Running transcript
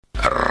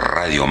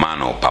Radio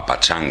Mano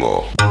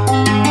Papachango.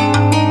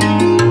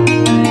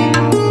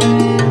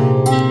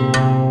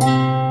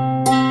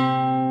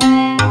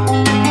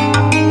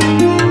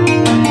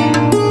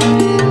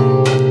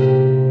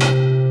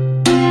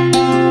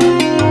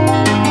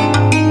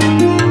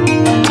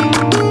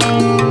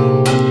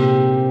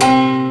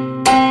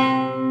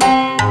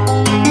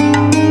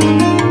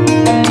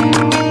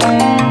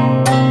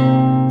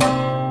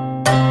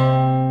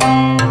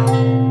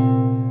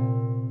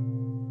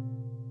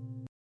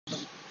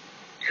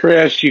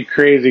 Chris, you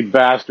crazy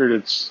bastard.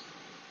 It's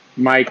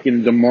Mike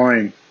in Des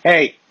Moines.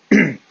 Hey,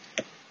 I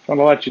want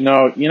to let you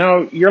know,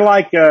 you're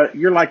like a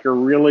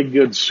really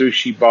good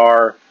sushi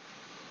bar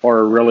or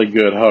a really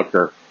good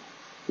hooker.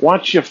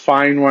 Once you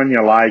find one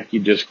you like, you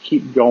just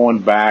keep going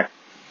back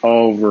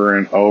over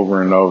and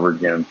over and over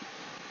again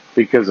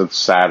because it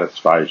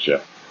satisfies you.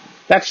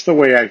 That's the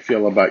way I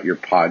feel about your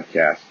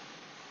podcast.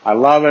 I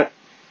love it.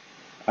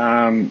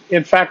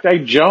 In fact,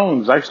 I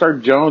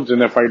start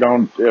jonesing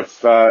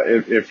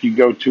if you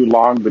go too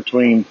long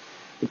between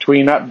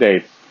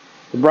updates.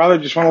 But brother,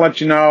 just want to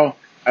let you know,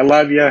 I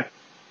love you.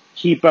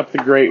 Keep up the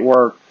great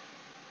work.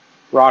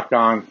 Rock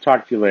on.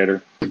 Talk to you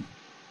later.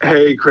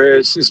 Hey,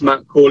 Chris, it's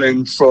Matt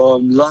calling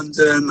from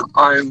London.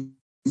 I'm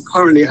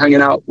currently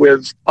hanging out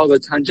with other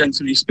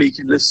tangentially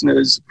speaking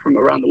listeners from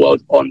around the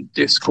world on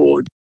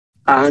Discord,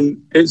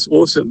 and it's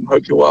awesome.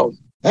 Hope you're well.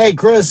 Hey,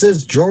 Chris,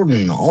 it's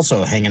Jordan,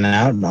 also hanging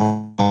out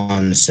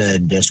on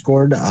said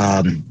Discord.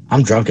 I'm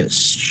drunk as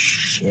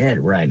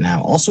shit right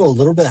now. Also a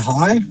little bit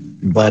high,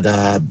 but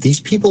these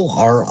people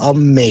are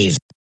amazing.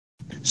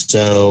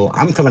 So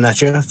I'm coming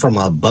at you from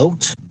a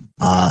boat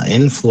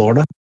in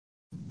Florida,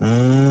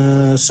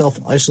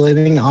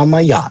 self-isolating on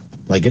my yacht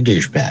like a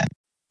douchebag.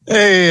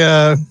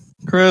 Hey,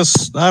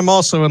 Chris, I'm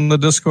also in the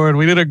Discord.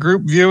 We did a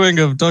group viewing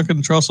of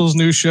Duncan Trussell's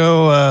new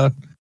show,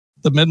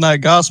 The Midnight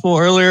Gospel,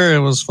 earlier. It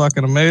was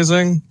fucking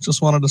amazing.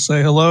 Just wanted to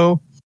say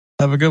hello.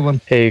 Have a good one.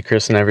 Hey,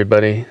 Chris and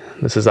everybody.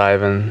 This is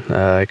Ivan.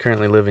 I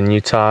currently live in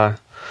Utah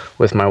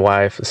with my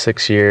wife,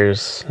 6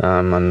 years.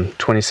 I'm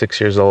 26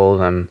 years old.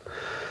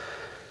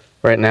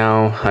 Right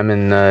now I'm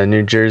in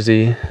New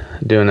Jersey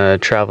doing a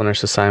travel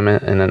nurse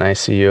assignment in an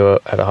ICU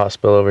at a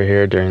hospital over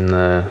here during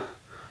the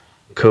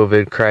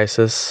COVID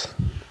crisis.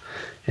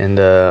 And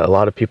a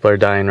lot of people are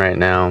dying right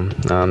now.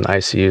 The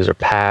ICUs are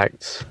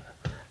packed.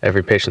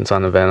 Every patient's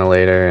on a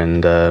ventilator,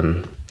 and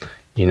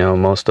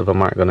most of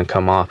them aren't going to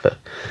come off it,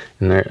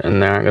 and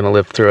they aren't going to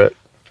live through it.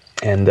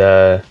 And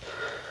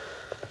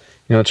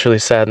it's really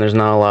sad, and there's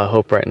not a lot of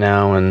hope right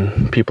now,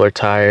 and people are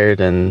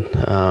tired. And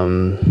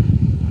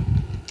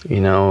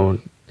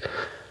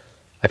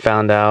I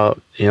found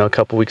out, a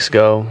couple weeks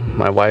ago,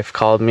 my wife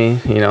called me,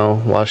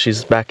 while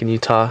she's back in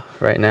Utah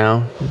right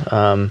now.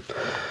 I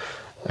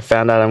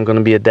found out I'm going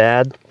to be a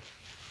dad.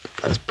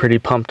 I was pretty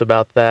pumped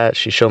about that.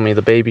 She showed me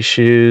the baby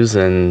shoes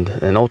and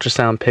an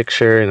ultrasound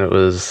picture, and it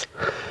was,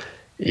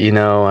 I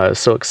was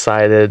so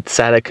excited.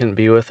 Sad I couldn't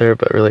be with her,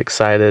 but really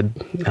excited.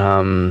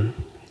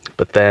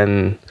 But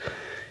then,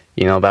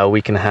 about a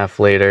week and a half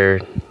later,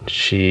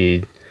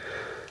 she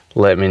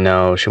let me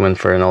know she went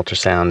for an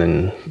ultrasound,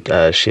 and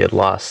she had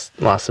lost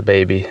a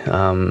baby.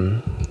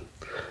 And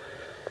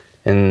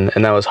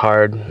that was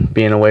hard,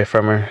 being away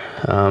from her.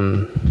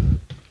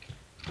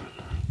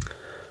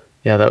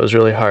 Yeah, that was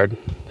really hard.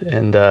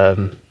 And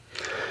then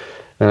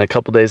a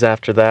couple days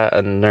after that,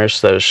 a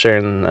nurse that was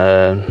sharing,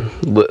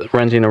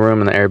 renting a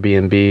room in the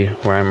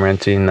Airbnb where I'm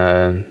renting,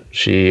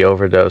 she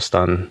overdosed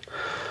on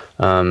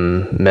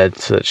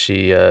meds that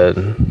she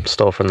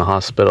stole from the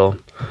hospital.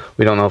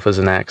 We don't know if it was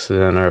an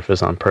accident or if it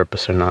was on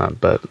purpose or not,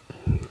 but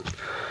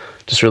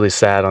just really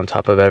sad on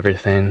top of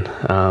everything.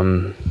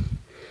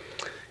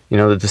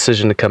 The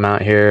decision to come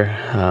out here,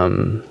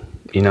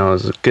 it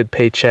was a good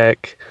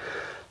paycheck.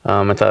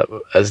 I thought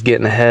I was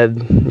getting ahead,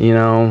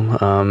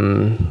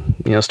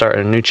 starting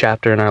a new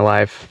chapter in our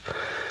life.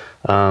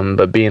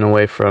 But being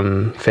away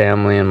from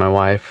family and my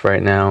wife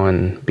right now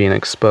and being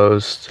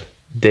exposed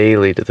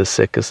daily to the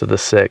sickest of the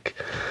sick,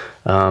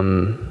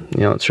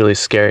 it's really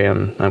scary.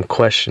 I'm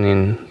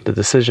questioning the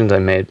decisions I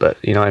made, but,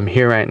 I'm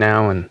here right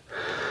now, and,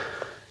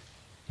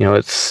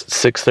 it's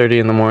 6:30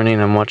 in the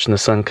morning. I'm watching the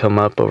sun come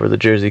up over the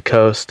Jersey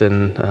coast,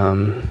 and,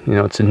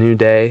 it's a new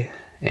day,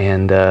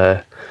 and,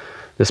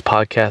 this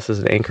podcast is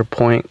an anchor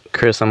point.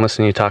 Chris, I'm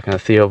listening to you talking to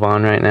Theo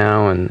Vaughn right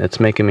now, and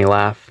it's making me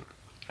laugh.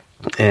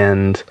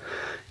 And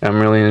I'm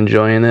really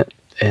enjoying it.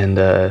 And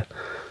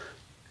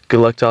good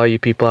luck to all you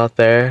people out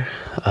there.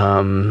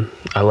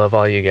 I love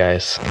all you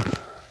guys.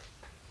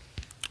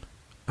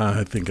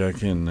 I think I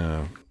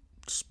can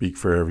speak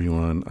for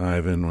everyone,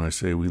 Ivan, when I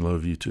say we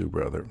love you too,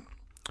 brother.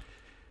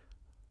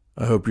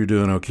 I hope you're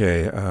doing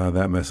okay.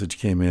 That message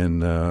came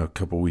in a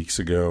couple weeks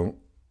ago.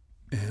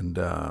 And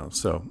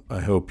so I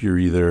hope you're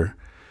either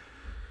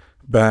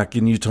back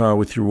in Utah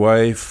with your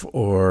wife,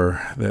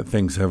 or that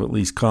things have at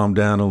least calmed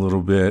down a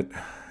little bit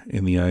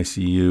in the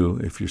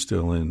ICU if you're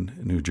still in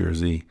New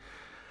Jersey.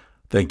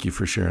 Thank you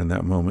for sharing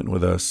that moment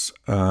with us.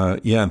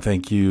 And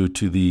thank you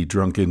to the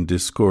drunken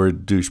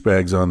Discord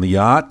douchebags on the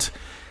yacht.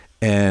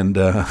 and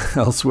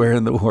elsewhere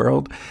in the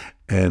world,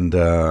 and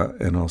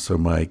also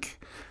Mike,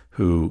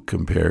 who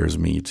compares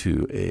me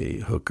to a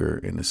hooker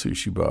in a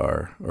sushi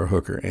bar, or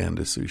hooker and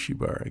a sushi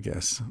bar, I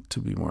guess, to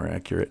be more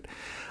accurate.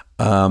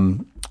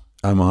 I'm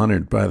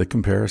honored by the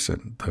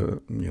comparison.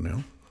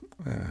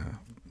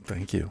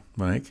 Thank you,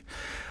 Mike.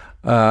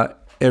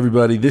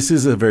 Everybody, this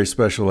is a very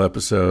special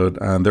episode.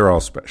 They're all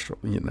special,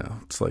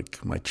 It's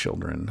like my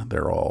children.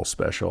 They're all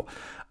special.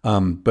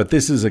 But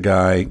this is a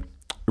guy,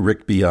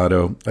 Rick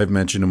Beato. I've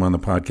mentioned him on the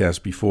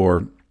podcast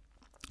before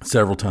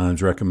several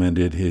times,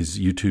 recommended his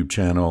YouTube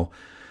channel,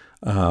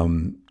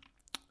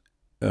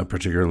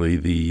 particularly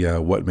the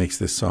What Makes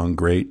This Song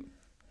Great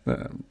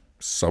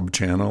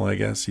sub-channel, I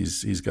guess.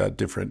 He's got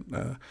different,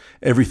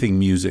 Everything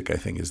Music, I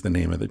think, is the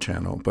name of the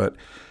channel. But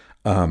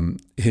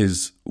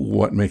his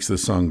What Makes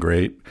This Song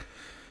Great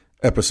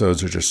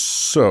episodes are just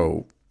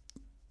so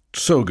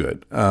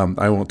good.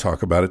 I won't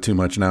talk about it too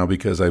much now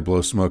because I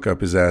blow smoke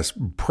up his ass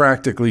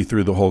practically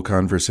through the whole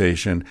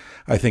conversation.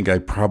 I think I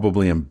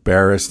probably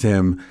embarrassed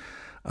him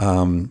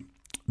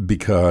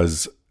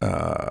because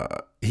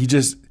he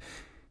just,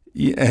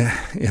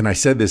 and I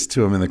said this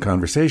to him in the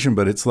conversation,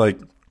 but it's like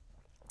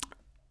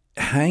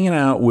hanging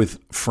out with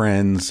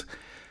friends,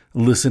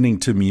 listening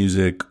to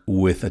music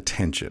with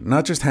attention,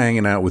 not just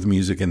hanging out with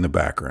music in the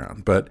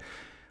background, but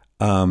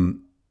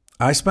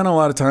I spent a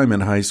lot of time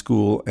in high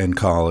school and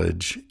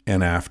college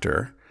and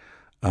after.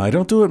 I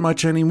don't do it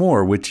much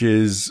anymore, which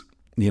is,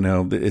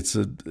 it's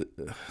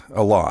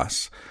a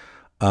loss.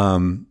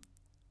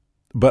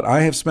 But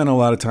I have spent a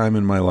lot of time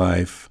in my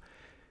life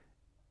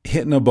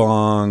hitting a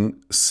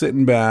bong,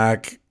 sitting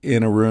back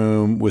in a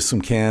room with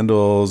some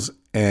candles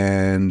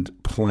and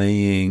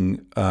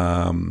playing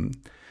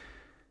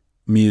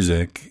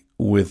music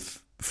with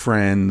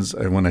friends.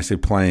 And when I say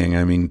playing,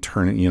 I mean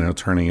turning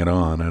it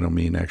on. I don't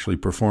mean actually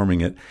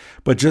performing it,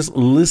 but just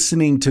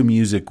listening to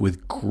music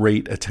with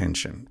great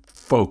attention,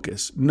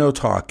 focus, no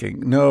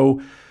talking,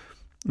 no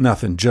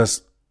nothing.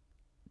 Just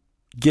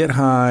get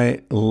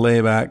high,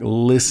 lay back,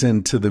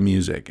 listen to the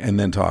music, and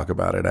then talk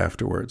about it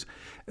afterwards.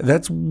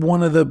 That's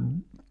one of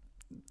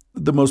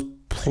the most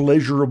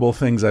pleasurable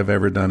things I've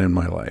ever done in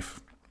my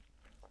life.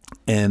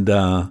 And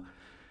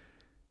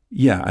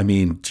yeah, I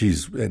mean,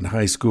 geez, in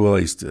high school, I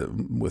used to,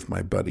 with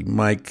my buddy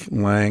Mike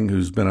Lang,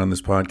 who's been on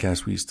this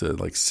podcast, we used to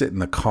like sit in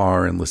the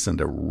car and listen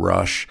to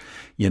Rush,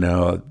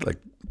 like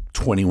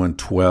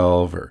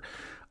 2112 or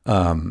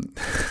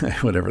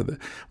whatever.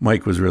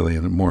 Mike was really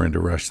more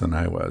into Rush than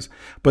I was.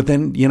 But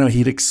then,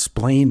 he'd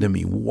explain to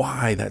me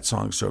why that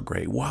song's so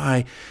great.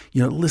 Why,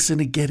 listen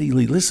to Geddy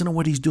Lee, listen to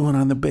what he's doing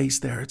on the bass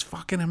there. It's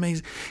fucking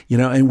amazing.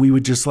 And we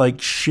would just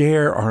like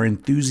share our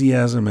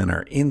enthusiasm and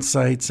our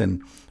insights,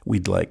 and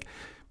we'd like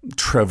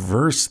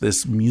traverse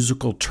this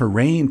musical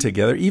terrain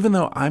together. Even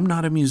though I'm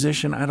not a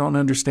musician, I don't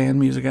understand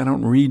music, I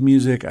don't read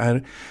music,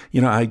 I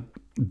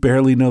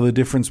barely know the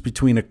difference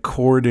between a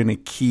chord and a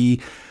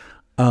key.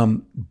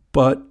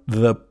 But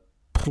the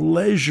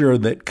pleasure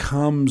that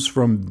comes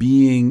from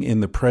being in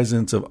the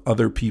presence of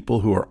other people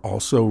who are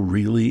also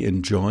really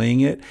enjoying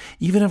it,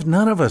 even if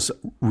none of us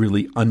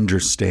really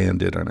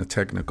understand it on a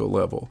technical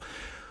level,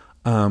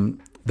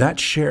 that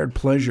shared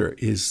pleasure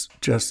is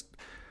just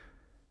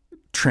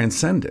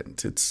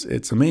transcendent.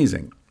 It's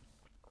amazing.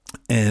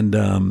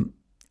 And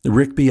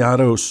Rick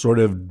Beato sort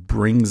of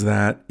brings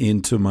that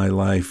into my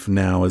life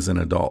now as an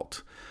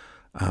adult.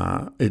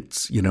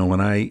 It's,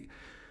 when I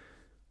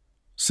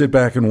sit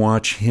back and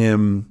watch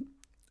him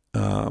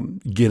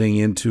getting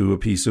into a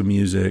piece of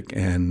music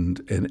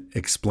and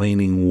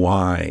explaining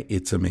why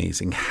it's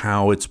amazing,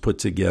 how it's put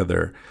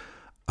together,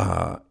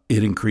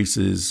 it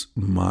increases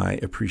my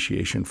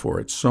appreciation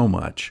for it so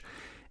much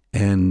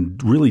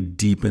and really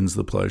deepens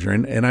the pleasure.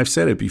 And I've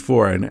said it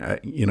before, and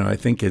I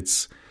think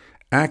it's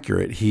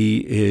accurate. He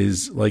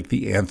is like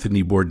the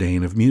Anthony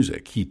Bourdain of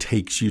music. He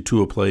takes you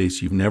to a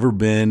place you've never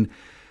been,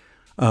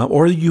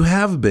 or you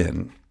have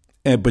been,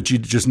 but you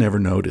just never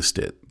noticed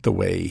it the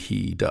way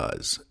he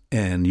does.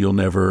 And you'll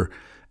never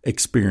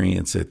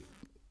experience it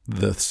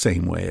the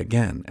same way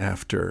again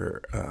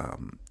after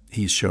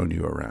he's shown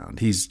you around.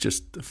 He's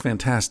just a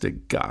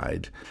fantastic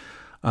guide.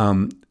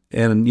 And,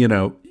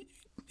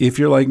 if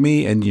you're like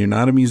me and you're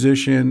not a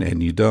musician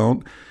and you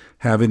don't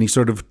have any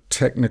sort of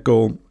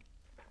technical,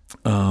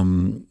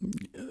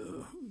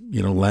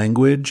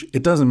 language,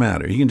 it doesn't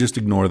matter. You can just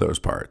ignore those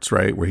parts,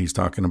 right? Where he's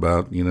talking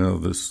about,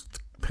 this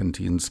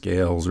Pentean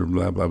scales or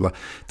blah, blah, blah.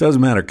 It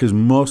doesn't matter because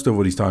most of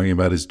what he's talking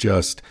about is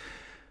just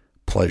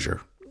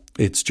pleasure.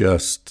 It's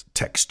just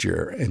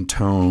texture and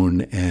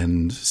tone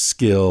and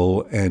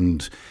skill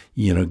and,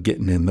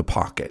 getting in the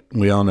pocket.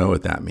 We all know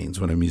what that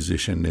means when a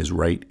musician is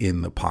right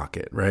in the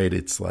pocket, right?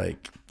 It's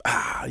like,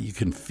 you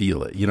can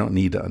feel it. You don't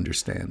need to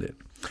understand it.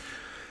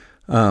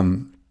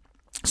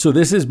 So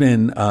this has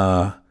been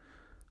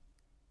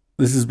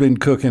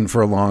cooking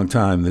for a long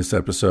time, this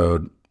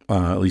episode,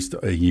 at least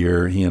a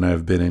year. He and I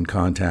have been in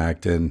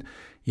contact, and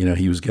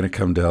he was going to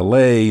come to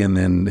LA and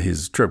then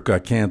his trip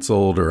got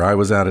canceled, or I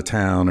was out of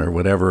town or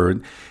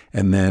whatever.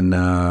 And then,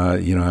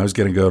 I was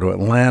going to go to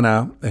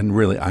Atlanta, and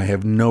really I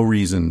have no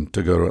reason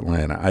to go to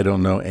Atlanta. I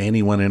don't know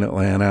anyone in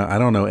Atlanta. I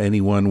don't know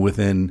anyone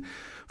within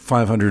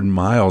 500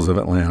 miles of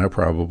Atlanta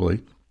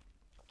probably,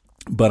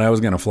 but I was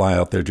going to fly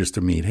out there just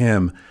to meet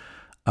him.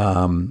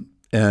 And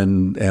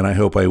I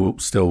hope I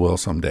still will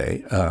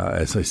someday.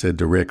 As I said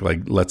to Rick,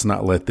 like, let's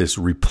not let this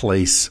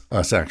replace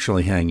us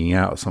actually hanging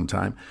out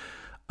sometime.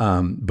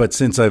 But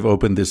since I've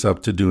opened this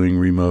up to doing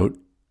remote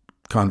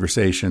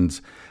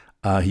conversations,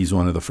 he's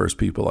one of the first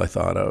people I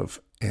thought of.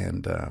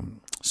 And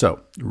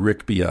so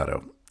Rick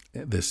Beato,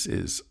 this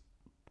is,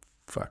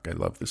 I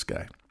love this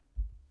guy.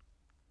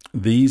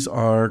 These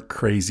are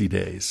crazy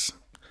days,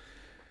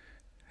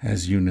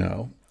 as you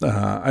know.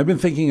 I've been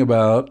thinking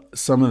about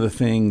some of the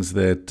things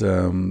that,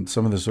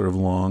 some of the sort of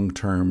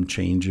long-term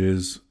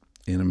changes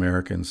in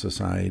American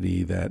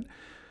society that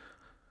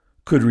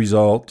could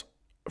result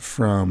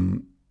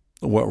from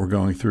what we're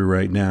going through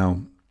right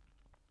now,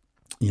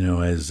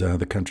 as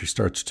the country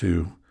starts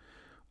to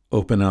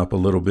open up a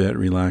little bit,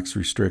 relax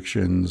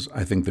restrictions.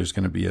 I think there's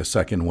going to be a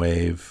second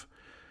wave.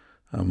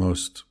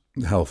 Most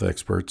health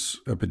experts,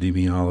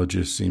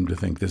 epidemiologists seem to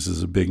think this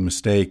is a big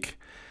mistake.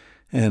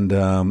 And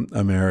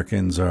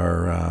Americans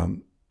are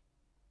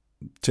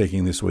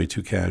taking this way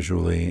too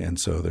casually. And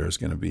so there's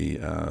going to be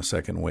a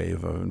second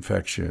wave of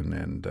infection.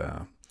 And,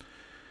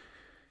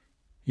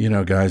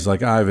 guys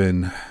like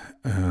Ivan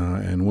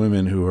and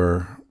women who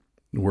are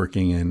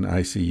working in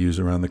ICUs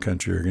around the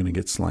country are going to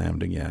get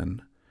slammed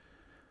again.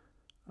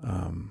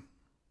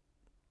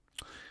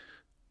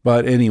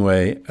 But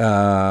anyway,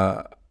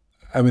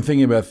 I've been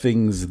thinking about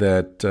things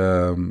that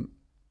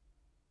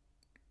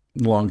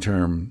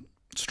long-term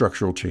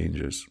structural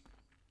changes.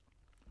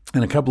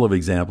 And a couple of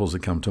examples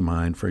that come to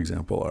mind, for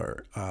example,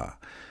 are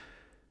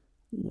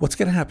what's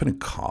going to happen in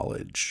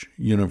college,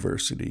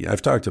 university.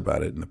 I've talked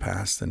about it in the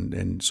past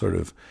and sort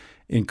of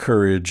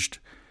encouraged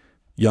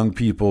young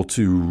people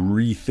to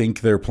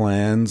rethink their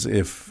plans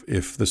if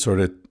the sort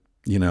of,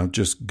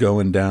 just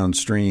going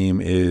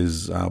downstream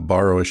is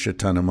borrow a shit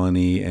ton of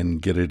money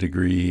and get a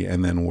degree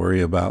and then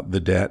worry about the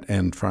debt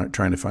and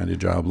trying to find a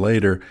job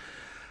later.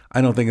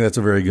 I don't think that's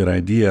a very good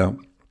idea.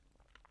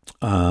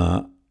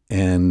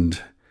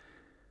 And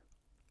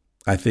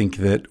I think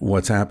that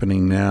what's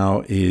happening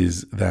now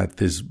is that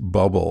this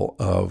bubble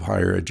of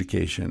higher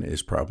education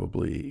is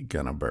probably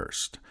going to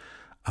burst.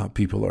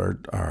 People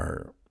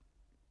are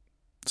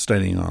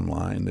studying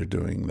online. They're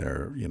doing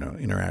their,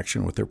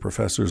 interaction with their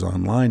professors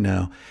online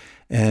now.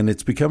 And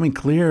it's becoming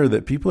clear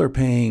that people are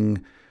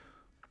paying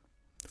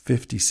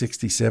 $50,000,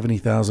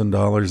 $60,000,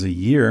 $70,000 a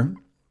year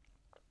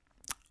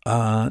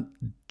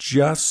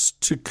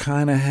just to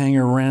kind of hang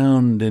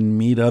around and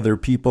meet other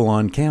people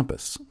on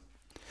campus.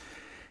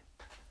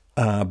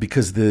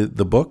 Because the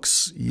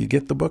books, you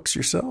get the books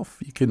yourself.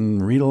 You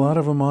can read a lot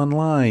of them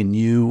online.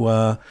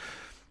 You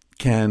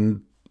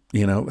can,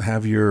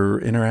 have your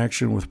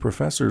interaction with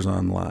professors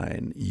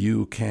online.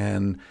 You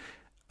can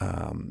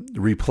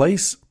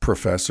replace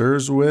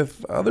professors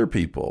with other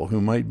people who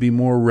might be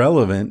more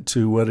relevant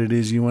to what it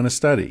is you want to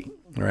study,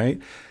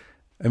 right?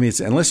 I mean,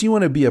 unless you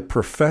want to be a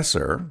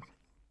professor,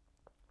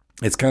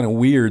 it's kind of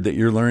weird that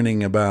you're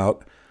learning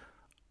about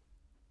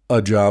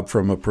a job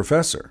from a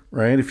professor,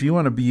 right? If you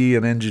want to be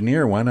an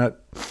engineer, why not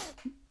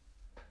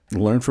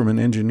learn from an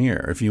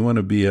engineer? If you want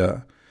to be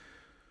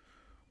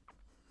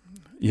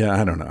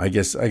I don't know. I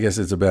guess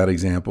it's a bad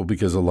example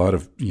because a lot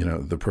of,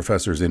 the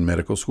professors in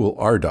medical school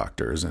are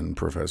doctors and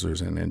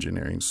professors in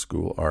engineering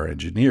school are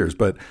engineers.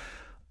 But,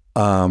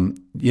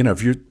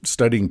 if you're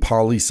studying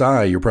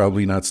poli-sci, you're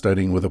probably not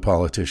studying with a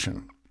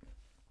politician.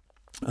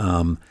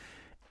 And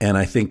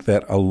I think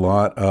that a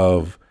lot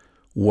of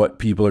what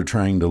people are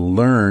trying to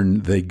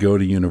learn, they go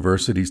to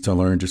universities to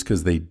learn just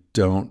because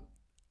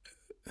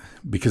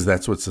because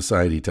that's what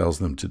society tells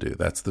them to do.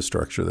 That's the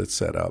structure that's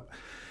set up.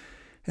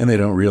 And they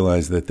don't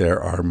realize that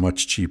there are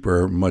much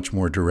cheaper, much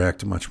more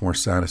direct, much more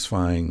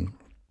satisfying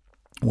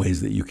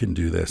ways that you can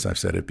do this. I've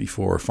said it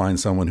before. Find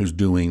someone who's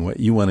doing what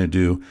you want to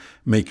do,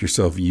 make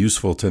yourself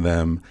useful to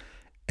them,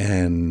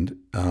 and,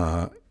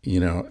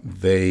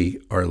 they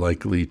are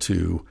likely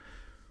to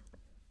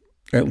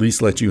at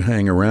least let you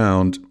hang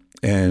around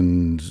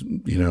and,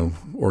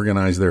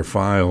 organize their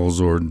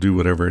files or do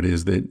whatever it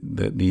is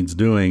that needs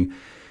doing.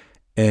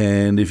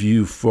 And if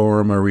you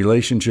form a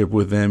relationship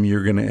with them,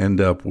 you're going to end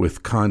up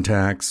with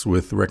contacts,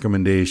 with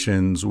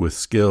recommendations, with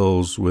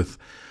skills, with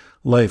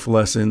life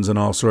lessons and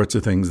all sorts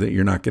of things that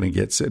you're not going to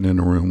get sitting in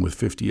a room with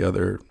 50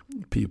 other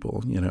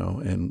people,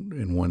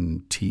 and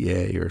one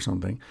TA or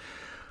something.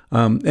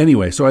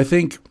 Anyway, so I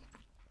think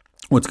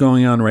what's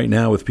going on right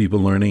now with people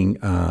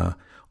learning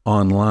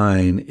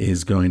online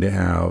is going to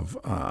have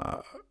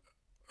a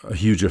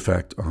huge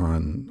effect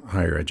on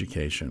higher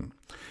education.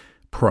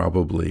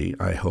 Probably,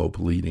 I hope,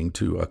 leading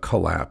to a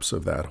collapse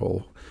of that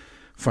whole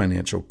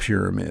financial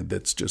pyramid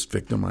that's just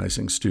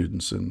victimizing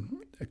students and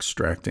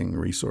extracting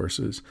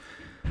resources.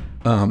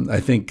 I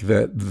think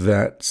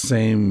that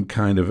same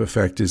kind of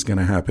effect is going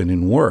to happen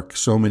in work.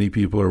 So many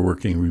people are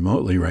working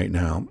remotely right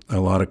now. A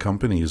lot of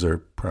companies are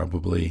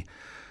probably,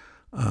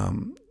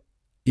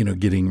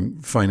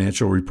 getting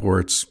financial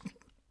reports,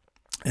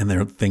 and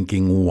they're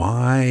thinking,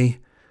 why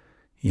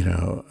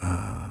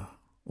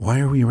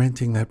are we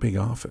renting that big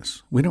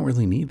office? We don't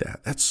really need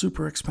that. That's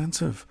super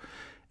expensive.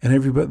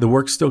 And the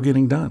work's still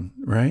getting done,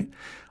 right?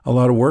 A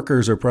lot of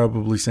workers are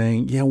probably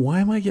saying, yeah,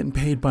 why am I getting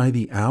paid by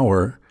the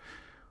hour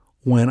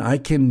when I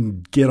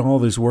can get all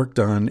this work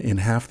done in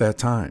half that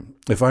time?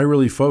 If I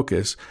really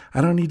focus,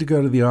 I don't need to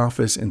go to the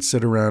office and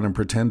sit around and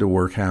pretend to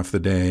work half the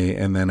day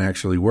and then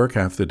actually work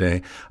half the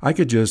day. I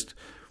could just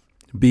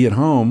be at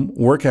home,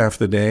 work half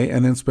the day,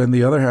 and then spend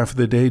the other half of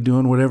the day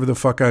doing whatever the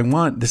fuck I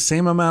want. The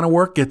same amount of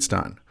work gets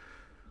done.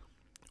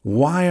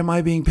 Why am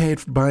I being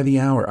paid by the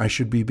hour? I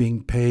should be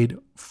being paid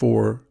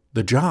for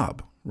the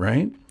job,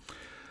 right?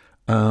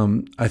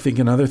 I think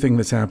another thing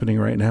that's happening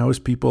right now is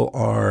people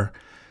are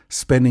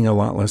spending a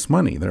lot less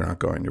money. They're not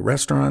going to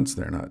restaurants.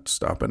 They're not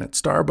stopping at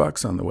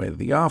Starbucks on the way to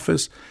the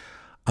office.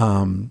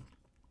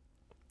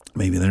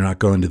 Maybe they're not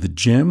going to the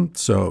gym.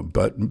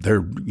 But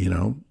they're,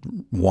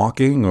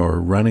 walking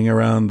or running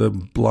around the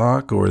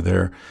block, or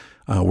they're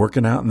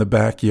working out in the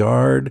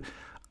backyard.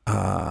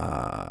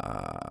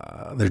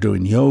 They're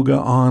doing yoga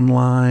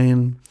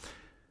online.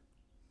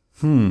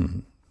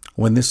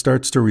 When this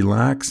starts to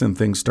relax and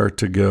things start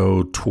to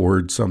go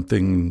towards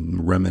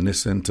something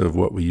reminiscent of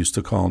what we used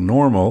to call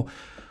normal,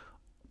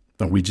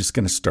 are we just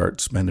going to start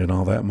spending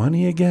all that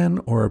money again?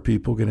 Or are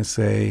people going to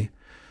say,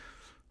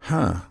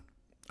 I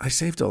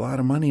saved a lot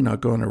of money not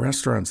going to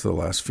restaurants the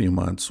last few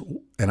months,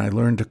 and I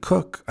learned to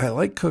cook. I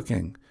like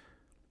cooking.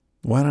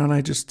 Why don't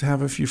I just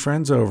have a few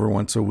friends over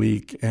once a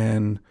week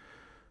and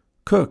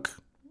cook?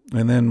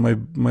 And then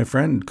my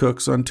friend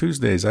cooks on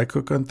Tuesdays. I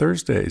cook on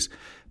Thursdays.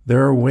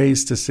 There are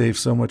ways to save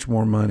so much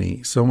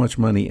money,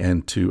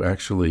 and to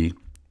actually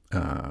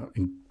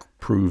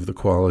improve the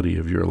quality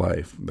of your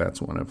life.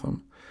 That's one of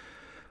them.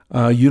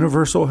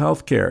 Universal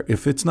health care.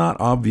 If it's not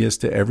obvious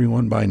to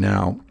everyone by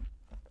now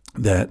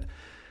that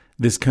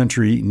this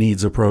country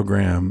needs a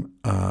program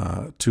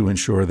to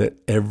ensure that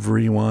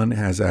everyone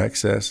has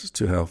access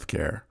to health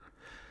care,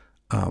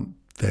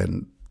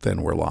 then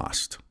we're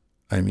lost.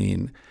 I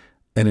mean,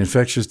 an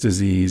infectious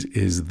disease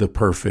is the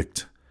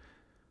perfect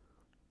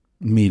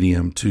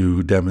medium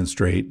to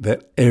demonstrate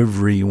that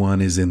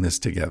everyone is in this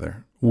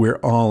together. We're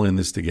all in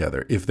this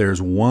together. If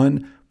there's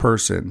one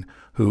person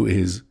who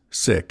is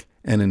sick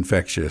and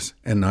infectious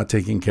and not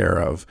taken care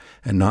of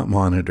and not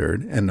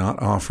monitored and not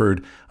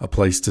offered a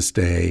place to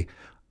stay,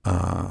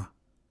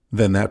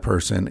 then that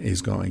person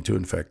is going to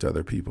infect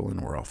other people,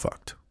 and we're all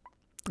fucked.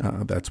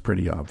 That's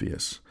pretty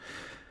obvious.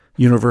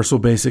 Universal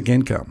basic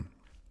income.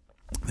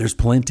 There's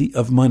plenty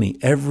of money.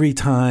 Every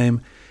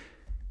time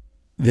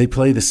they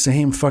play the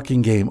same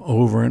fucking game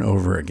over and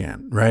over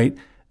again, right?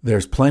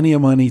 There's plenty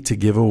of money to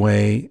give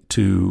away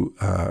to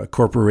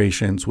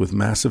corporations with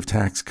massive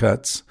tax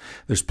cuts.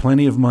 There's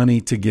plenty of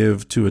money to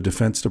give to a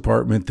Defense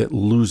Department that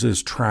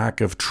loses track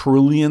of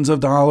trillions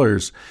of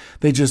dollars.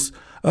 They just,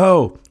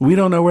 we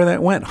don't know where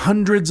that went.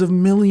 Hundreds of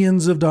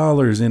millions of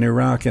dollars in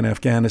Iraq and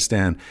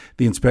Afghanistan.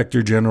 The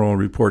Inspector General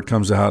report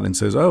comes out and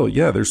says,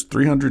 there's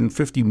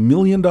 $350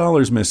 million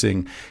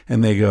missing.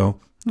 And they go,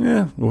 we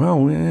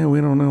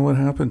don't know what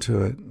happened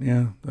to it.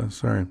 Yeah,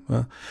 sorry.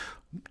 Well,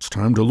 it's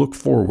time to look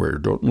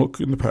forward. Don't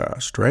look in the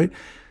past, right?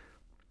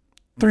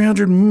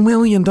 $300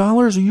 million?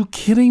 Are you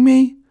kidding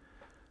me?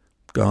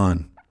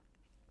 Gone.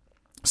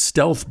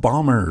 Stealth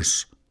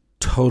bombers.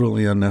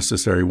 Totally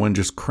unnecessary. One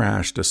just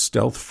crashed. A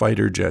stealth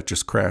fighter jet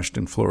just crashed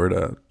in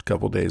Florida a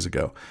couple days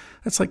ago.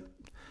 That's like,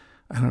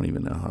 I don't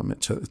even know how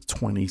much,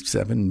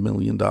 $27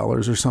 million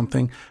or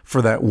something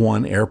for that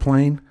one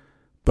airplane.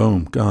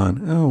 Boom,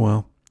 gone. Oh,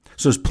 well.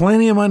 So there's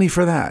plenty of money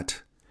for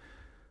that.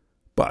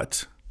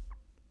 But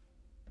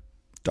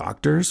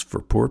doctors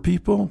for poor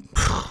people?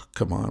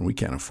 Come on, we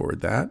can't afford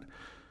that.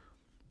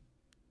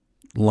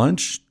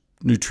 Lunch,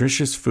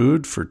 nutritious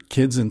food for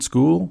kids in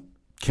school?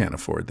 Can't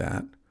afford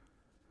that.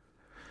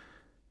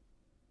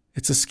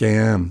 It's a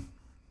scam.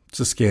 It's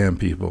a scam,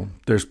 people.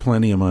 There's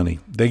plenty of money.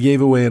 They gave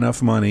away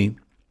enough money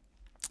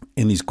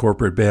in these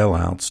corporate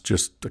bailouts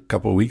just a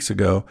couple of weeks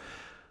ago.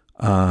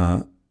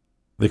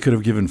 They could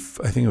have given,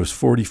 I think it was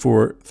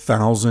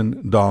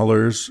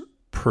 $44,000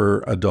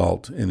 per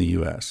adult in the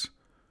U.S.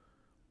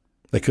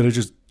 They could have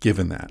just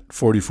given that,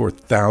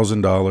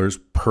 $44,000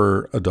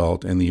 per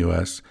adult in the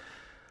U.S.,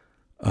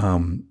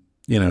 to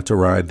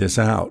ride this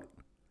out.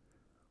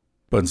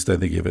 But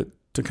instead they give it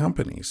to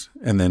companies.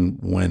 And then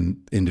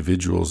when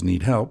individuals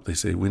need help, they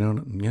say,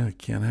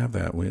 can't have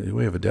that.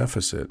 We have a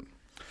deficit.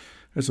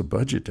 There's a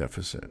budget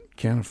deficit.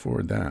 Can't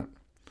afford that.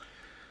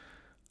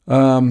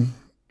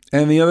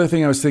 And the other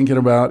thing I was thinking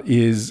about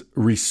is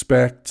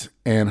respect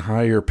and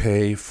higher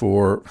pay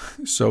for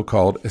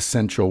so-called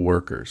essential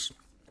workers.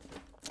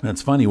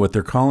 That's funny. What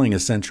they're calling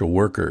essential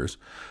workers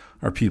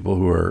are people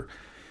who are,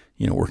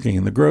 working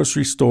in the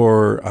grocery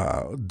store,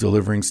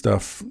 delivering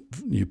stuff,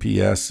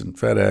 UPS and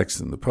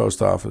FedEx and the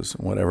post office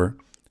and whatever,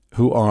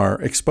 who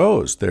are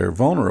exposed. They're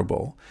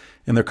vulnerable,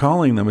 and they're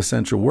calling them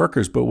essential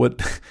workers. But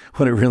what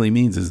it really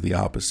means is the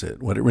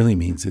opposite. What it really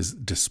means is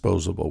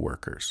disposable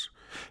workers,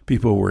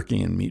 people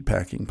working in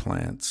meatpacking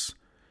plants.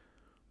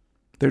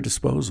 They're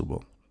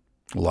disposable.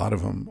 A lot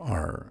of them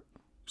are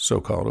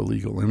so-called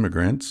illegal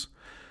immigrants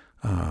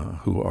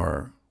who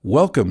are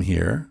welcome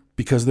here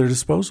because they're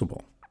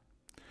disposable.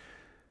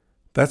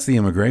 That's the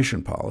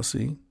immigration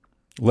policy.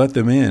 Let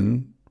them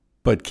in,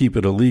 but keep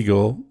it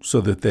illegal so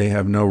that they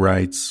have no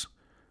rights,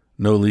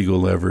 no legal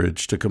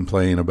leverage to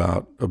complain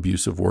about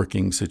abusive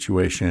working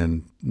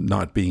situation,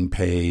 not being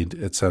paid,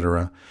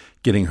 etc.,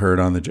 getting hurt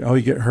on the job. Oh,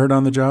 you get hurt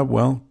on the job?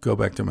 Well, go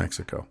back to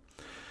Mexico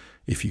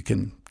if you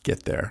can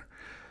get there.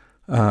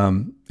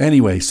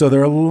 Anyway, so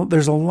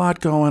there's a lot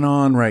going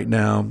on right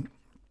now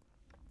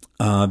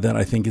that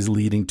I think is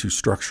leading to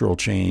structural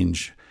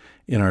change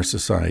in our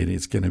society.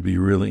 It's going to be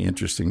really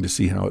interesting to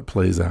see how it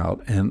plays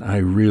out. And I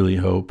really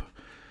hope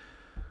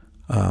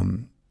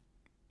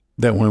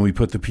that when we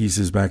put the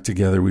pieces back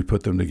together, we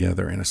put them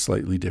together in a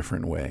slightly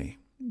different way,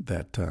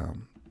 that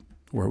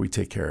where we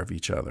take care of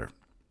each other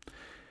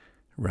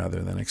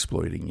rather than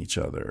exploiting each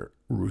other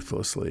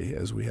ruthlessly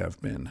as we have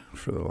been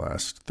for the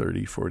last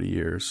 30, 40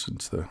 years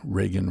since the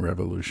Reagan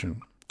Revolution.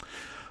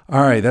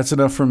 All right, that's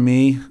enough from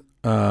me.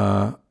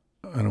 I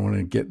don't want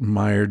to get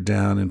mired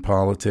down in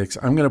politics.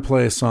 I'm going to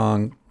play a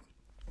song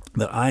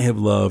that I have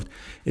loved.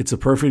 It's a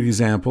perfect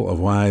example of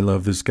why I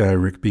love this guy,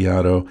 Rick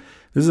Beato.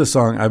 This is a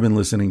song I've been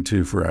listening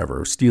to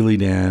forever. Steely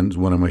Dan is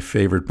one of my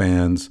favorite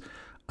bands.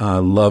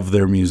 Love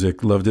their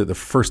music. Loved it the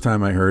first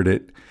time I heard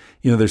it.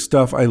 You know, there's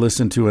stuff I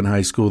listened to in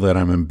high school that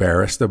I'm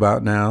embarrassed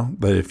about now.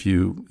 That if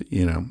you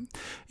know,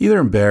 either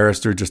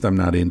embarrassed or just I'm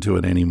not into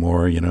it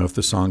anymore. You know, if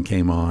the song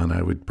came on,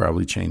 I would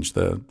probably change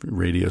the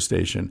radio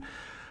station.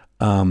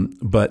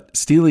 But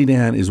Steely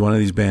Dan is one of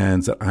these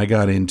bands that I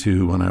got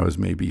into when I was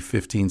maybe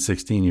 15,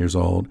 16 years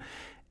old.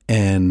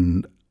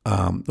 And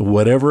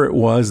whatever it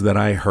was that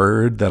I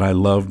heard that I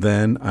loved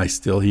then, I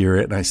still hear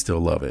it and I still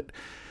love it.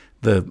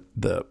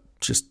 The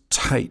just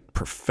tight,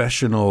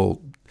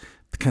 professional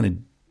kind of,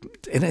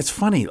 and it's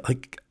funny,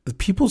 like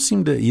people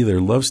seem to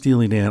either love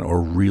Steely Dan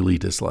or really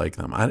dislike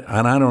them. And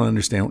I don't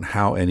understand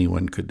how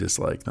anyone could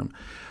dislike them.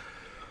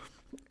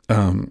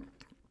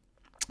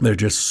 They're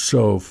just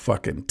so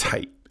fucking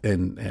tight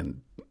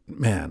and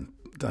man,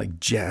 like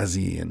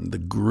jazzy, and the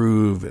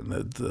groove and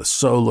the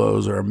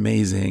solos are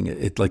amazing.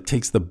 It like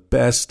takes the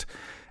best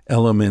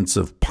elements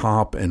of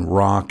pop and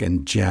rock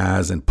and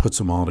jazz and puts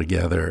them all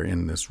together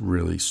in this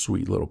really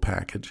sweet little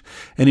package.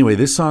 Anyway,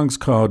 this song's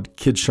called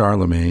Kid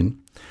Charlemagne.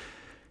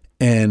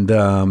 And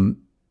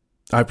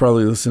I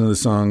probably listened to the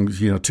song,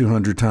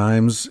 200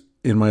 times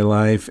in my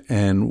life.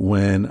 And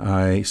when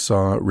I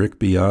saw Rick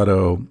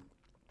Beato,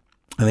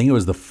 I think it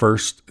was the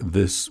first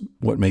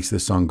What Makes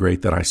This Song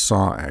Great that I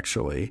saw,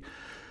 actually.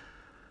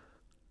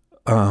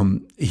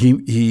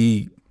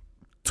 He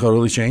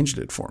totally changed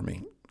it for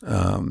me.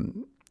 I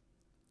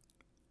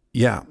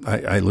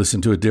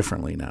listen to it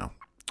differently now.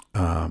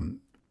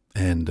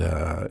 And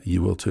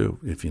you will too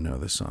if you know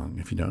this song.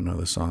 If you don't know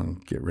the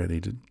song, get ready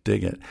to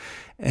dig it.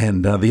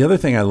 And the other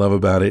thing I love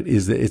about it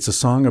is that it's a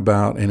song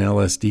about an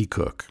LSD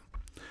cook.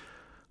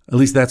 At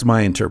least that's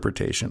my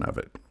interpretation of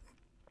it.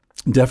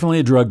 Definitely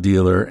a drug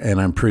dealer,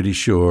 and I'm pretty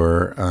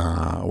sure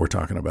we're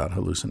talking about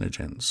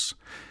hallucinogens.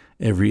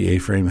 Every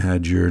A-frame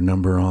had your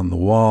number on the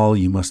wall.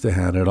 You must have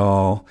had it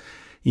all.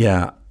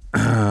 Yeah,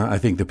 I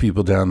think the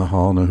people down the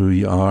hall know who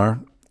you are.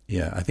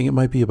 Yeah, I think it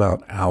might be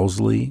about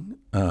Owsley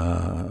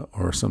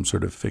or some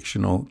sort of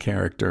fictional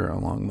character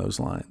along those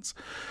lines.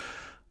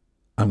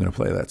 I'm going to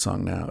play that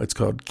song now. It's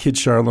called Kid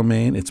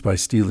Charlemagne. It's by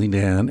Steely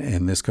Dan,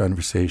 and this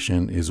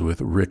conversation is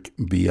with Rick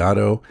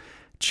Beato.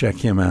 Check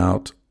him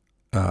out.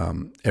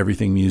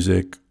 Everything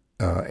Music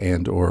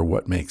and or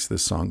What Makes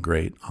This Song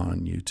Great on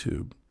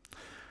YouTube.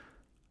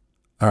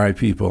 All right,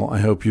 people, I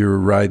hope you're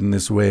riding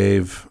this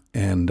wave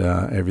and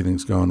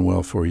everything's going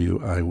well for you.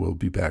 I will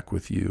be back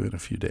with you in a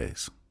few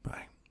days.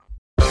 Bye.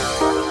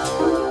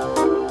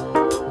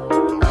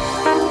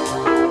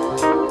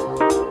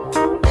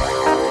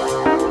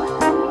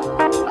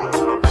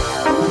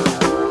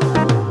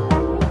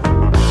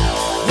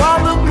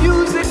 While the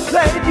music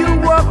played, you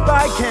walked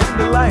by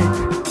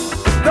candlelight.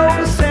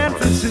 Those San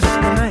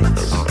Francisco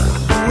nights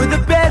were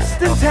the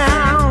best in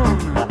town.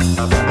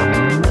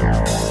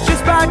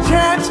 Just by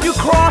chance you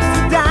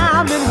crossed the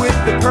diamond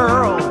with the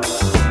pearl.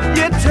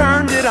 You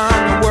turned it on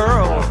the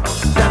world.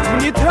 That's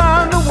when you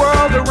turned the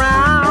world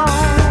around.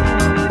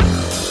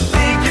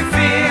 Did you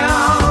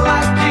feel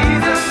like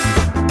Jesus?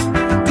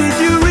 Did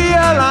you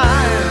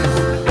realize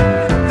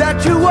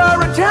that you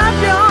were a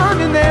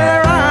champion in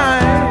their eyes?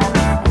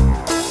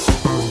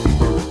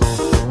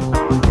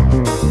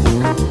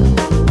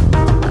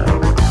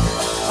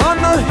 On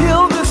the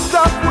hill the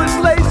stuff was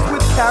laced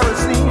with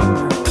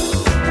kerosene,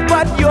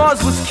 but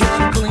yours was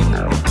kitchen clean.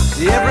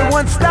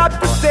 Everyone stopped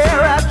to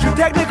stare at your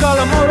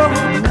Technicolor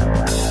motorhome.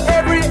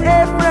 Every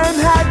A-frame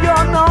had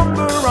your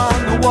number on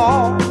the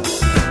wall.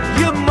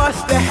 You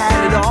must have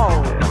had it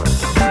all.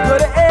 You go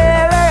to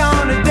LA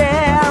on a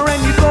dare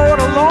and you go it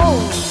alone.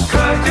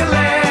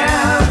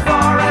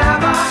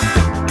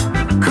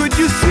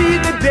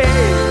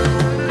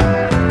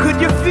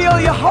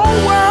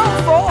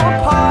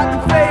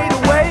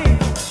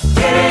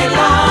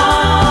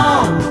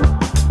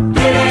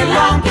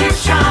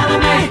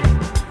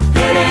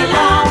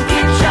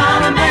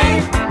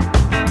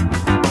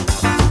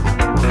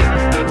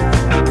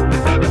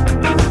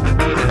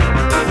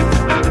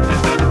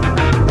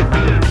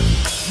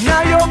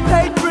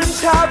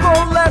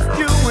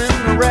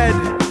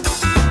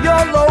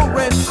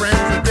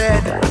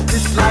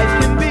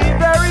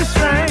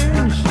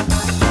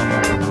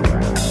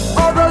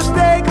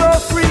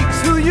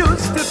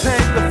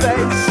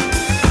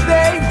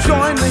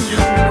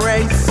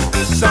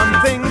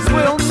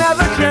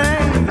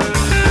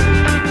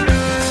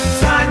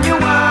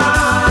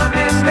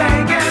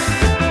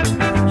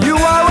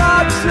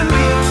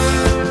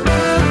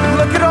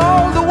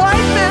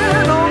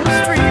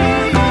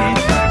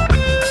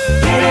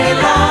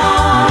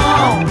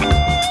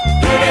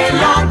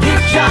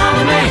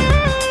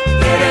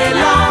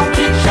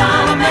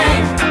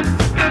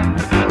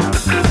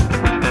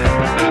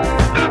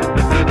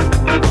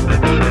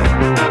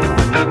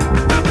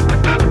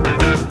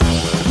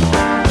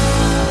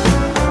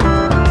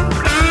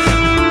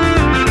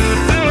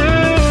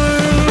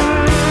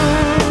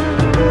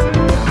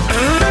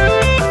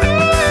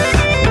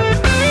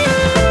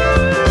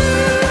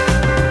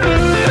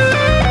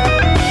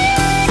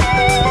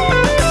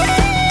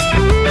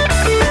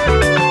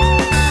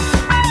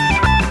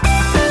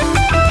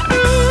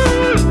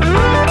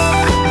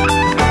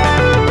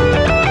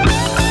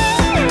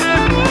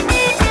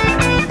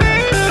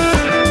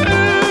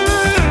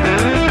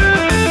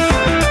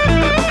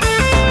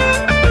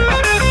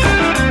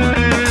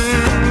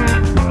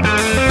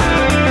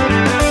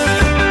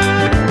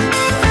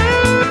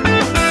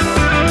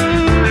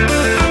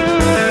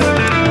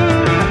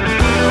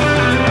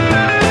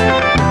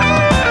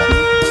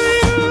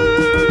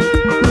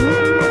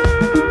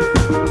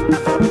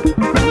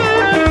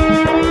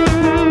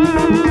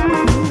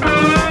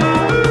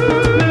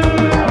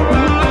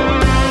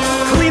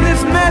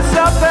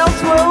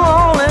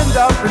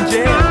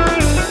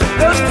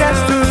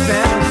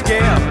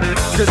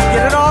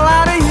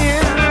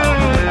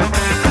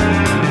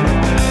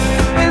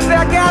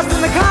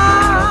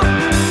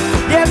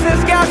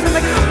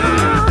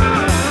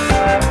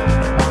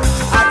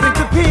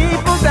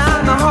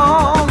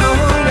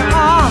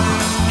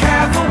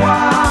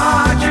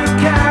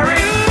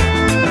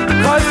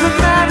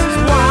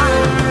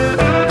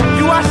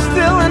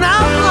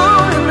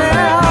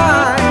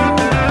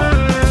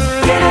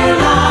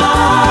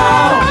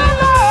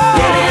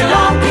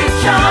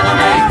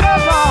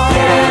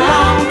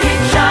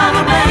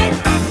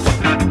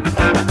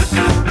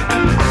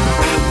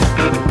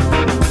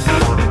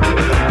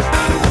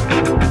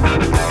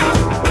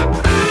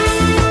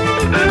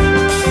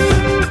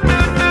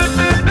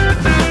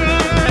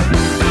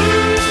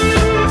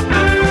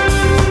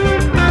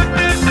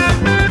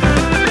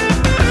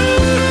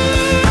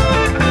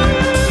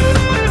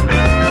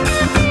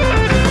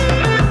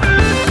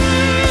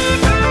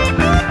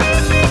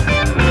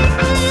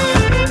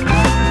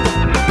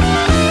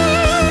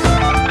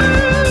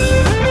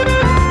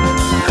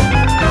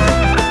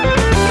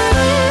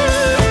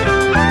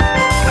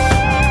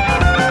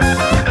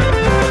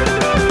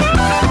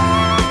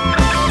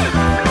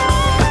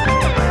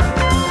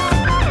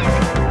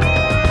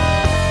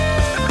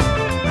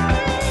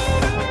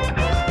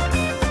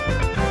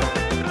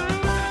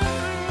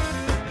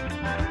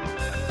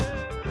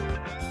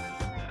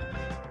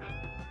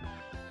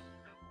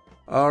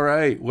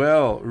 right.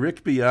 Well,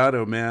 Rick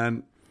Beato,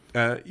 man,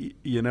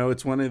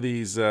 it's one of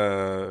these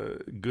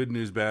good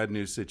news, bad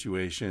news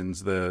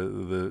situations.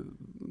 The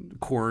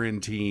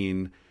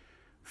quarantine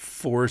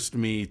forced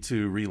me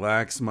to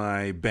relax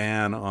my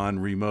ban on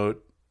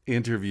remote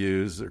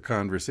interviews or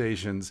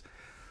conversations.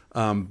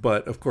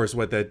 But of course,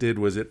 what that did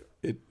was it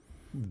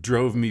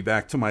drove me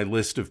back to my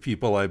list of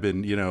people I've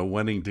been,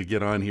 wanting to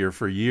get on here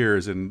for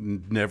years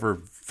and never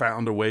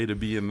found a way to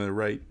be in the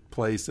right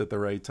place at the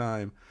right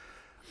time.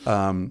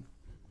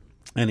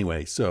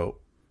 Anyway, so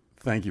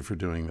thank you for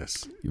doing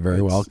this. You're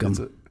very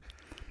welcome.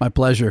 My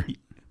pleasure.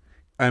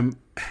 I'm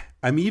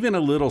even a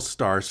little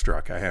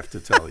starstruck, I have to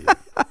tell you.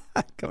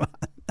 Come on.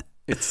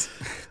 It's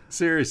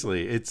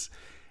seriously,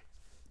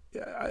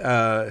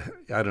 I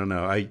don't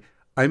know.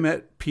 I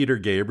met Peter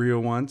Gabriel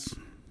once,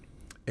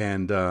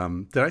 and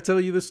did I tell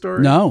you this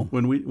story? No.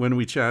 When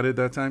we chatted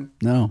that time?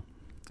 No.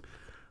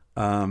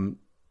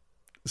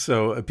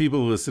 So people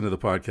who listen to the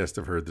podcast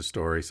have heard the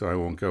story, so I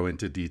won't go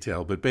into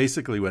detail. But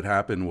basically what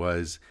happened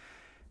was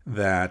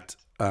that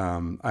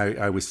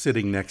I was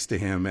sitting next to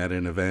him at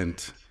an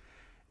event,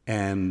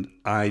 and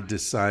I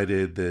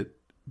decided that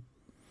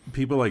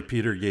people like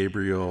Peter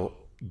Gabriel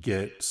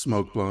get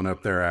smoke blown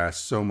up their ass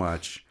so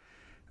much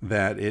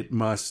that it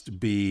must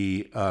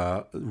be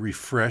a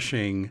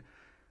refreshing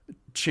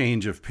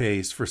change of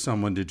pace for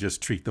someone to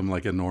just treat them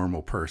like a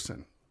normal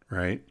person,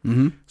 right?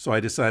 Mm-hmm. So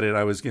I decided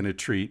I was going to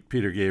treat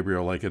Peter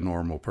Gabriel like a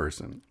normal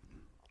person.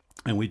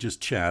 And we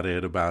just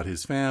chatted about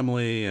his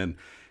family and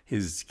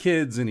his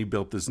kids, and he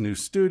built this new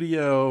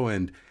studio,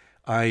 and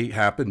I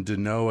happened to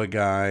know a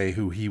guy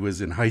who he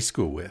was in high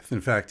school with.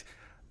 In fact,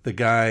 the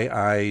guy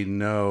I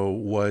know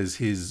was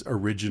his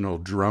original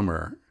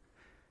drummer.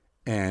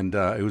 And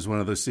it was one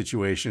of those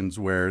situations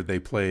where they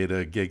played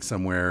a gig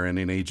somewhere and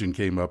an agent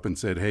came up and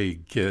said,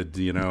 "Hey, kid,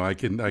 I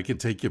can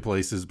take you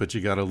places, but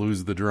you got to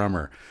lose the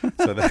drummer."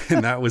 So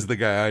that was the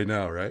guy I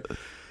know, right?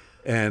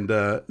 And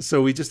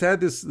so we just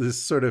had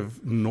this sort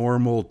of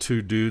normal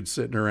two dudes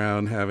sitting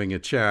around having a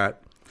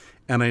chat.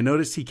 And I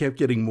noticed he kept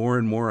getting more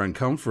and more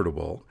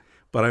uncomfortable.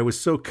 But I was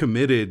so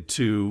committed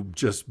to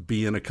just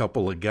being a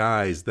couple of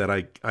guys that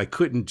I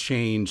couldn't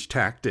change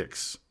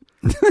tactics.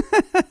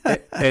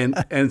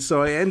 and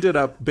so I ended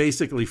up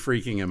basically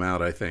freaking him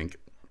out, I think.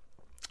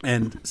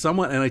 And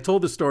I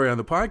told the story on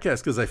the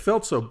podcast because I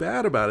felt so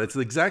bad about it. It's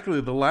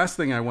exactly the last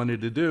thing I wanted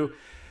to do.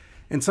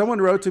 And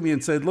someone wrote to me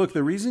and said, "Look,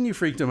 the reason you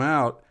freaked him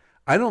out,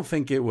 I don't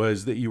think it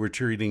was that you were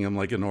treating him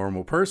like a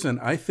normal person.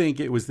 I think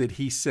it was that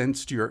he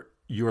sensed your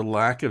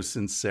lack of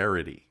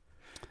sincerity,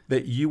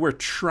 that you were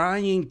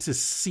trying to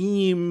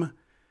seem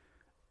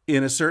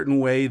in a certain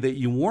way that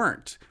you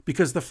weren't.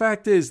 Because the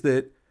fact is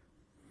that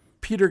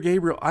Peter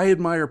Gabriel, I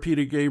admire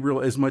Peter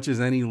Gabriel as much as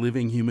any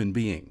living human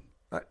being.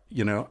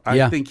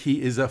 I think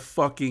he is a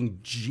fucking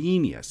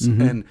genius.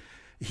 Mm-hmm. And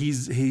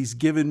he's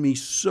given me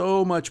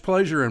so much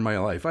pleasure in my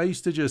life. I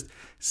used to just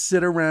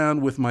sit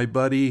around with my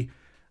buddy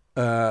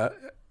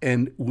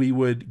and we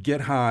would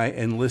get high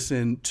and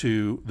listen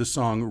to the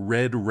song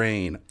Red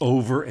Rain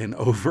over and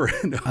over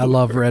and over. I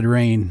love Red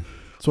Rain.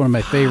 It's one of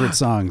my favorite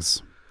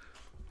songs.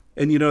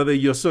 And the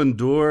Yosun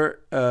Dur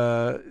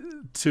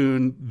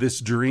tune, This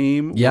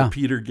Dream, where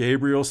Peter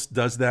Gabriel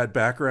does that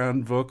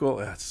background vocal.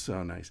 That's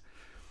so nice.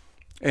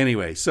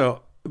 Anyway,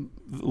 so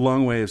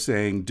long way of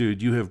saying,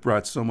 dude, you have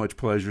brought so much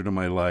pleasure to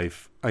my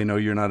life. I know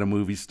you're not a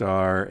movie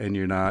star and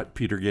you're not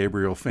Peter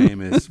Gabriel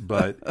famous,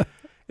 but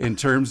in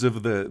terms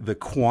of the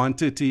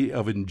quantity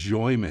of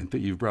enjoyment that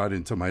you've brought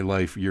into my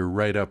life, you're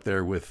right up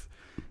there with,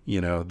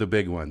 the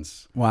big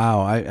ones.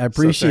 Wow. I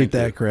appreciate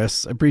that,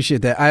 Chris. I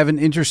appreciate that. I have an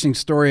interesting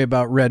story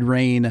about Red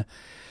Rain.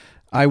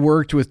 I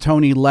worked with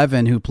Tony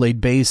Levin, who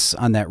played bass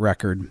on that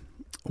record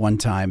one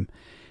time.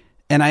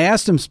 And I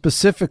asked him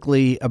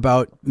specifically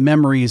about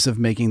memories of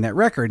making that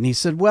record. And he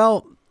said,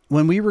 well,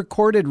 when we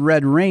recorded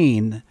Red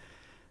Rain,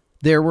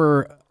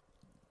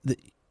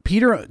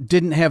 Peter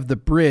didn't have the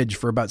bridge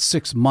for about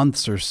 6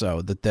 months or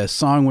so, that the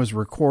song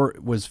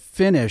was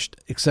finished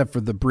except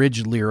for the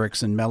bridge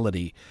lyrics and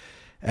melody.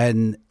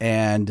 But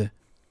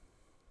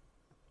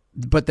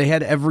they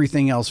had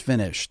everything else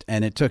finished,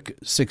 and it took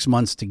 6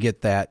 months to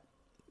get that,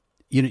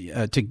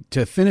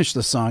 to finish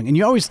the song. And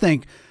you always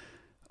think,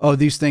 oh,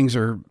 these things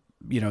are,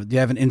 you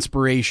have an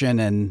inspiration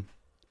and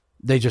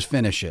they just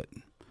finish it.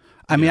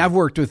 I mean, I've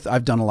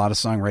done a lot of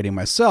songwriting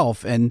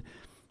myself, and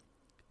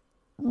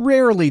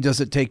rarely does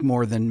it take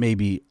more than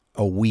maybe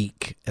a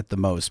week at the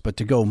most, but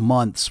to go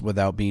months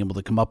without being able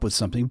to come up with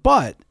something.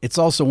 But it's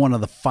also one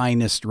of the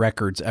finest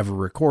records ever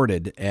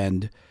recorded.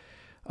 And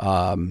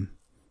Daniel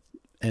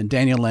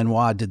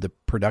Lanois did the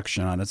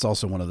production on it. It's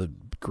also one of the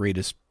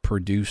greatest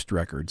produced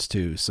records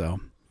too.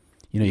 So,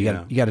 you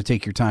got to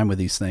take your time with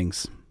these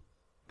things.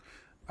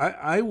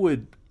 I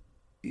mean,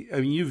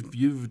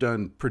 you've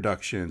done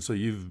production, so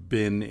you've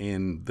been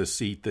in the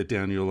seat that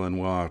Daniel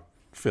Lanois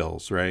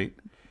fills, right?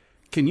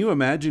 Can you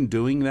imagine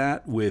doing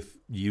that with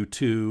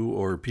U2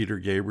 or Peter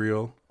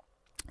Gabriel?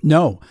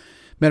 No,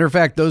 Matter of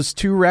fact, those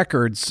two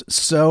records,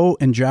 So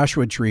and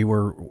Joshua Tree,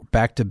 were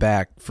back to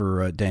back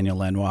for Daniel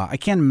Lanois. I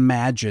can't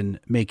imagine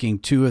making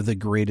two of the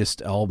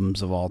greatest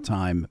albums of all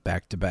time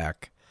back to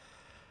back.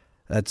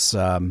 I just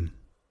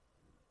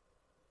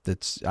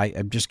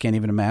can't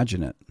even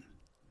imagine it.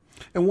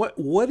 And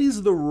what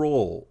is the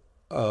role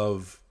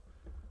of?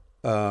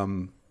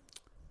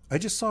 I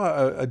just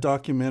saw a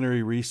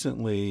documentary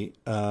recently.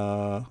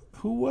 Who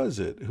was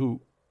it?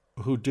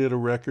 Who did a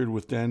record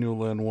with Daniel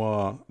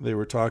Lanois? They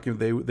were talking.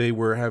 They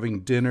were having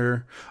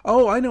dinner.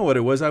 Oh, I know what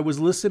it was. I was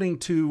listening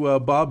to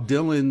Bob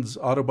Dylan's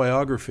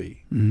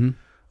autobiography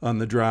on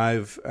the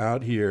drive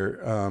out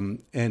here,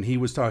 and he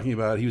was talking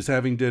about he was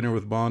having dinner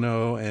with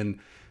Bono and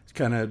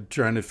kind of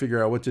trying to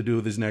figure out what to do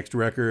with his next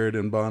record.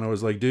 And Bono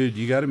was like, "Dude,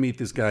 you got to meet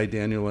this guy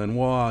Daniel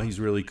Lanois. He's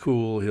really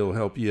cool. He'll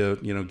help you,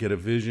 get a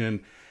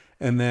vision."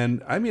 And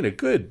then, I don't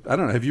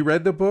know. Have you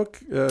read the book?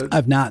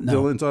 I've not.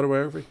 No. Dylan's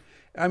autobiography.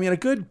 A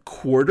good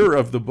quarter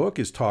of the book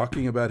is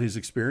talking about his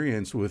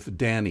experience with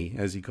Danny,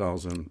 as he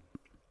calls him,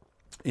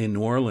 in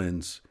New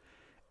Orleans,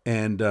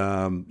 and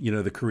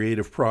the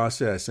creative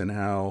process and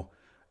how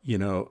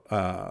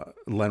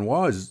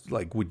Lanois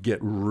would get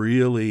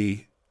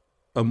really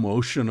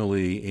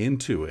emotionally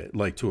into it,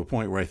 like to a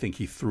point where I think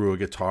he threw a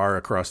guitar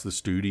across the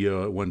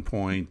studio at one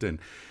point, and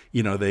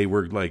they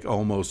were like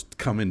almost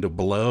coming to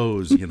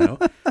blows,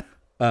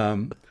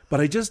 but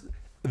I just.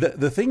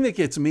 The thing that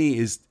gets me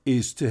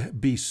is to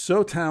be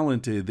so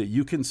talented that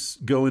you can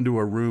go into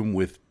a room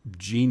with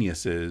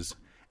geniuses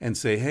and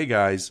say, "Hey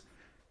guys,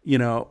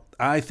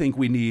 I think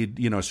we need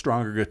a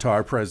stronger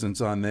guitar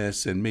presence on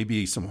this, and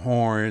maybe some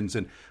horns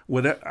and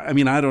whatever."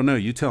 I don't know.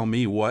 You tell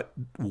me what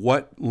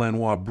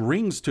Lanois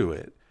brings to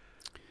it,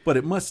 but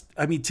it must.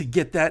 To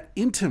get that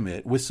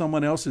intimate with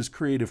someone else's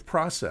creative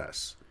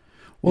process.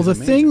 Well,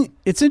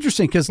 it's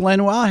interesting because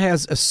Lanois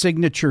has a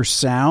signature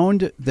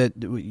sound that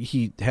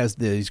he has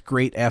these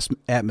great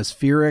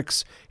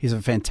atmospherics. He's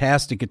a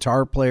fantastic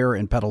guitar player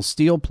and pedal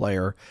steel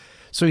player.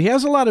 So he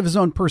has a lot of his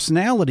own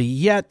personality,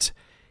 yet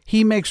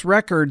he makes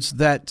records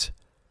that,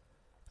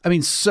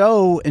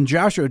 So and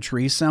Joshua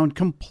Tree sound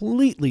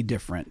completely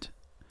different.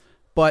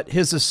 But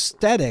his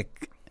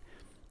aesthetic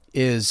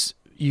is,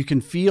 you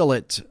can feel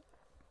it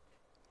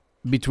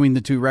between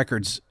the two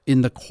records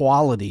in the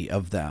quality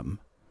of them.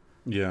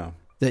 Yeah.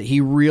 That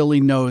he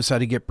really knows how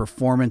to get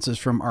performances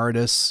from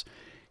artists.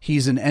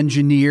 He's an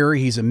engineer.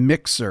 He's a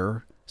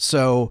mixer.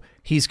 So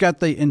he's got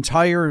the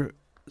entire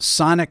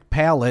sonic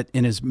palette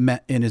in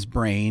his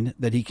brain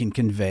that he can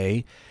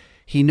convey.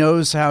 He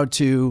knows how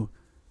to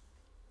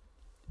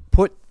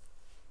put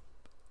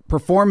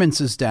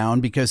performances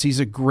down because he's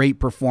a great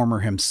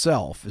performer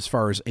himself as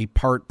far as a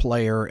part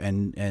player,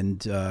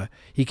 and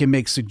he can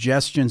make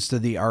suggestions to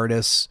the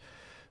artists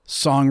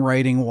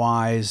songwriting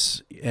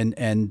wise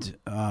and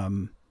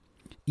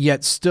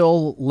yet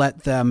still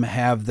let them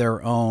have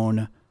their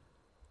own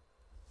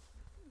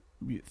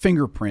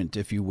fingerprint,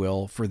 if you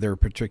will, for their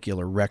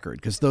particular record.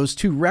 Because those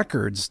two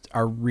records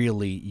are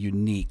really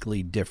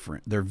uniquely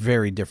different. They're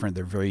very different.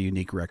 They're very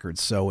unique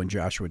records, So and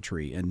Joshua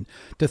Tree. And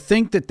to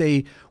think that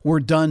they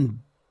were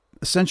done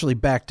essentially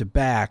back to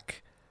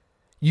back,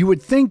 you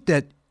would think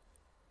that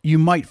you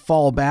might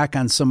fall back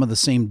on some of the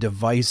same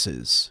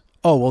devices.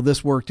 Oh, well,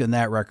 this worked in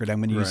that record, I'm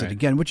going to use it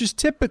again, which is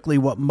typically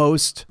what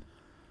most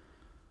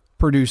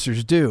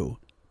producers do,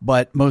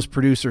 but most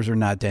producers are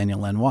not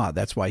Daniel Lanois.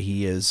 That's why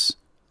he is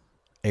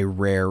a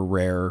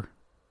rare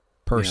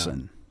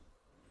person.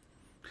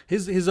 Yeah.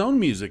 His own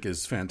music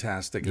is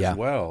fantastic as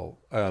well.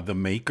 The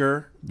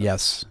Maker,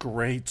 yes,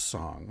 great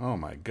song. Oh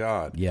my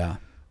God, yeah.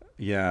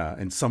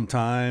 And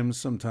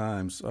sometimes,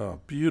 oh,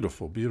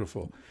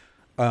 beautiful.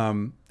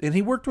 And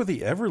he worked with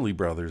the Everly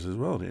Brothers as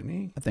well, didn't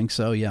he? I think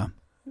so. Yeah.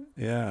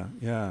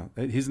 Yeah.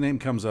 His name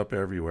comes up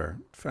everywhere.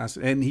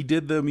 And he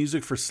did the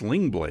music for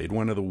Sling Blade,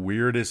 one of the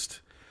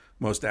weirdest,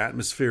 most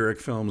atmospheric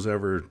films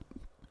ever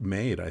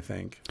made, I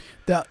think.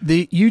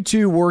 The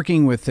U2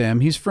 working with him,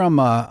 he's from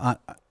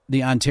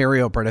the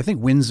Ontario part, I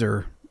think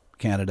Windsor,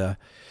 Canada.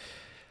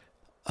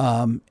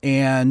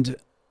 And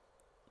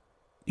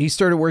he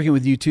started working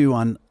with U2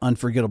 on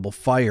Unforgettable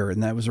Fire,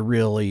 and that was a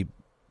really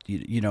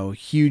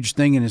huge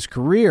thing in his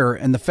career.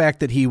 And the fact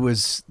that he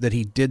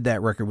did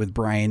that record with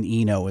Brian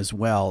Eno as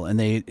well, and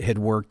they had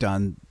worked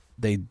on,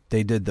 they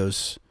did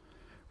those,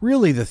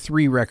 really the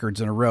three records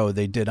in a row.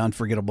 They did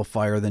Unforgettable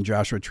Fire, then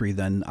Joshua Tree,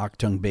 then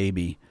Achtung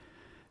Baby.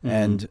 Mm-hmm.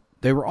 And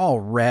they were all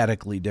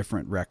radically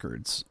different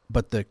records,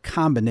 but the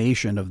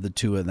combination of the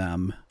two of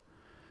them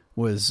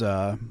was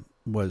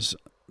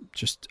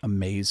just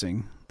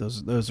amazing.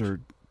 Those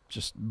are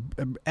just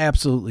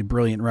absolutely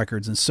brilliant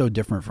records and so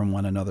different from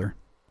one another.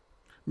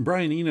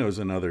 Brian Eno is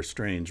another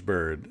strange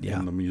bird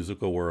in the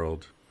musical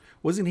world.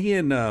 Wasn't he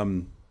in a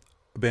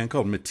band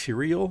called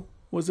Material,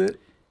 was it?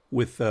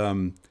 With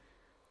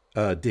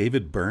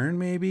David Byrne,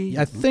 maybe?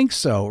 I think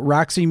so.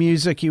 Roxy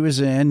Music he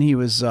was in. He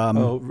was...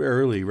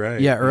 early,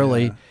 right? Yeah,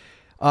 early.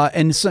 Yeah.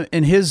 And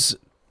his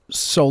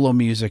solo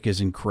music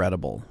is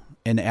incredible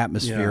and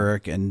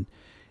atmospheric. Yeah. And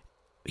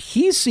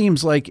he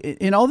seems like,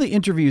 in all the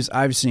interviews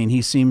I've seen,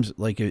 he seems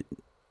like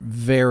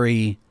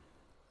very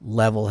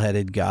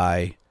level-headed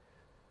guy,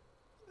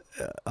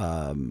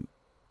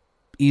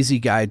 easy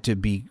guy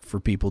for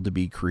people to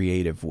be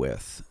creative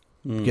with,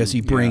 because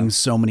he brings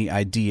so many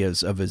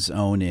ideas of his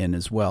own in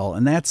as well.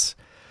 And that's,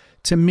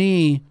 to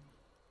me,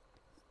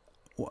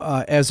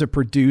 as a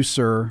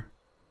producer,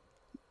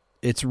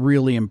 it's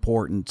really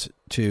important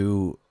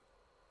to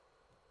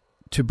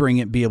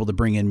be able to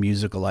bring in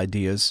musical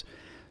ideas.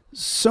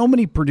 So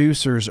many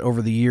producers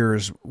over the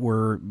years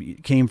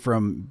came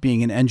from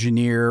being an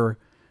engineer.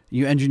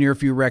 You engineer a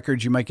few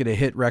records, you might get a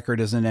hit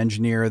record as an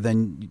engineer,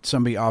 then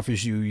somebody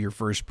offers you your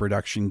first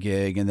production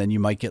gig, and then you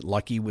might get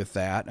lucky with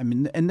that. I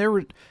mean,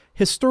 and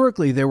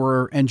historically there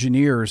were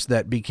engineers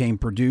that became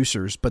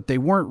producers, but they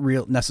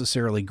weren't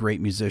necessarily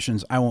great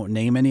musicians. I won't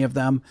name any of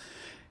them.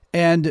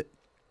 And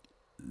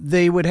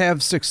they would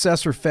have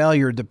success or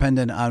failure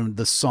dependent on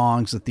the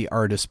songs that the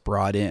artist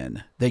brought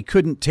in. They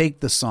couldn't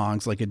take the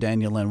songs like a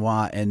Daniel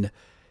Lanois and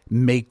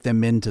make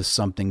them into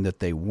something that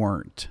they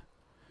weren't.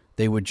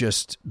 They would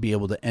just be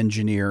able to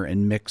engineer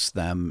and mix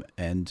them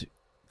and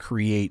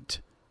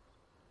create,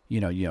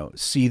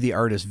 see the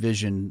artist's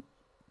vision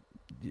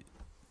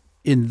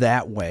in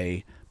that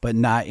way, but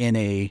not in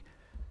a,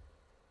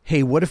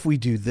 hey, what if we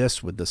do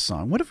this with the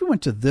song? What if we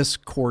went to this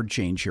chord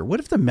change here? What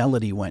if the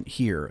melody went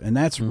here? And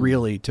that's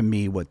really, to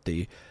me, what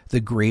the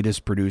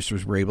greatest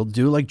producers were able to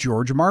do, like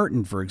George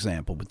Martin, for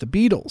example, with the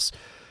Beatles.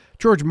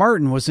 George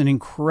Martin was an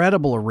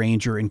incredible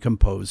arranger and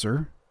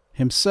composer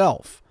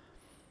himself.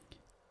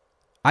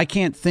 I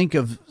can't think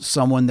of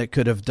someone that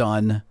could have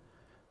done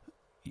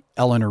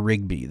Eleanor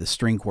Rigby, the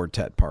string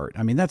quartet part.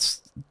 I mean,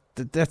 that's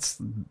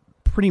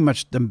pretty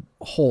much the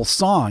whole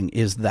song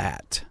is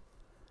that.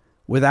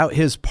 Without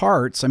his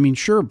parts, I mean,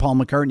 sure, Paul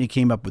McCartney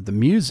came up with the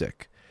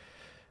music,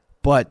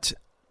 but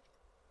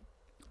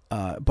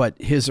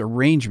his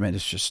arrangement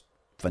is just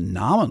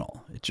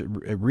phenomenal. It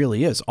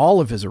really is.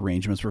 All of his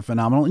arrangements were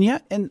phenomenal.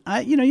 And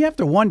you have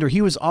to wonder,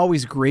 he was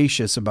always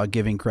gracious about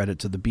giving credit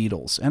to the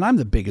Beatles. And I'm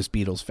the biggest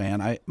Beatles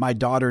fan. My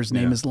daughter's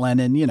name is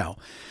Lennon,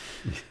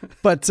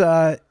 but,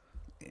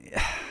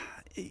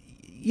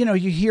 you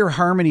hear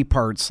harmony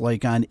parts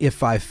like on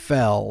If I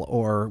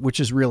Fell, which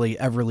is really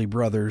Everly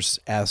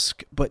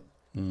Brothers-esque, but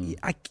you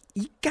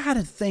got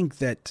to think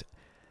that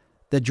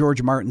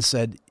George Martin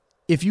said,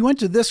 if you went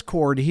to this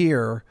chord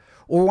here,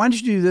 or why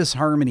don't you do this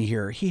harmony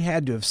here? He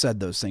had to have said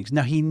those things.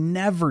 Now, he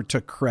never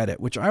took credit,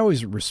 which I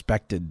always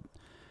respected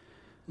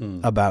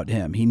about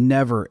him. He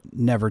never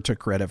took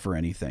credit for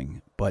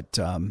anything. But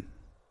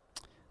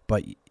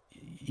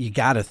you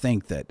got to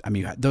think that, I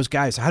mean, those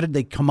guys, how did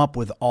they come up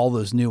with all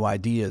those new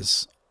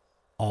ideas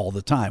all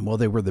the time? Well,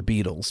 they were the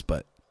Beatles,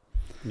 but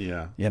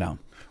Yeah,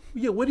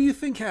 what do you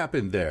think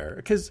happened there?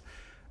 Because,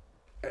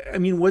 I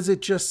mean, was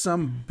it just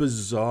some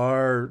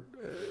bizarre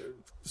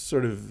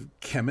sort of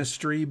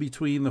chemistry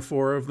between the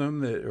four of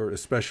them, or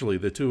especially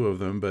the two of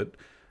them, but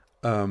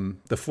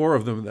the four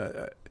of them?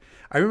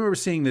 I remember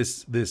seeing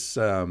this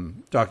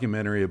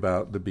documentary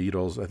about the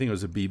Beatles. I think it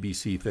was a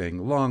BBC thing,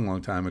 a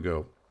long time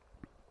ago,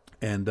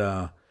 and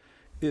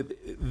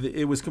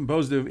it was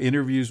composed of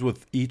interviews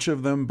with each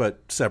of them,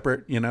 but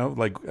separate.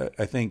 Like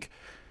I think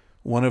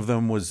one of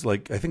them was I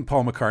think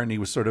Paul McCartney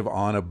was sort of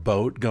on a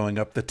boat going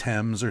up the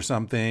Thames or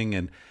something,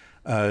 and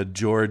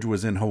George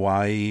was in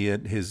Hawaii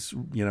at his,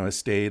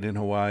 estate in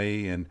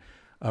Hawaii, and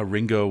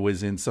Ringo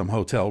was in some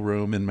hotel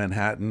room in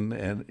Manhattan,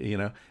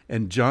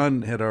 and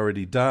John had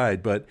already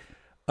died, but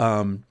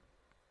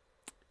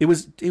it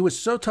was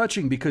so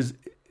touching because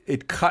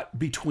it cut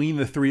between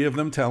the three of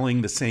them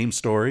telling the same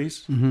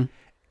stories,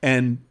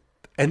 and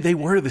they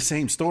were the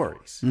same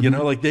stories,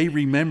 they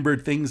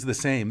remembered things the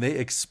same. They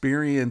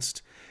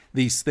experienced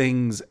these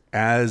things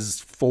as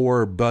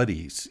four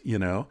buddies,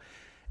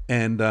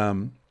 and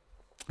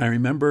I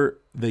remember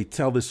they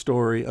tell the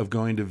story of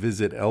going to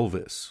visit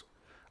Elvis,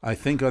 I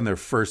think on their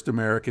first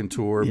American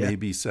tour,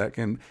 maybe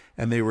second,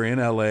 and they were in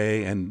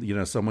LA,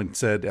 and someone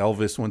said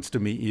Elvis wants to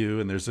meet you,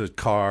 and there's a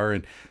car,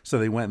 and so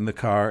they went in the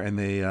car and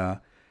they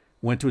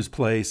went to his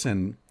place,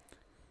 and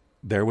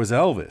there was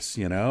Elvis,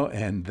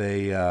 and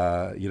they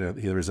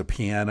there was a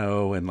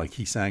piano, and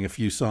he sang a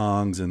few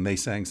songs, and they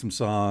sang some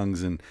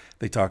songs, and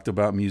they talked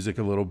about music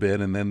a little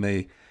bit, and then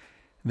they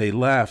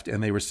left,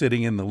 and they were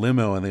sitting in the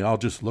limo, and they all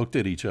just looked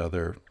at each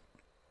other,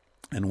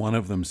 and one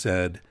of them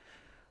said,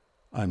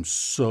 "I'm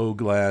so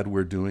glad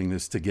we're doing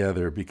this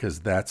together,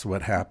 because that's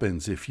what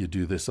happens if you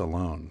do this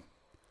alone.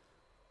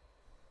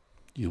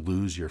 You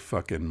lose your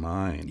fucking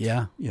mind."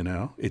 Yeah.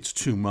 It's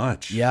too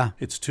much. Yeah.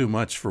 It's too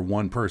much for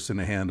one person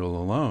to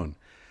handle alone.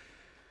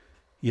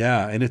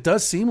 Yeah, and it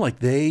does seem like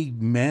they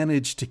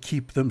managed to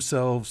keep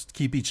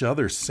each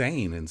other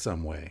sane in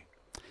some way.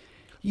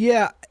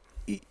 Yeah.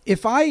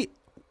 If I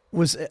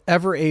was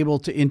ever able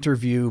to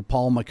interview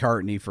Paul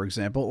McCartney, for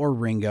example, or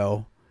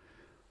Ringo,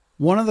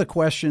 one of the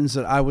questions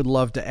that I would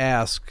love to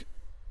ask,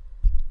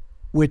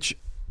 which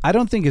I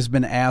don't think has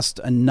been asked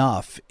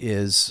enough,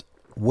 is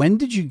when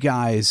did you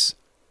guys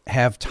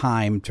have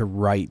time to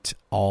write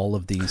all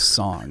of these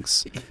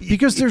songs?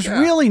 Because there's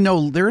really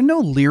there are no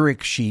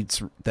lyric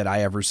sheets that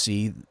I ever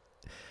see.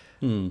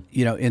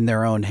 you know, in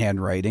their own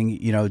handwriting.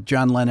 You know,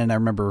 John Lennon, I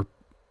remember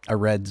I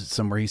read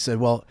somewhere, he said,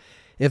 well,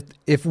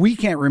 if we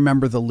can't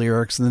remember the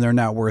lyrics, then they're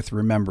not worth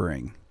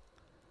remembering.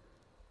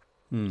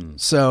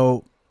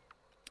 So,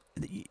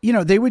 you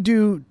know, they would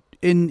do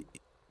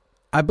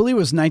I believe it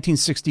was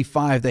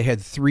 1965, they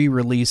had 3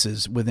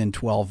 releases within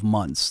 12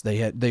 months.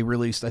 They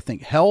released, I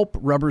think, Help,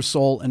 Rubber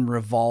Soul, and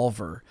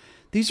Revolver.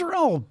 These are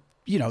all,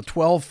 you know,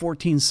 12,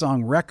 14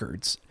 song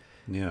records.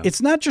 Yeah.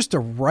 It's not just to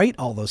write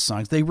all those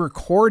songs. They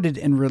recorded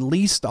and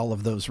released all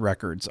of those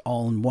records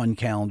all in one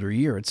calendar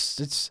year.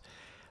 It's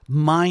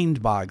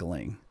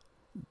mind-boggling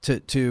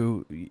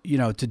to you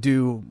know, to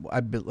do, I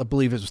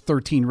believe it was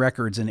 13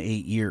 records in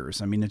 8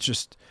 years. I mean,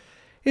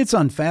 it's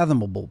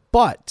unfathomable.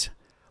 But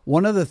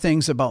one of the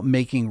things about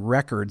making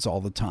records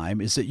all the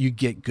time is that you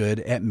get good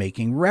at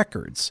making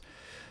records.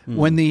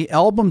 When the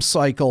album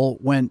cycle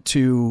went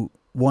to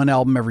one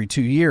album every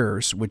 2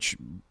 years, which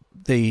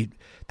they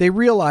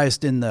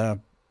realized in the,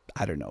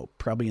 I don't know,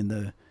 probably in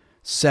the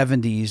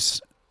 70s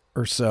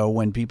or so,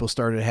 when people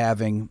started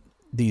having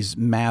these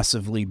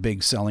massively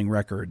big selling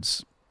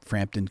records,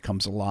 Frampton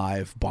Comes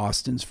Alive,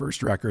 Boston's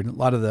first record, a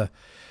lot of the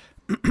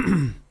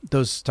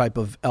those type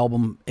of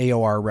album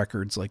AOR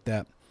records like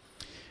that.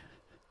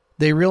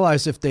 They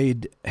realized if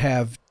they'd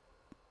have,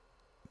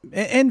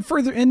 and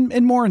further,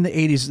 and more in the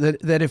 80s,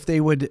 that if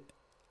they would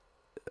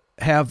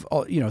have,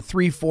 you know,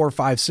 3, 4,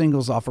 5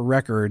 singles off a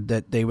record,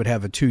 that they would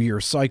have a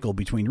 2-year cycle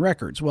between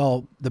records.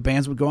 Well, the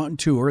bands would go out and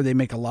tour. They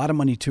make a lot of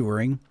money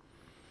touring,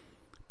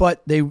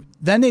 but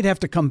then they'd have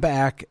to come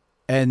back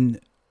and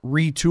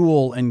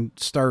retool and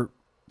start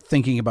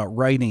thinking about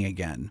writing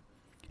again.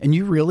 And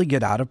you really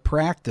get out of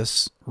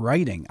practice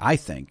writing, I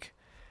think.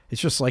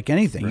 It's just like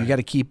anything. Right. You got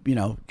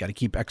to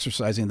keep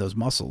exercising those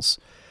muscles.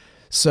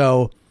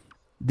 So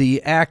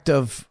the act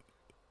of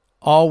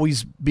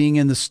always being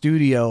in the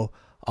studio,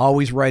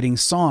 always writing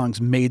songs,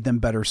 made them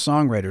better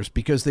songwriters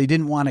because they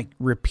didn't want to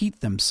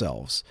repeat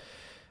themselves.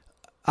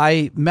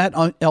 I met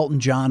Elton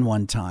John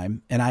one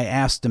time and I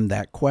asked him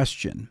that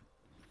question.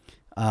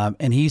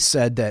 And he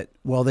said that,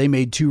 well, they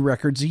made 2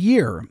 records a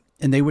year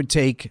and they would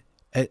take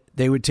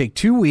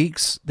 2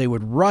 weeks. They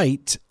would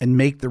write and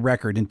make the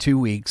record in 2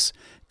 weeks,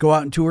 go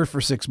out and tour for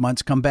 6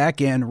 months, come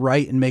back in,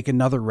 write and make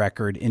another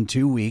record in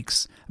 2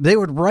 weeks. They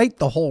would write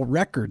the whole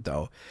record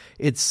though.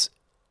 It's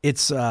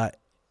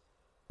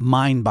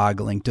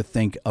mind-boggling to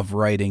think of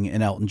writing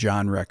an Elton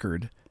John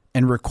record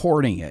and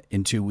recording it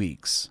in 2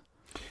 weeks.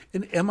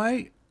 And am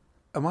I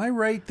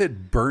right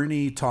that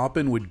Bernie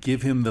Taupin would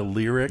give him the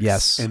lyrics?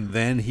 Yes. And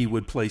then he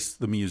would place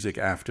the music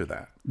after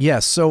that?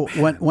 Yes. So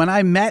when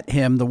I met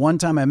him, the one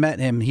time I met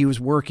him, he was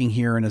working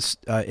here in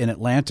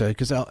Atlanta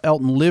because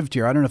Elton lived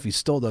here. I don't know if he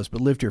still does, but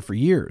lived here for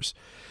years.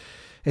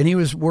 And he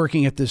was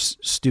working at this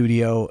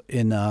studio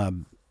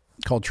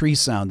called Tree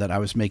Sound that I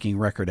was making a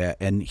record at.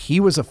 And he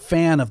was a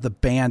fan of the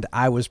band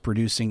I was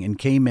producing and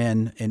came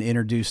in and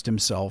introduced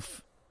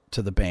himself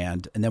to the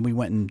band. And then we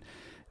went and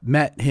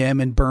met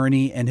him and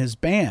Bernie and his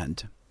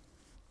band.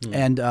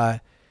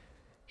 And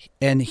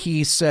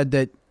he said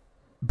that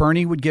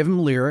Bernie would give him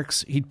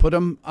lyrics. He'd put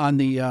them on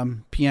the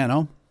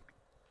piano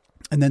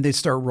and then they'd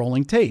start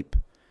rolling tape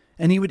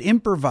and he would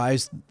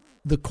improvise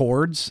the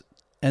chords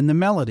and the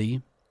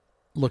melody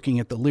looking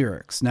at the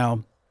lyrics.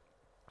 Now,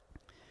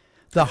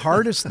 the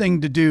hardest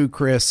thing to do,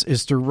 Chris,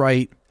 is to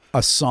write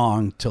a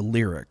song to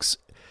lyrics.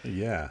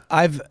 Yeah.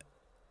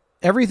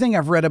 Everything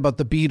I've read about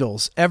the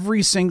Beatles,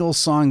 every single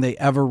song they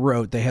ever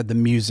wrote, they had the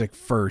music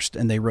first,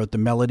 and they wrote the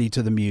melody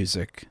to the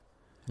music,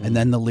 and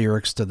then the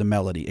lyrics to the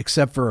melody,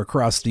 except for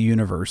Across the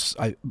Universe.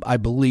 I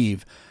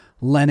believe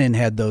Lennon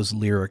had those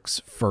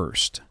lyrics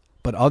first.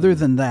 But other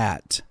than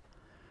that,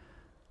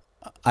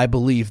 I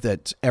believe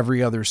that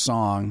every other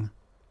song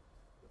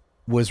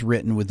was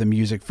written with the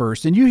music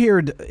first. And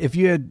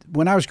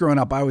when I was growing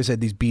up, I always had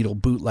these Beatle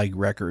bootleg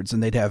records,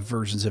 and they'd have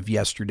versions of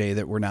Yesterday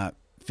that were not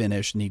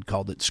finished, and he'd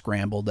called it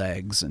Scrambled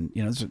Eggs, and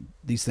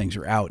these things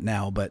are out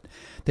now, but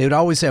they would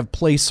always have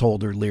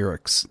placeholder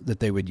lyrics that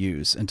they would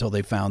use until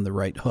they found the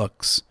right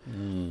hooks.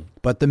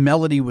 But the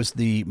melody was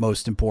the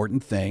most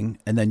important thing,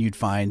 and then you'd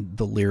find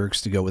the lyrics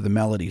to go with the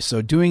melody.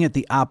 So doing it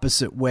the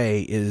opposite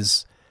way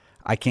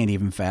I can't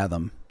even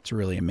fathom. It's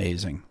really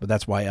amazing, but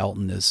that's why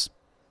Elton is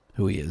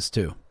who he is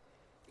too.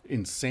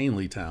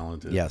 Insanely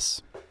talented.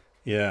 Yes.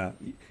 Yeah.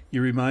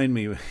 You remind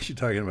me, when you're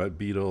talking about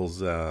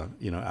Beatles,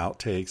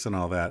 outtakes and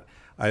all that.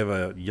 I have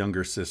a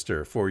younger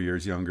sister, 4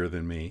 years younger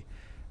than me.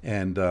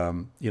 And,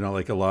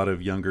 like a lot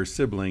of younger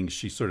siblings,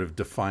 she sort of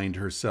defined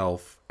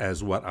herself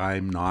as what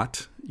I'm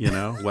not,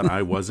 what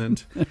I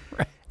wasn't.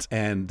 Right.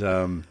 And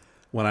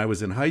when I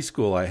was in high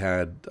school,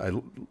 I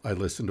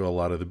listened to a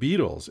lot of the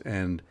Beatles.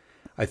 And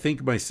I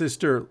think my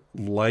sister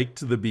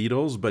liked the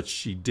Beatles, but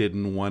she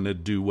didn't want to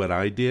do what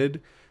I did.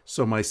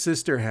 So my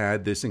sister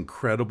had this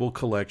incredible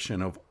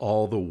collection of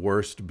all the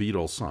worst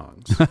Beatles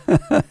songs.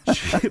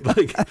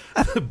 Like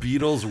the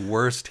Beatles'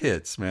 worst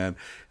hits, man.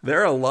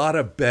 There are a lot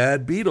of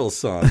bad Beatles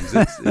songs.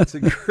 It's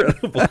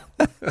incredible.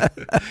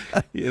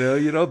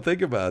 You don't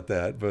think about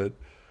that, but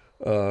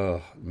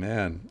Oh,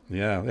 man.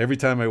 Yeah. Every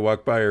time I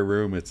walk by her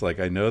room, it's like,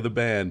 I know the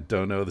band,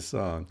 don't know the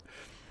song.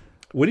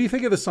 What do you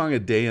think of the song A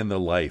Day in the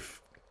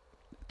Life?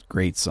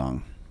 Great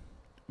song.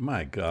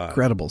 My God.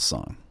 Incredible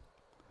song.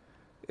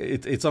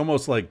 It's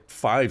almost like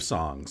 5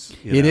 songs.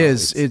 It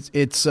is.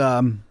 It's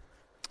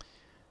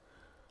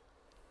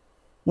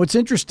what's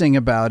interesting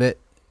about it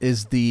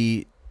is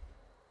the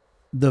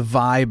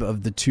vibe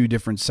of the two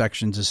different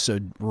sections is so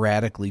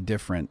radically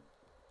different.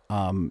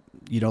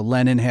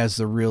 Lennon has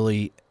the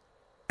really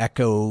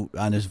echo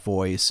on his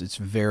voice. It's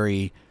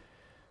very,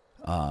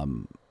 I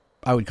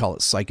would call it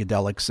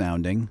psychedelic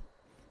sounding.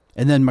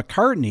 And then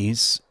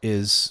McCartney's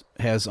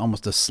has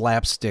almost a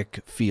slapstick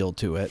feel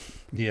to it.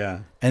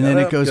 Yeah. And then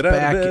it goes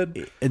back,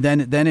 and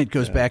then it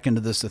goes back into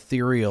this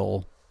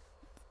ethereal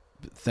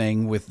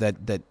thing with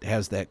that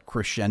has that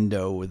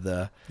crescendo with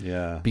the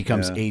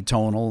becomes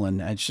atonal,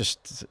 and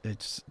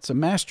it's a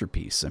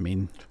masterpiece. I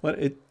mean,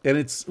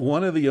 it's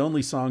one of the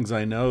only songs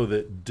I know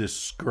that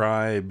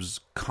describes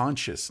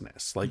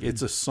consciousness. Like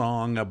it's a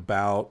song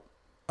about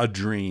a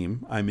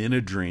dream. I'm in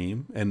a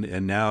dream,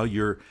 and now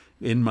you're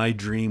in my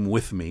dream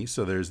with me.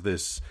 So there's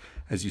this,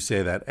 as you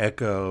say, that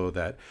echo,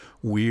 that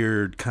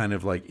weird kind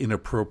of like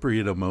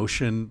inappropriate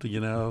emotion,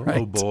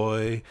 right. Oh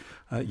boy,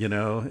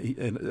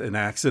 an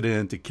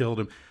accident, it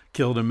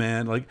killed a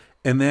man. Like,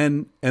 and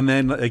then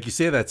like you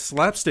say, that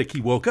slapstick,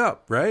 he woke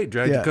up, right?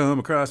 Dragged a comb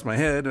across my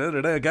head.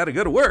 I got to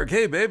go to work.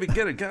 Hey baby,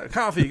 get a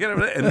coffee,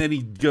 and then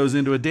he goes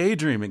into a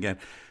daydream again.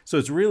 So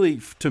it's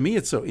really, to me,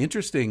 it's so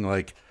interesting.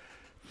 Like,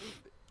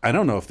 I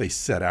don't know if they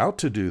set out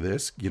to do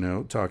this,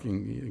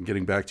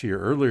 getting back to your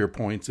earlier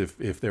points,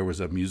 if there was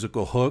a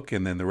musical hook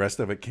and then the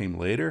rest of it came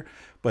later.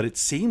 But it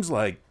seems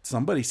like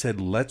somebody said,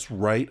 let's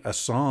write a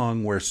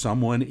song where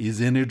someone is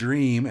in a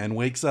dream and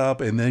wakes up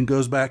and then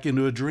goes back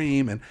into a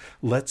dream. And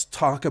let's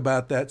talk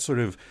about that sort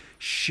of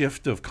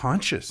shift of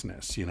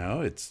consciousness.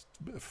 It's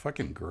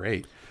fucking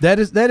great. That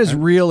is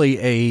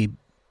really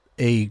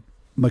a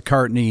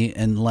McCartney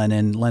and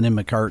Lennon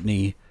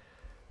McCartney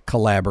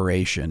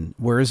collaboration,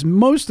 whereas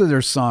most of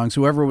their songs,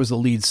 whoever was the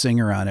lead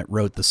singer on it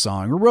wrote the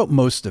song or wrote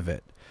most of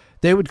it.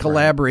 They would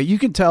collaborate. Right. You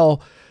can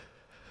tell,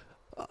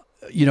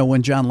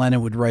 when John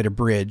Lennon would write a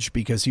bridge,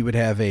 because he would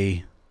have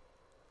you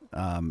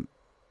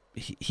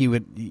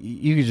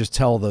could just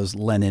tell those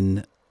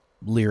Lennon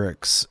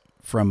lyrics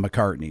from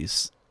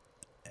McCartney's,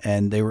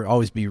 and they would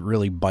always be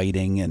really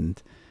biting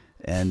and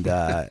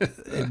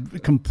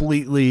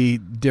completely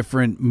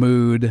different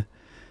mood.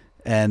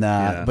 And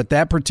but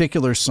that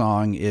particular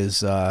song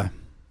is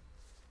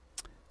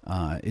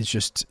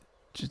just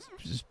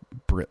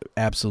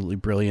absolutely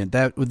brilliant.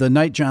 That the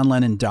night John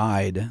Lennon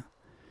died,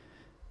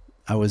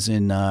 I was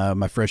in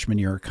my freshman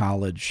year of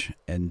college,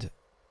 and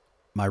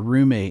my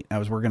roommate, I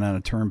was working on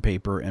a term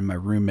paper, and my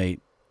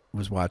roommate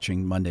was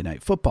watching Monday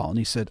Night Football, and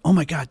he said, "Oh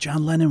my God,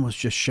 John Lennon was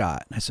just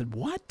shot." And I said,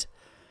 "What?"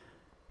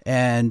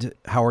 And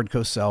Howard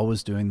Cosell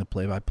was doing the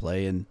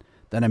play-by-play, and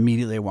then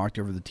immediately I walked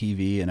over to the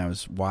TV and I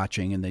was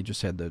watching, and they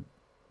just had the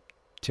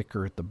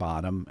ticker at the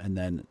bottom. And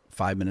then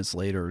 5 minutes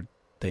later,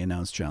 they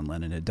announced John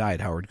Lennon had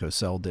died. Howard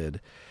Cosell did.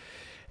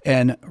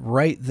 And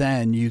right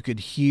then you could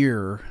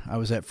hear, I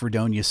was at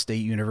Fredonia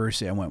State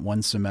University. I went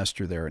one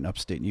semester there in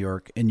upstate New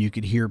York, and you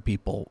could hear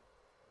people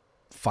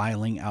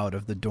filing out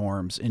of the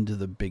dorms into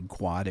the big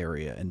quad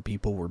area, and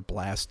people were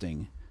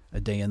blasting A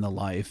Day in the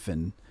Life.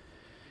 And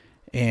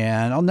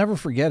I'll never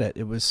forget it.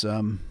 It was,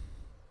 you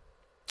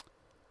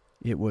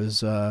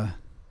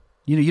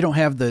don't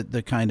have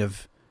the kind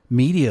of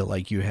media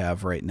like you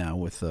have right now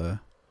with the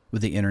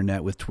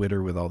internet, with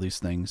Twitter, with all these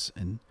things.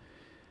 And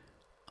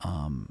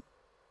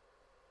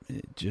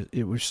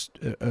it was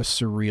a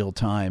surreal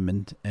time.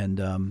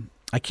 And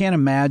I can't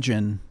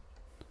imagine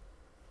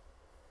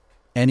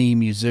any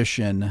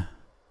musician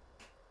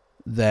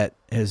that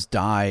has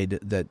died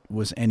that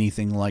was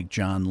anything like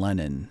John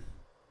Lennon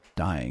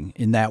dying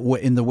in that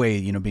way, in the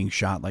way, being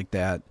shot like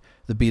that.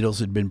 The Beatles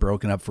had been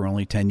broken up for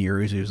only 10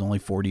 years. He was only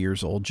 40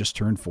 years old, just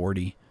turned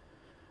 40.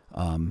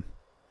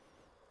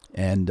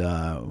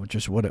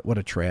 Just what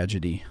a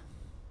tragedy.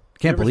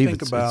 Can't believe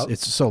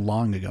it's so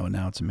long ago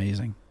now. It's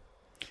amazing.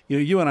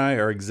 You and I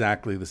are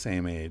exactly the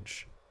same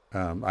age.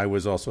 I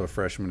was also a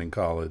freshman in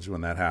college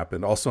when that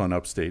happened, also in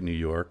upstate New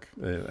York.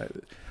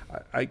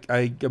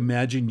 I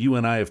imagine you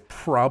and I have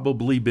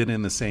probably been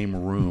in the same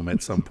room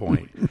at some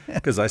point,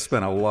 because I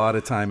spent a lot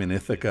of time in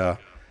Ithaca,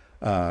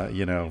 a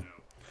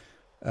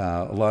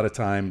lot of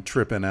time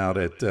tripping out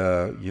at,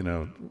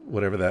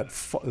 whatever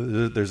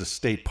there's a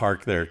state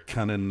park there,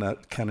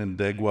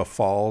 Canandaigua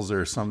Falls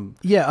or some.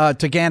 Yeah,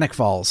 Taganic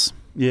Falls.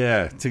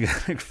 Yeah,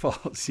 Taganic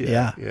Falls.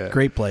 Yeah.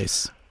 Great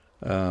place.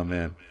 Oh,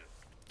 man.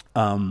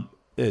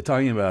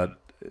 Talking about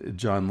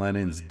John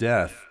Lennon's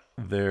death,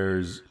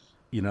 there's,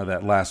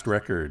 that last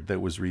record that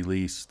was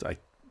released,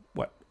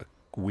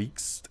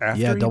 weeks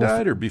after he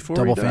died or before he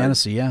died? Double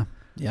Fantasy, yeah.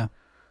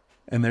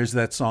 And there's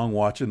that song,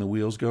 Watching the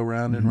Wheels Go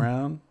Round and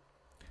Round.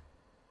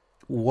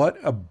 What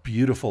a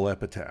beautiful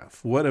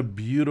epitaph. What a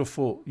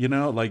beautiful,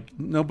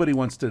 nobody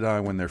wants to die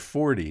when they're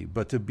 40,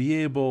 but to be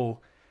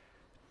able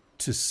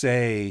to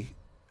say,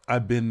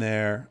 I've been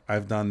there.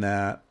 I've done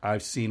that.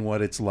 I've seen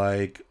what it's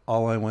like.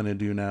 All I want to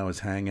do now is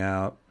hang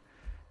out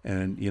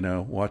and,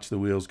 watch the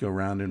wheels go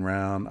round and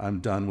round. I'm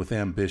done with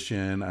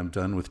ambition. I'm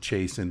done with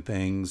chasing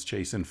things,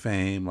 chasing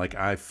fame. Like,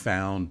 I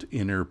found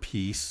inner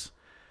peace.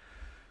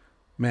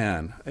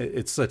 Man,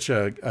 it's such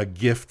a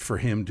gift for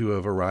him to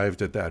have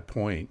arrived at that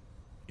point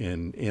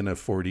in a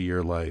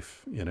 40-year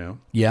life,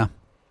 Yeah.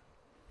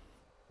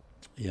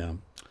 Yeah.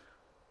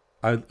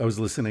 I was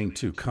listening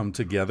to Come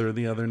Together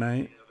the other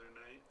night,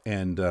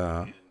 and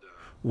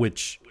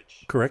which,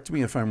 correct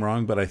me if I'm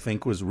wrong, but I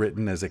think was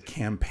written as a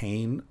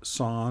campaign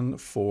song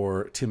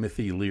for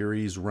Timothy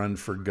Leary's run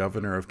for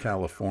governor of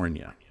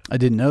California. I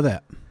didn't know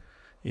that.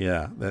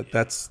 Yeah,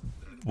 that's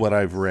what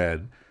I've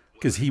read,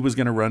 because he was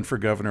going to run for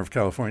governor of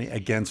California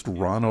against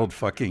Ronald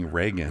fucking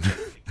Reagan.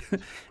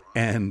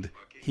 And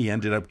he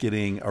ended up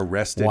getting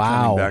arrested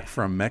coming back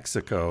from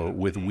Mexico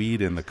with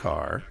weed in the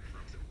car.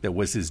 That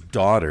was his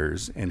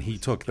daughter's, and he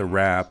took the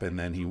rap, and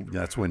then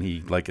that's when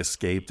he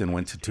escaped and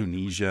went to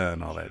Tunisia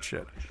and all that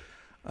shit.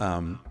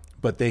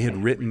 But they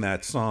had written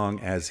that song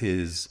as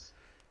his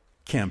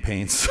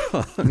campaign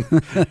song,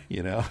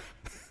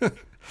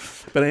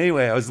 But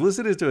anyway, I was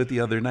listening to it the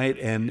other night,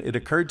 and it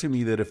occurred to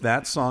me that if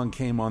that song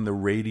came on the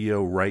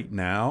radio right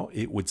now,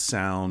 it would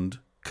sound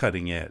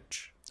cutting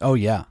edge. Oh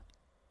yeah.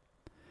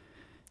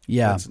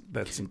 Yeah.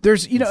 That's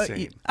There's,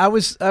 insane. I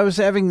was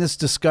having this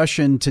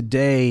discussion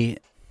today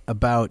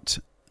about,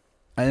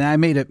 and I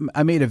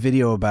made a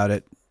video about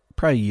it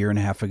probably a year and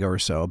a half ago or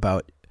so,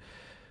 about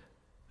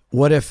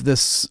what if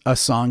a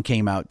song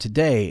came out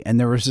today, and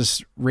there was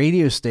this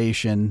radio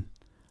station,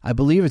 I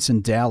believe it's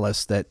in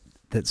Dallas, that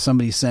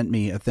somebody sent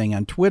me a thing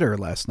on Twitter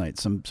last night,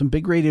 some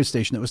big radio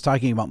station that was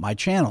talking about my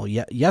channel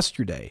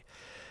yesterday.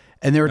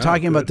 And they were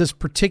talking about this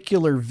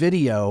particular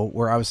video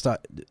where I was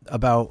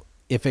about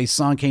if a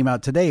song came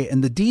out today,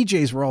 and the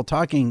DJs were all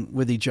talking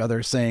with each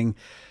other saying,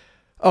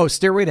 oh,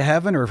 Stairway to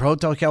Heaven or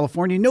Hotel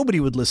California, nobody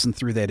would listen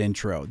through that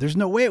intro. There's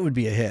no way it would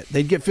be a hit.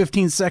 They'd get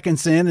 15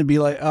 seconds in and be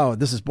like, oh,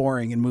 this is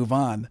boring, and move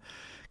on.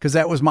 Because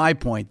that was my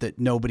point, that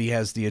nobody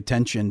has the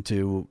attention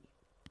to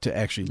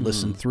actually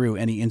listen through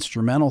any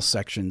instrumental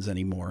sections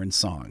anymore in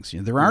songs.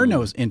 There are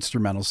no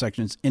instrumental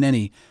sections in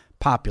any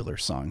popular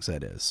songs,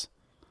 that is.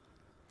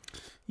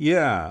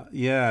 Yeah.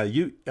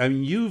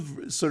 You've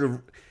sort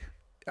of,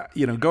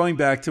 going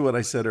back to what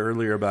I said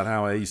earlier about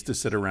how I used to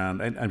sit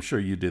around, I'm sure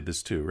you did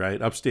this too,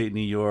 right? Upstate New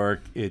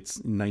York, it's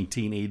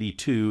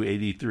 1982,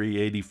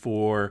 83,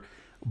 84,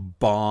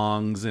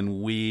 bongs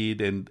and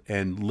weed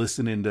and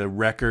listening to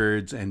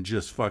records and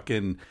just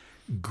fucking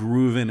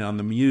grooving on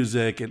the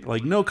music and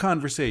no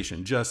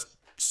conversation, just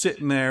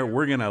sitting there.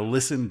 We're going to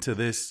listen to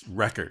this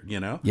record,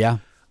 Yeah.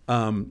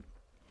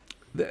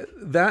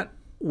 That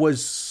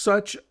was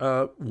such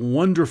a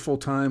wonderful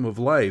time of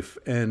life.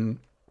 And,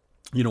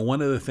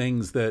 one of the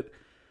things that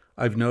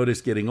I've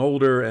noticed getting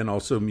older, and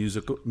also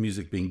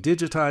music being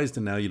digitized,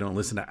 and now you don't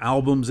listen to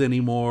albums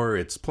anymore.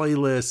 It's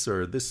playlists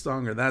or this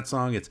song or that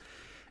song.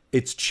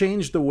 It's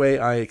changed the way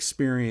I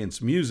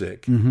experience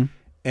music. Mm-hmm.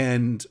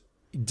 And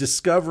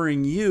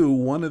discovering you,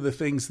 one of the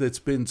things that's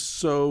been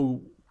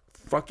so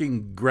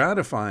fucking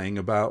gratifying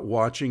about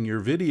watching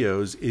your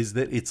videos is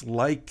that it's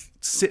like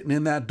sitting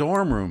in that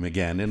dorm room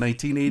again in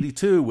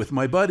 1982 with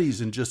my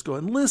buddies and just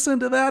going, listen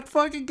to that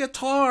fucking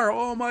guitar.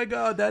 Oh my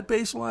God, that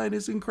bass line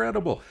is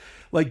incredible.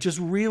 Just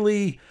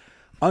really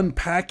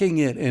unpacking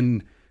it.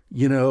 And,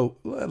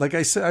 like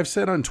I've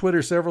said on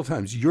Twitter several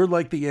times, you're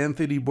like the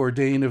Anthony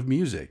Bourdain of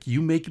music.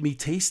 You make me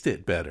taste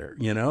it better.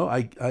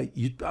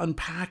 You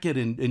unpack it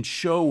and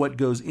show what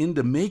goes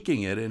into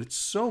making it. And it's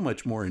so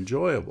much more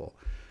enjoyable.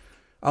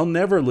 I'll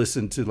never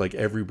listen to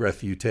Every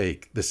Breath You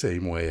Take the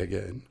same way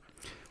again.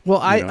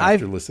 Well,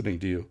 after listening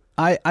to you,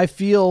 I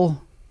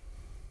feel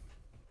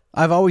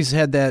I've always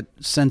had that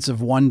sense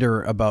of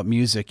wonder about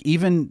music,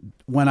 even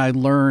when I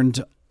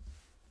learned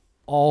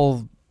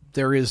all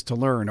there is to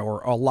learn,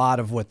 or a lot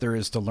of what there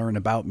is to learn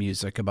about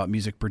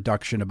music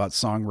production, about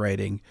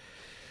songwriting,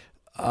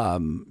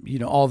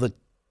 all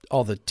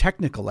the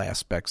technical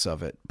aspects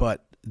of it,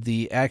 but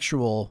the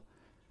actual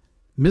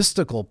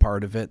mystical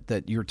part of it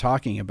that you're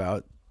talking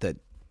about, that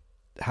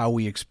how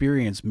we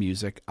experience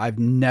music, I've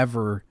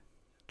never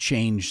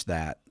changed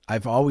that.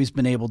 I've always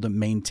been able to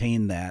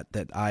maintain that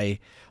I,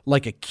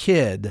 like a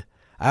kid,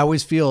 I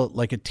always feel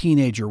like a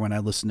teenager when I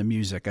listen to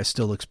music. I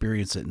still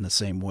experience it in the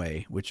same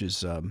way, which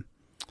is,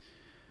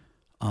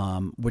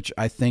 which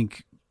I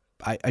think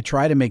I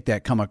try to make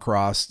that come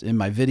across in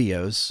my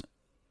videos,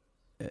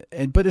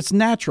 but it's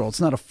natural.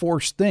 It's not a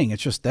forced thing.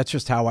 That's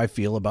just how I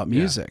feel about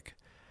music.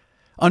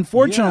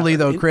 Unfortunately,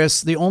 though,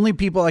 Chris, the only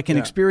people I can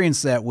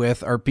experience that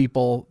with are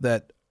people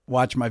that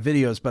watch my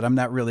videos, but I'm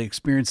not really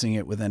experiencing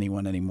it with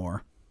anyone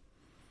anymore.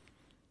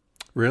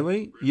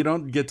 Really? You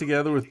don't get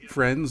together with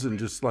friends and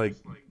just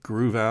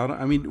groove out?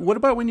 I mean, what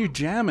about when you're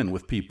jamming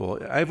with people?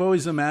 I've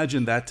always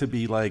imagined that to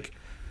be like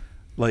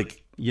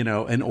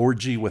an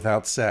orgy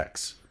without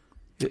sex.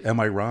 Am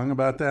I wrong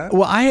about that?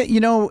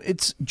 Well,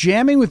 it's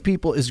jamming with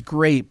people is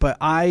great, but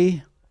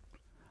I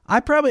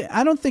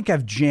I don't think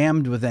I've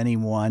jammed with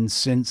anyone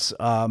since,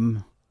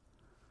 probably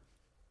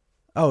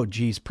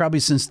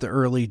since the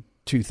early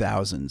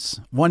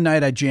 2000s. One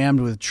night I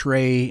jammed with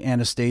Trey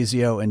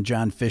Anastasio and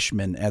John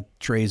Fishman at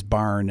Trey's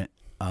barn,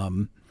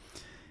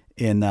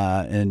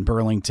 in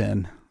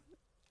Burlington.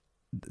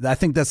 I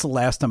think that's the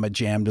last time I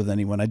jammed with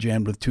anyone. I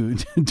jammed with two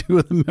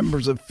of the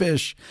members of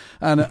Fish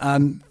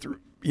on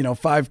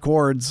 5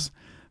 chords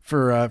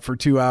for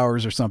 2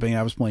 hours or something.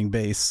 I was playing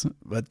bass,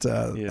 but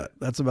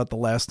that's about the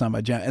last time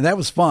I jammed, and that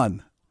was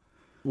fun.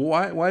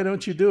 Why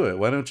don't you do it?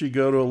 Why don't you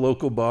go to a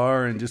local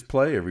bar and just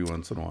play every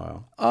once in a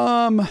while?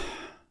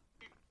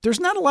 There's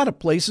not a lot of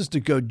places to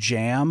go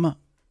jam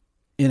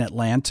in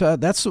Atlanta.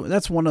 That's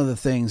one of the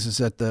things, is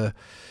that the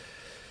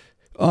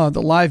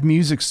live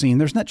music scene,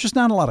 there's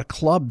not a lot of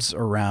clubs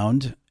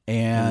around.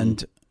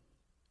 And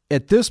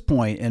at this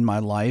point in my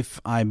life,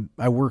 I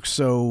work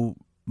so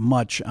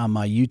much on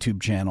my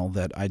YouTube channel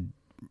that I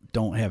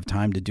don't have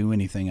time to do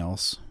anything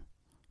else.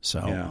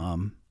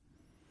 So,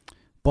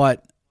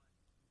 but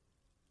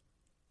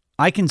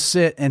I can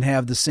sit and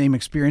have the same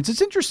experience.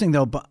 It's interesting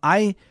though, but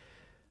I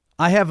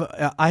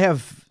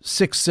have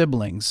 6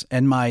 siblings,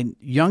 and my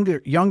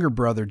younger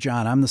brother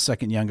John, I'm the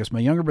second youngest. My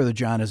younger brother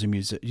John is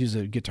he's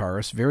a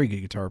guitarist, very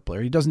good guitar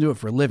player. He doesn't do it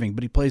for a living,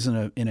 but he plays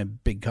in a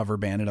big cover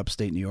band in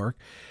upstate New York.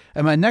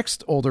 And my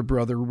next older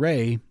brother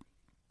Ray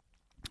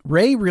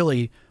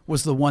really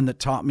was the one that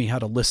taught me how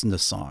to listen to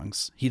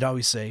songs. He'd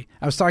always say,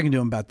 I was talking to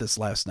him about this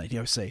last night. He'd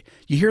always say,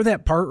 "You hear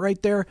that part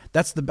right there?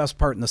 That's the best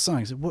part in the song."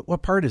 I said,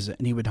 what part is it?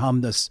 And he would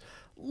hum this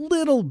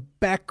little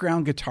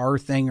background guitar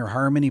thing or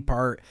harmony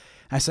part.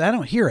 I said, "I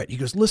don't hear it." He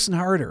goes, "Listen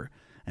harder."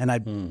 And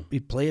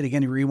he'd play it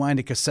again. He'd rewind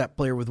a cassette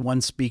player with one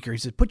speaker. He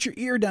said, "Put your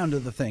ear down to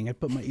the thing." I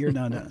put my ear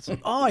down to it. I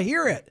said, "Oh, I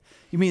hear it.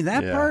 You mean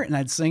that part?" And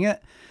I'd sing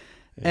it.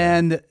 Yeah.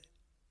 And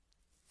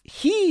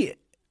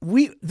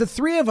the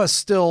three of us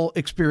still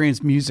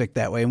experience music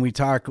that way, and we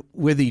talk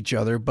with each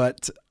other,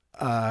 but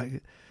I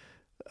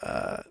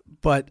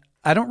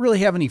don't really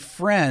have any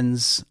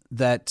friends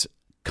that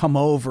come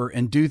over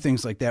and do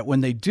things like that.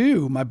 When they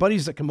do, my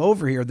buddies that come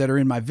over here that are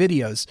in my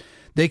videos,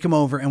 they come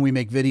over and we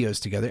make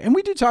videos together. And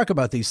we do talk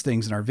about these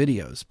things in our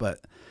videos,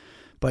 but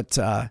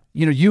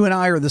you and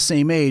I are the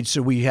same age,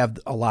 so we have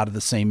a lot of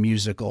the same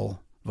musical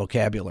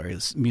vocabulary,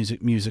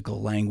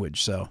 musical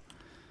language. So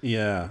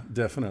yeah,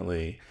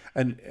 definitely.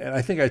 And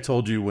I think I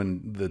told you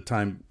when the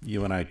time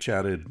you and I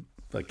chatted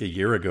like a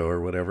year ago or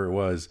whatever it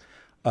was,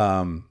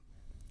 in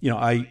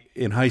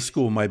high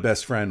school, my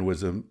best friend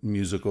was a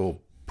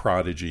musical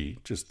prodigy,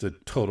 just a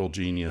total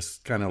genius,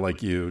 kind of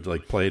like you,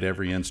 like played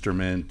every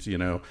instrument,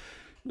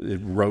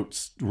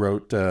 wrote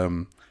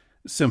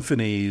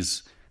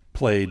symphonies,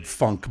 played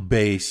funk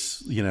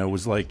bass,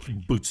 was like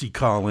Bootsy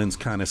Collins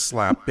kind of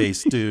slap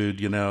bass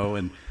dude,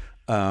 and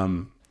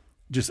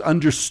just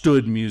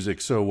understood music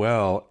so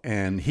well.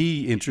 And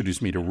he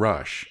introduced me to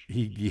Rush.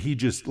 He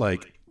just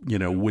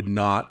would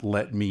not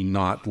let me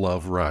not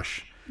love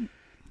Rush.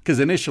 Because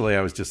initially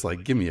I was just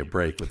like, give me a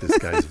break with this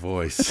guy's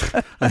voice.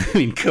 I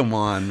mean, come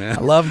on, man.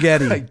 I love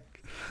Geddy.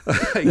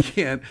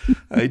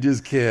 I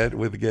just can't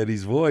with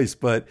Geddy's voice.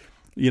 But,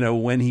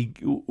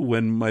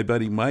 when my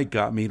buddy Mike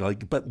got me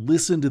but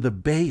listen to the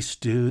bass,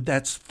 dude,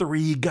 that's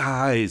 3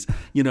 guys,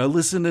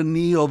 listen to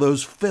Neil,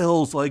 those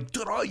fills,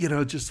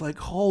 just like,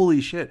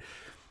 holy shit.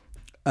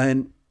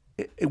 And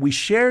we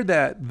shared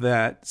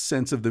that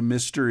sense of the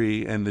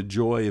mystery and the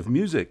joy of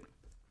music.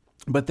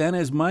 But then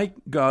as Mike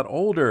got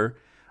older,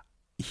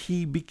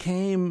 he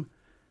became,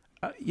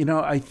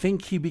 I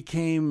think he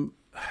became,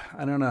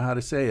 I don't know how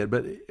to say it,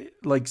 but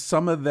like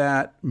some of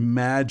that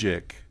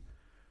magic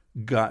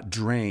got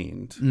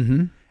drained.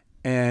 Mm-hmm.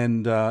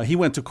 And he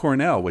went to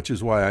Cornell, which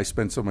is why I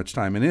spent so much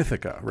time in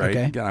Ithaca, right?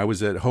 Okay. I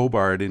was at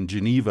Hobart in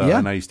Geneva,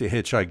 and I used to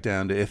hitchhike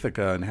down to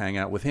Ithaca and hang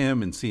out with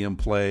him and see him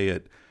play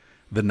at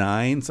the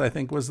Nines, I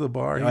think was the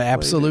bar.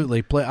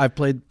 Absolutely. I've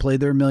played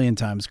there a million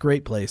times.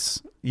 Great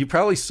place. You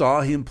probably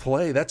saw him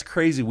play. That's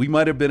crazy. We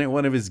might have been at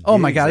one of his gigs. Oh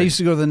my God. I used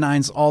to go to the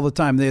Nines all the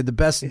time. They had the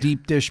best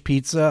deep dish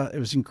pizza. It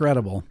was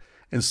incredible.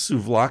 And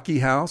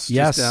Souvlaki House,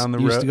 yes, just down the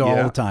road. Used to go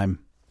all the time.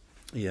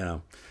 Yeah.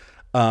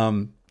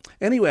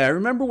 Anyway, I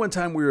remember one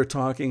time we were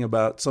talking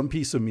about some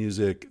piece of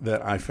music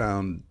that I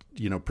found,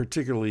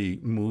 particularly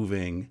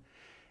moving.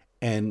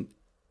 And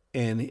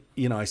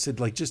I said,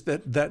 just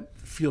that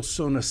feels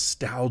so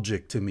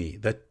nostalgic to me.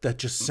 That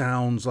just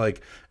sounds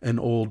like an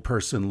old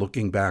person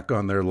looking back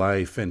on their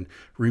life and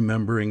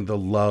remembering the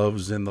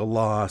loves and the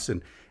loss.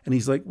 And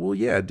he's like, well,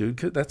 yeah, dude,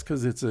 that's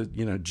because it's a,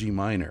 G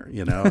minor,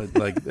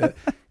 like that.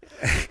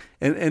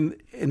 And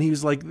he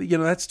was like,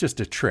 that's just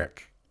a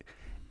trick.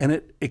 And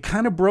it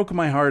kind of broke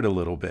my heart a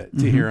little bit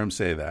to hear him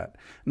say that.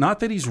 Not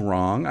that he's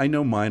wrong. I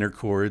know minor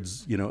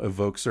chords,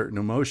 evoke certain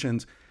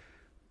emotions,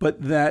 but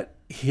that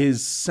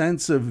his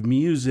sense of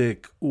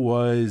music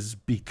was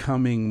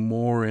becoming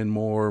more and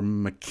more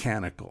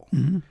mechanical.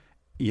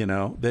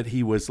 Mm-hmm. That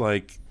he was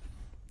like,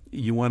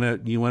 you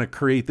want to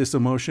create this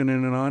emotion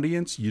in an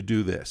audience, you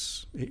do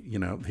this.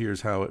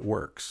 Here's how it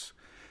works.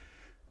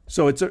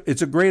 So it's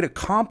a great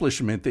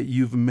accomplishment that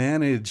you've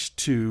managed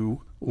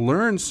to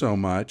learn so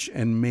much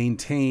and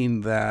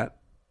maintain that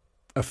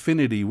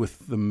affinity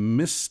with the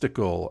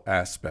mystical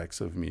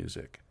aspects of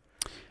music?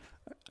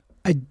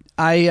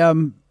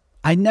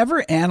 I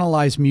never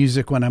analyze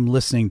music when I'm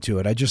listening to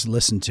it. I just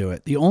listen to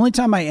it. The only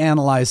time I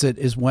analyze it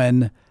is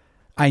when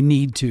I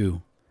need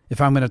to, if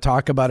I'm going to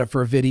talk about it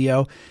for a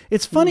video.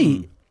 It's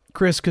funny,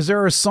 Chris, because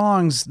there are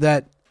songs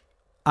that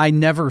I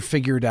never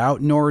figured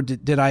out, nor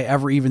did I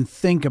ever even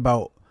think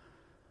about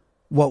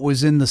what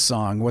was in the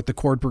song, what the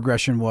chord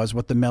progression was,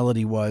 what the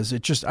melody was.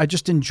 I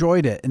just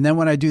enjoyed it. And then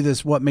when I do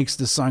this What Makes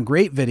This Song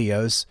Great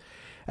videos,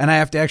 and I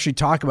have to actually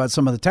talk about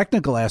some of the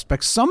technical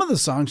aspects, some of the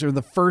songs are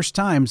the first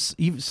times,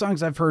 even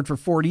songs I've heard for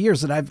 40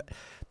 years, that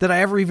I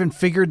ever even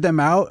figured them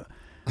out.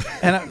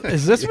 And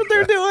is this what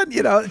they're doing?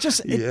 You know,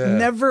 it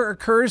never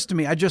occurs to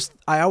me.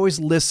 I always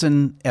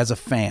listen as a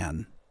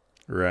fan.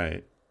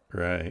 Right.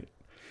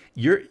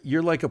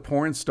 You're like a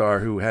porn star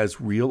who has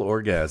real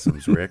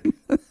orgasms, Rick.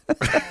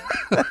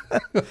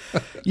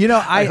 You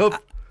know,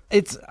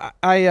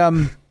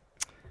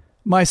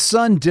 my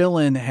son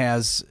Dylan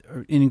has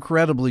an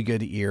incredibly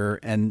good ear,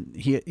 and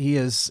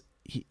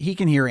he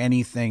can hear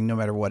anything, no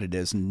matter what it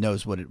is, and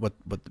knows what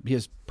he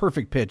has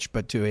perfect pitch.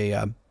 But to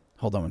a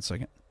hold on one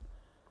second.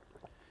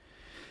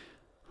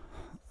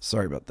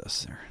 Sorry about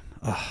this, there.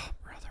 Oh,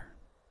 brother.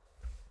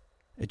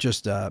 It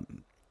just hold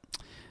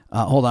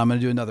on. I'm going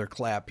to do another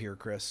clap here,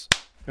 Chris.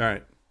 All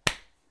right.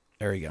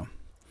 There you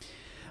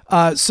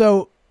go.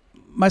 So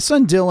my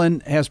son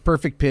Dylan has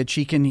perfect pitch.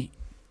 He can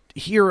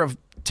hear a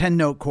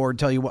 10-note chord,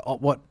 tell you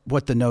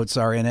what the notes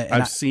are in it.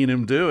 And I've seen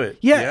him do it.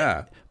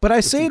 Yeah. But I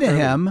say to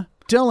him,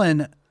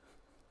 Dylan,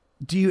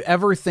 do you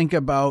ever think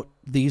about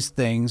these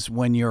things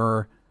when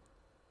you're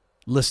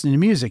listening to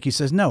music? He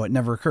says, no, it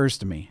never occurs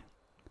to me.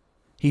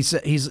 He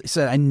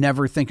said, I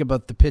never think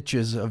about the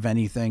pitches of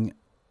anything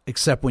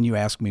except when you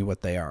ask me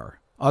what they are.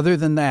 Other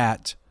than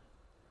that,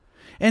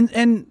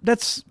 and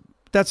that's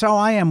how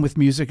I am with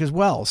music as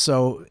well.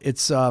 So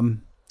it's,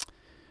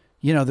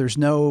 there's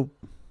no,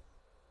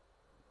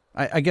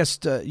 I guess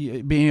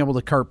being able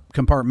to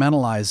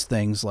compartmentalize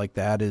things like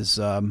that is,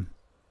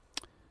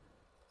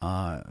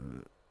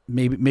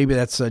 maybe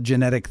that's a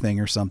genetic thing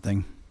or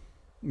something.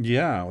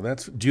 Yeah.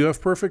 Do you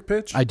have perfect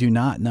pitch? I do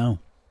not. No.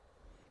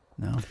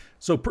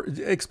 So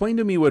explain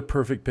to me what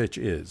perfect pitch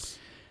is.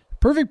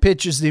 Perfect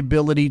pitch is the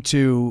ability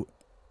to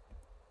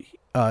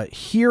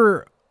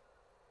hear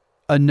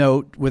a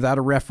note without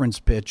a reference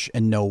pitch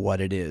and know what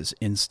it is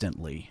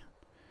instantly.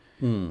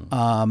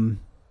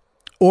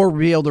 Or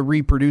be able to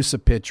reproduce a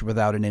pitch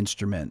without an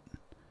instrument.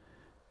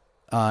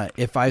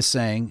 If I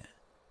sang,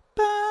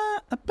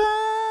 ba,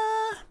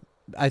 ba,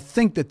 I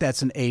think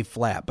that's an A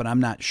flat, but I'm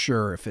not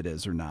sure if it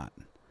is or not.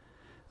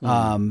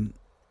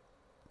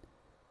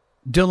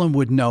 Dylan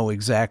would know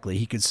exactly.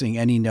 He could sing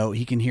any note.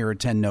 He can hear a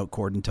 10-note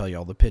chord and tell you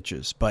all the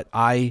pitches. But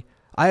I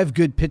have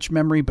good pitch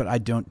memory, but I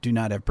do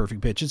not have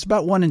perfect pitch. It's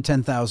about 1 in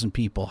 10,000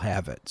 people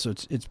have it, so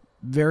it's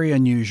very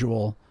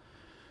unusual.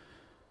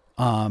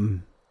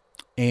 And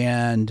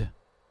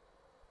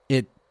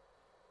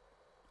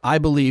I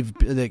believe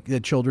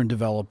that children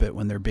develop it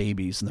when they're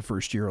babies in the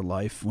first year of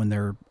life, when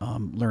they're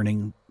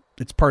learning.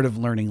 It's part of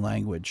learning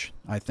language,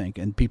 I think,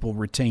 and people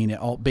retain it.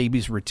 All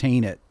babies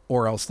retain it,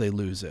 or else they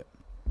lose it.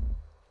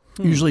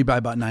 Usually by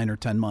about 9 or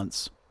 10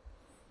 months.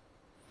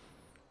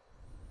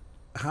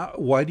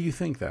 Why do you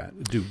think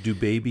that? Do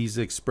babies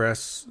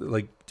express,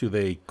 do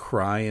they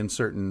cry in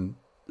certain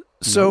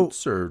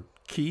notes or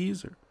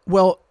keys?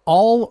 Well,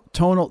 all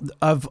tonal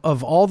of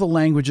all the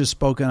languages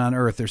spoken on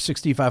Earth, there's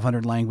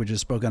 6,500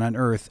 languages spoken on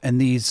Earth,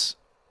 and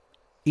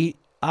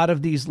out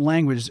of these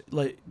languages,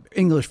 like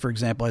English, for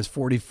example, has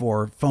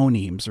 44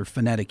 phonemes or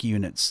phonetic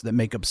units that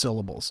make up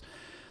syllables.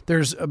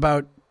 There's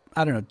about,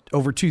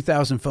 over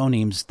 2,000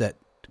 phonemes that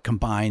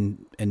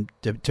combine and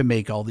to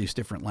make all these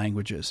different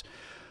languages.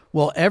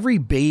 Well, every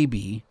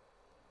baby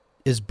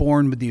is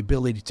born with the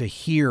ability to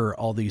hear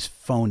all these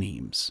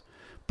phonemes,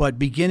 but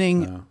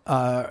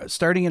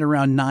starting at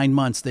around 9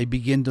 months, they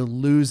begin to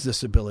lose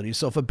this ability.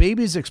 So if a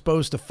baby is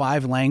exposed to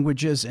 5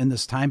 languages in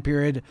this time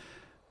period,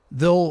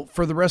 they'll,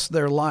 for the rest of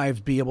their lives,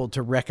 be able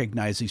to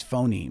recognize these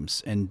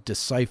phonemes and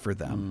decipher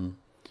them.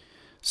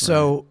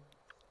 So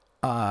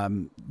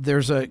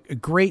there's a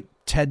great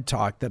TED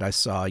Talk that I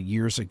saw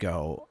years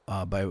ago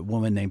by a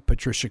woman named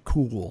Patricia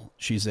Kuhl.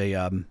 She's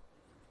it's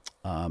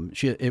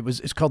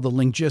called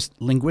The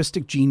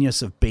Linguistic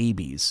Genius of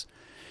Babies.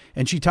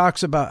 And she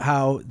talks about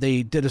how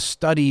they did a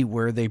study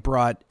where they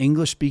brought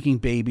English-speaking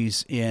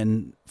babies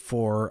in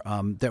for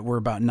that were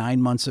about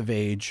 9 months of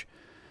age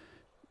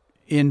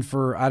in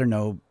for,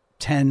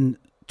 10,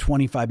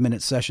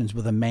 25-minute sessions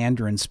with a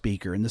Mandarin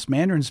speaker. And this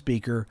Mandarin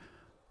speaker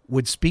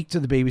would speak to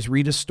the babies,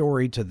 read a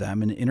story to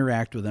them, and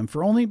interact with them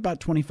for only about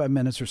 25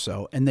 minutes or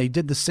so. And they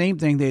did the same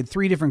thing. They had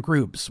 3 different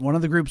groups. One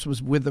of the groups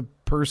was with a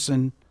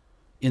person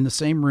in the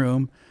same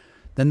room.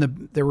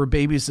 Then there were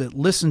babies that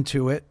listened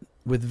to it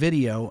with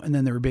video, and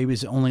then there were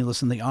babies that only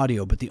listened to the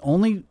audio. But the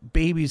only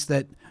babies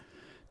that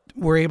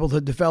were able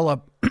to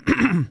develop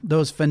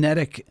those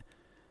phonetic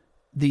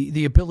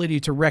the ability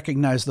to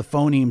recognize the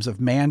phonemes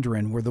of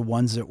Mandarin were the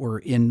ones that were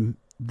in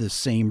the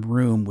same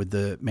room with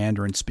the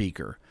Mandarin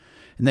speaker.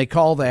 And they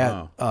call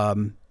that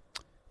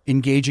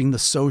engaging the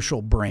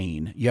social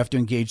brain. You have to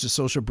engage the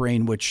social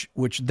brain, which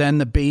then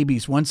the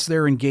babies, once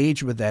they're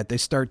engaged with that, they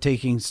start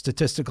taking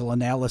statistical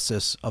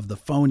analysis of the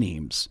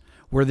phonemes,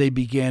 where they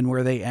begin,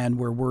 where they end,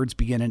 where words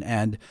begin and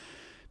end.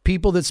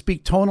 People that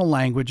speak tonal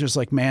languages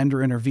like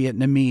Mandarin or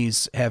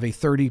Vietnamese have a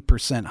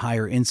 30%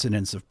 higher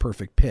incidence of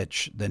perfect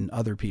pitch than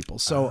other people.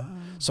 So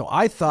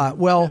I thought,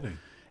 well,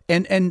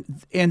 and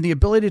the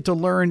ability to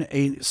learn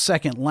a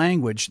second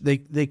language,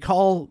 they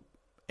call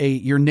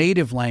your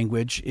native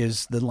language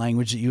is the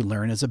language that you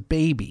learn as a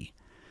baby.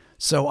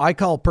 So I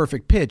call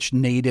perfect pitch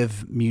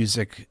native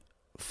music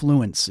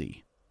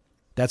fluency.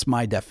 That's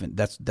my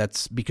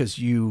that's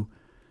because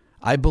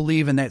I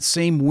believe in that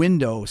same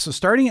window. So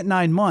starting at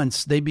 9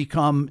 months, they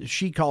become,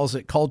 she calls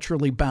it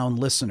culturally bound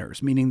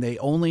listeners, meaning they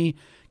only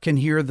can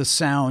hear the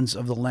sounds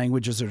of the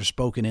languages that are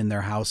spoken in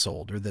their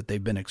household or that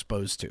they've been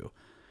exposed to.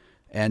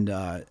 And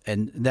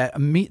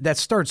that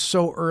starts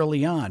so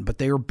early on, but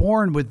they are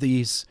born with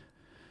these,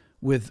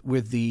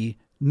 with the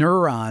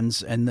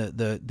neurons and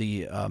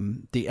the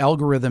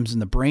algorithms in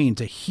the brain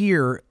to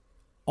hear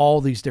all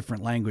these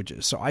different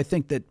languages. So I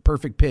think that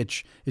perfect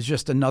pitch is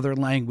just another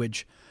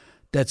language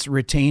that's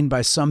retained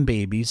by some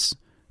babies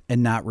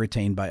and not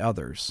retained by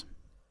others.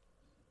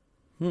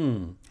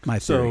 My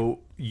theory. So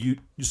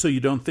you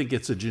don't think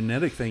it's a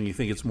genetic thing? You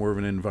think it's more of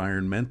an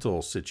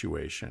environmental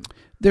situation?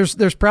 There's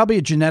probably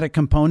a genetic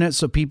component.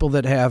 So people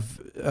that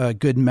have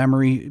good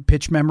memory,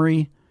 pitch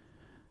memory,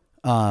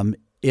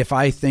 if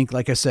I think,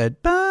 like I said,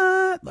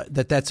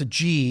 that's a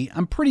G,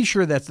 I'm pretty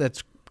sure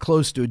that's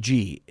close to a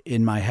G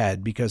in my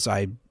head because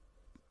I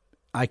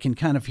can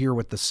kind of hear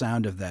what the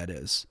sound of that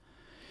is.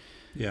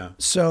 Yeah.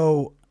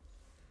 So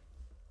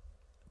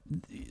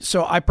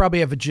I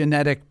probably have a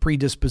genetic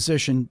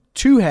predisposition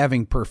to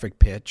having perfect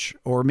pitch,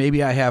 or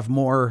maybe I have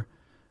more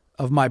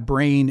of my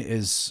brain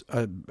is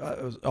a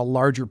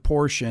larger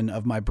portion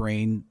of my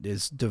brain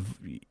is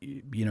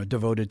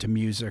devoted to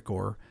music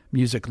or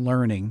music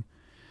learning.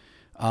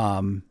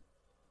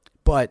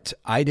 But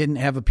I didn't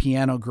have a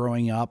piano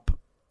growing up.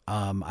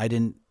 I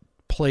didn't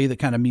play the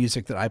kind of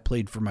music that I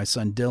played for my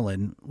son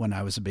Dylan when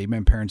I was a baby.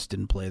 My parents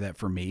didn't play that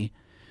for me.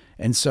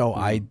 And so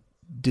I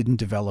didn't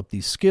develop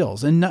these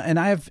skills. And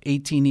I have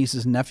 18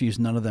 nieces and nephews.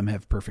 None of them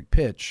have perfect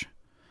pitch.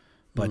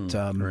 But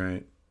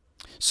right.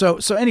 So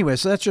anyway,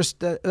 so that's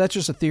just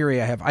a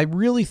theory I have. I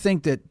really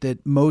think that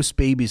most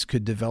babies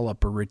could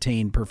develop or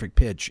retain perfect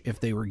pitch if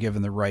they were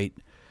given the right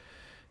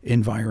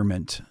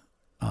environment.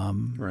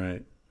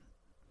 Right.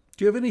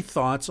 Do you have any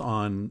thoughts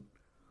on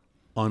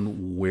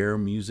where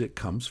music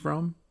comes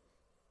from?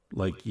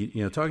 Like,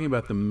 you know, talking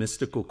about the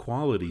mystical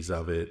qualities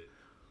of it,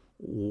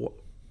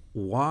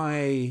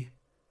 where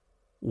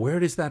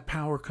does that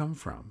power come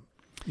from?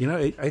 You know,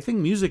 I think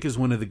music is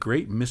one of the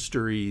great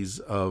mysteries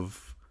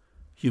of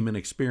human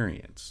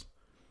experience.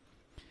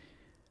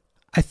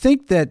 I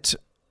think that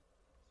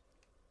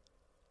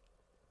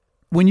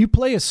when you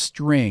play a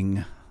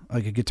string,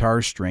 like a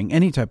guitar string,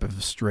 any type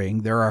of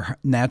string, there are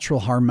natural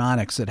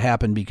harmonics that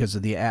happen because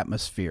of the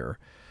atmosphere.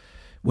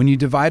 When you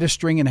divide a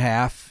string in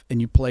half and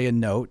you play a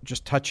note,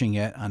 just touching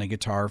it on a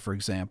guitar, for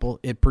example,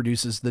 it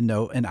produces the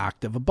note an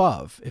octave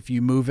above. If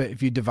you move it,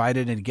 if you divide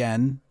it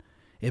again,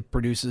 it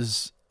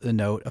produces the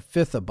note a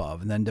fifth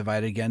above, and then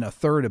divide it again a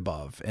third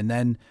above. And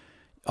then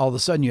all of a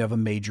sudden you have a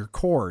major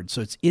chord.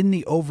 So it's in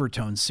the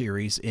overtone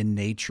series in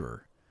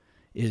nature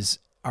is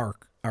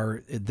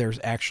there's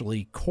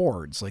actually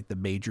chords, like the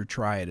major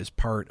triad is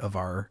part of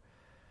our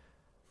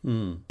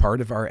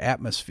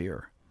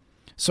atmosphere.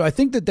 So I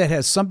think that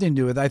has something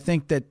to do with it. I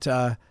think that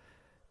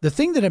the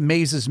thing that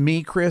amazes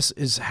me, Chris,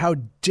 is how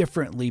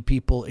differently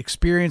people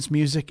experience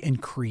music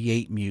and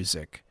create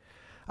music.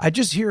 I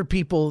just hear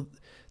people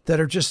that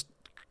are just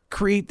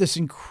create this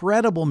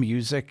incredible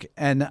music,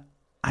 and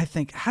I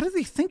think, how do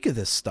they think of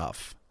this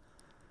stuff?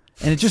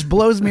 And it just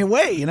blows me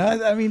away. You know,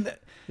 I mean,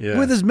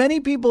 with as many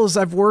people as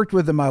I've worked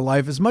with in my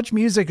life, as much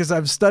music as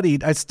I've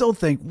studied, I still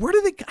think, how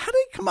do they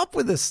come up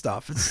with this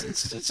stuff?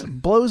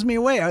 It blows me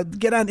away. I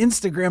get on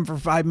Instagram for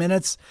 5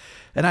 minutes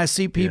and I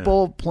see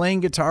people playing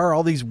guitar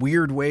all these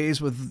weird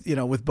ways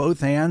with both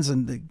hands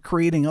and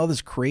creating all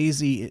this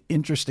crazy,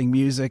 interesting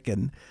music.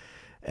 And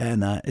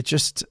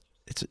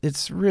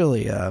it's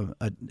really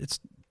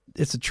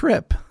it's a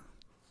trip.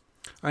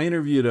 I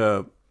interviewed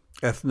a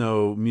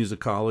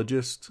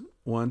ethnomusicologist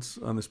once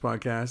on this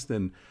podcast,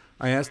 and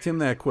I asked him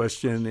that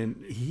question,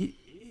 and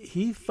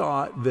he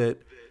thought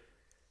that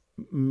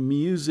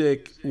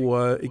music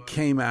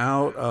came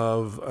out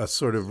of a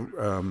sort of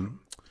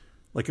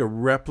like a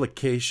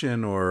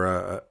replication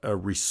or a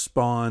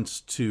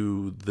response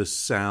to the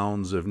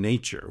sounds of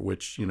nature,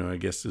 which, you know, I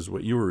guess is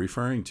what you were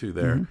referring to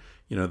there. Mm-hmm.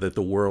 You know, that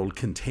the world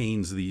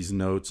contains these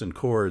notes and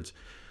chords.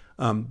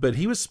 But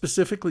he was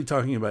specifically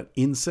talking about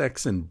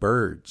insects and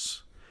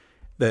birds,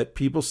 that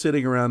people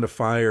sitting around a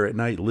fire at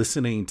night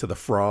listening to the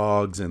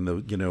frogs and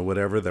the, you know,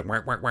 whatever, the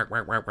whack, whack, whack,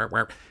 whack, whack, whack,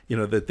 whack, you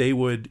know, that they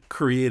would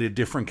create a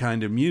different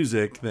kind of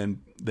music than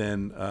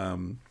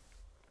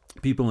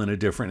people in a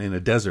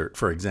desert,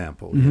 for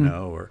example, you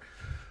know, or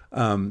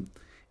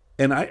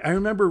and I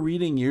remember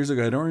reading years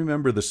ago, I don't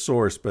remember the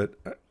source, but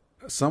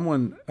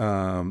someone,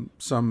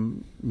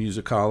 some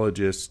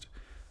musicologist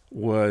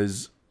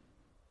was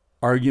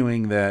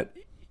arguing that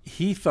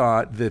he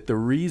thought that the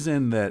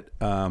reason that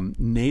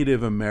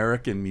Native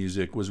American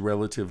music was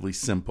relatively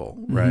simple,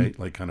 right?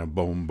 Like kind of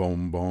boom,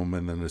 boom, boom,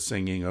 and then the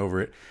singing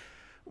over it,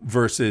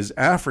 versus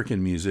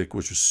African music,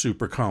 which was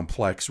super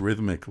complex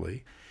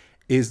rhythmically,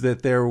 is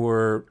that there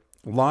were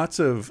lots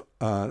of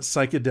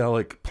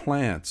psychedelic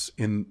plants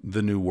in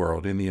the New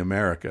World, in the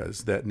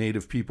Americas, that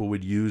Native people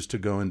would use to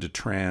go into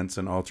trance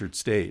and altered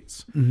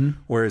states.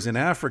 Whereas in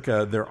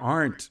Africa, there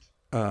aren't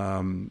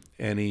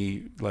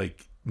any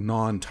like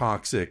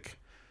non-toxic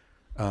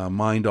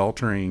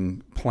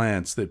mind-altering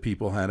plants that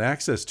people had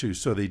access to,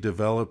 so they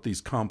developed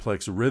these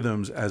complex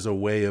rhythms as a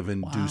way of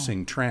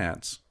inducing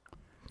trance.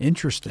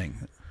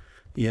 Interesting.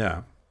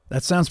 Yeah.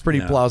 That sounds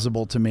pretty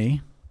plausible to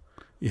me.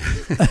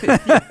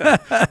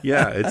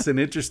 Yeah, it's an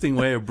interesting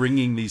way of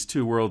bringing these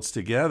two worlds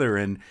together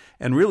and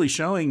really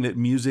showing that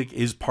music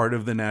is part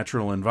of the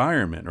natural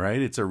environment,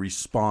 right? It's a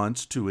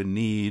response to a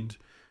need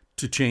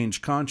to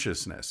change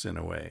consciousness in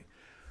a way.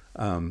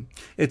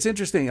 It's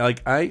interesting.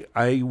 Like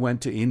I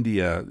went to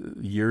India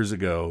years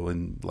ago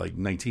in like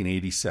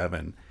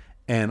 1987,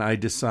 and I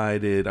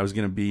decided I was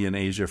going to be in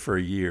Asia for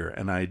a year,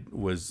 and I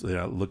was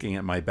looking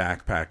at my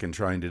backpack and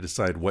trying to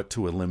decide what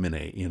to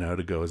eliminate, you know,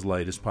 to go as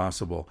light as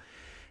possible.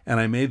 And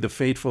I made the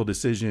fateful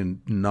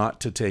decision not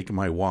to take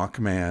my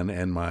Walkman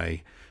and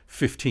my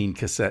 15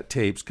 cassette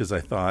tapes, because I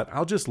thought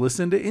I'll just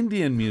listen to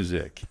Indian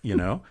music, you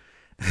know.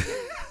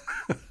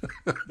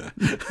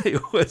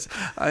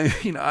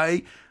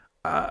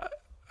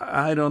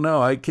 I don't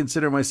know. I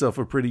consider myself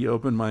a pretty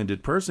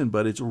open-minded person,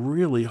 but it's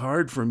really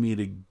hard for me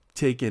to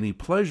take any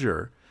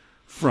pleasure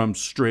from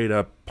straight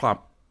up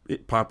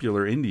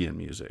popular Indian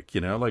music,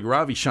 you know, like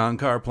Ravi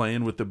Shankar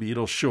playing with the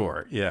Beatles.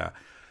 Sure. Yeah.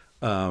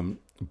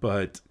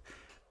 But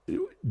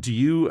do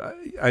you,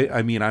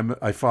 I mean,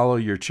 I follow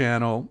your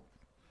channel,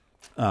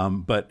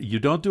 but you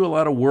don't do a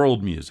lot of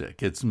world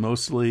music. It's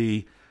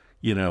mostly,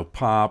 you know,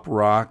 pop,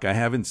 rock. I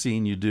haven't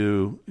seen you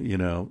do, you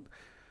know,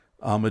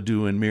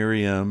 Amadou and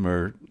Miriam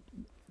or...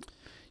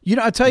 You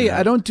know, I'll tell you,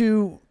 I don't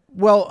do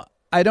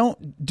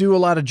a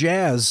lot of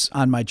jazz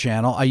on my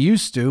channel. I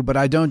used to, but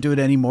I don't do it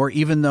anymore,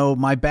 even though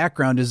my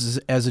background is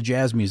as a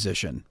jazz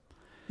musician.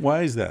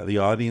 Why is that? The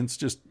audience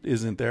just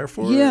isn't there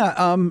for it?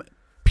 Yeah,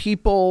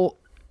 people,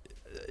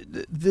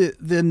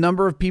 the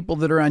number of people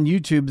that are on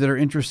YouTube that are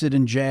interested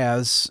in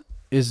jazz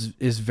is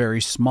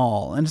very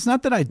small. And it's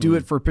not that I do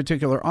it for a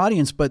particular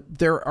audience, but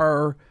there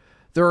are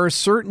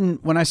certain,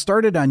 when I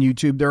started on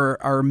YouTube,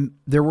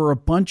 there were a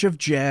bunch of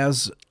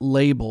jazz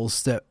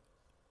labels that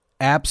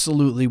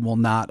absolutely will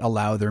not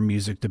allow their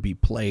music to be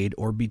played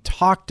or be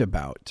talked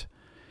about.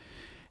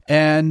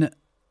 And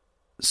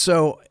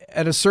so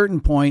at a certain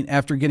point,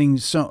 after getting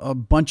a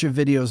bunch of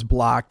videos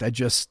blocked, I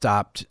just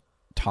stopped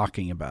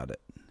talking about it.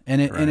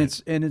 And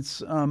it's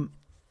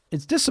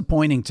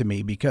disappointing to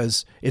me,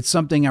 because it's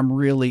something I'm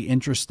really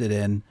interested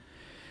in,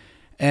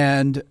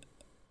 and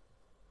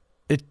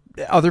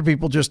other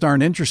people just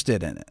aren't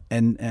interested in it.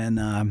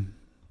 And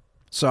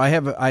so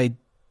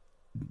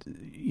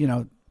you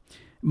know,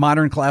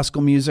 modern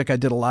classical music, I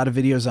did a lot of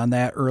videos on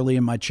that early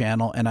in my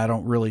channel, and I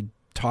don't really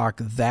talk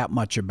that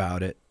much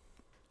about it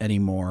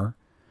anymore.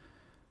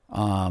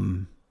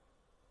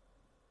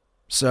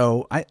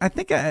 So I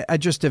think I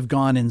just have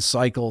gone in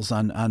cycles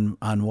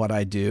on what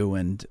I do,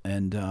 and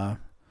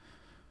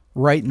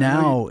right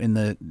now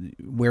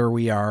where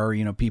we are,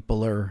 you know,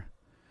 people are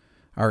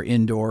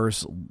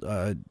indoors,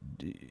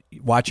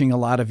 watching a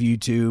lot of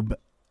YouTube,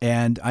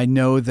 and I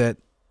know that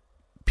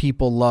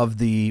people love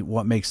the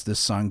What Makes This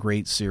Song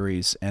Great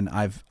series, and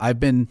I've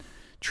been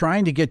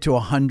trying to get to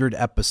 100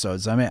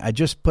 episodes. I mean, I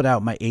just put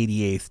out my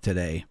 88th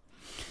today.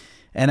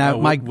 And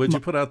what'd you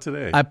put out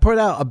today? I put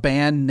out a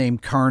band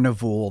named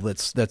Carnival.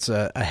 That's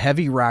a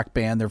heavy rock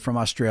band. They're from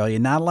Australia.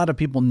 Not a lot of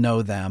people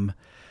know them,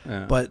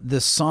 but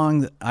this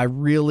song, I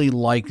really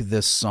like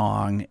this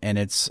song, and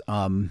it's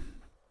an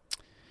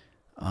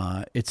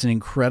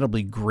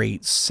incredibly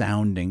great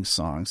sounding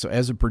song. So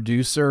as a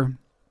producer,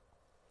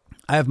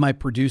 I have my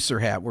producer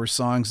hat, where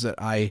songs that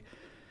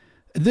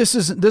this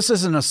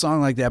isn't a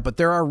song like that, but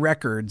there are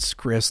records,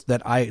 Chris,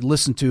 that I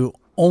listen to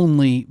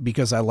only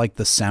because I like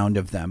the sound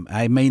of them.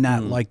 I may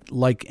not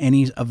like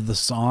any of the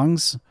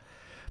songs,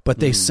 but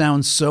they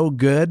sound so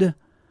good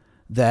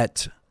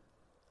that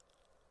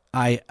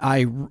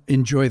I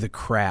enjoy the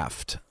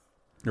craft.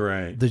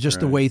 Right.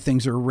 The way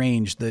things are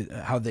arranged,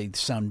 how they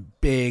sound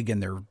big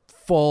and they're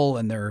full,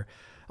 and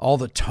all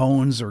the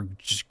tones are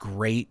just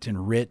great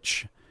and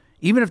rich.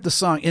 Even if the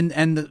song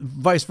and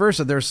vice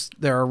versa,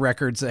 there are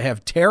records that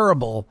have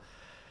terrible,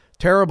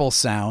 terrible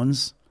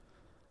sounds,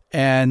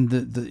 And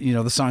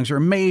the songs are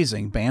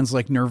amazing. Bands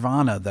like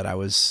Nirvana that I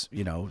was,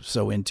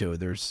 so into.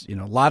 There's, a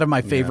lot of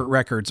my favorite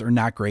records are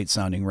not great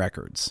sounding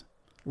records.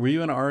 Were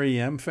you an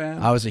REM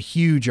fan? I was a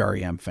huge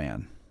REM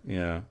fan.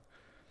 Yeah.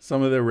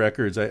 Some of their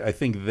records, I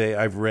think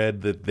I've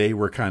read that they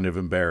were kind of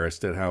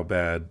embarrassed at how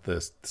bad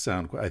the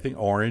sound. I think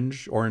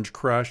Orange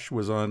Crush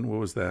was on, what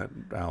was that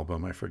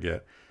album? I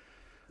forget.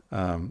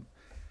 That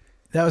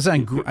was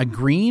on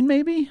Green,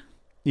 maybe?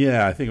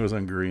 Yeah, I think it was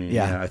on Green.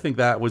 Yeah. I think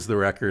that was the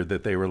record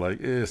that they were like,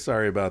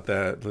 sorry about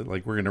that.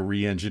 Like, we're going to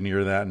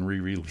re-engineer that and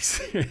re-release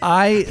it.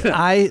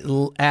 I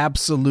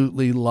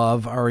absolutely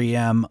love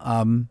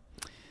REM.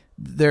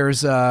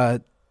 There's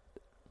a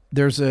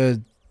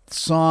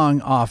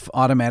song off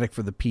Automatic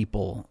for the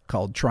People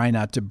called Try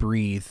Not to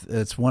Breathe.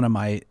 It's one of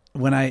my,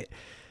 when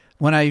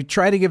I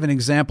try to give an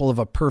example of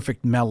a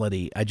perfect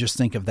melody, I just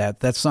think of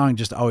that. That song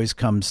just always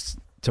comes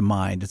to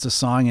mind. It's a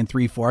song in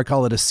 3/4. I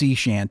call it a sea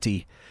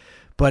shanty.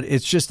 But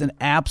it's just an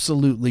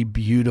absolutely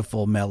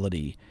beautiful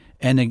melody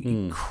and an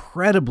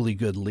incredibly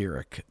good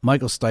lyric.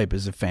 Michael Stipe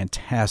is a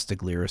fantastic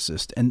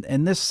lyricist,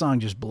 and this song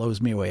just blows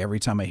me away every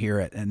time I hear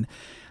it. And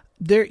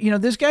they're,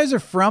 these guys are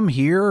from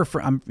here.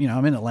 I'm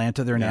in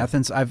Atlanta. They're in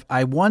Athens.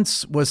 I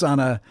once was on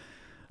a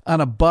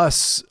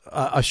bus,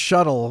 a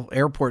shuttle,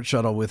 airport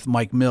shuttle with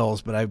Mike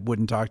Mills, but I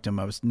wouldn't talk to him.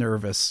 I was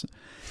nervous.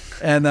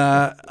 And,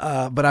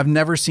 but I've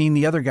never seen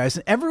the other guys.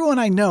 And everyone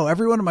I know,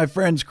 every one of my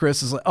friends,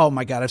 Chris, is like, oh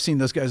my God, I've seen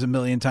those guys a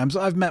million times.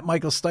 I've met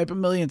Michael Stipe a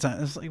million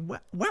times. It's like,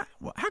 what?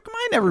 How come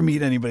I never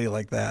meet anybody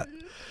like that?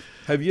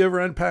 Have you ever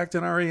unpacked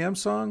an REM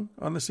song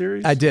on the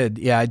series? I did.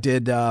 Yeah, I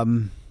did.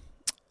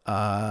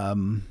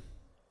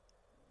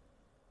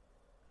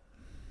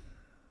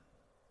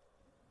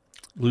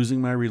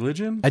 Losing My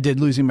Religion? I did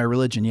Losing My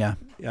Religion. Yeah.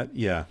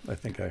 Yeah. I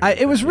think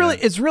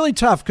it's really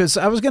tough because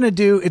I was going to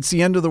do It's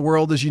the End of the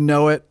World as You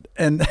Know It.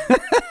 And,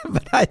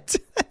 but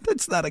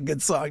that's not a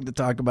good song to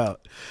talk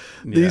about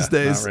these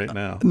days. Not right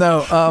now.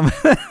 No.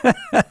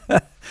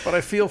 But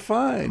I feel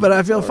fine. But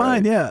I feel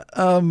fine. Right. Yeah.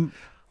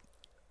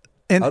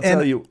 I'll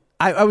tell you.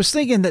 I was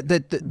thinking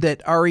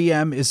that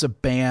REM is a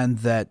band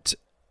that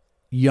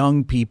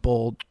young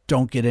people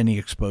don't get any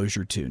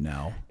exposure to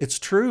now. It's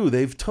true.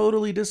 They've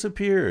totally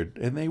disappeared,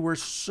 and they were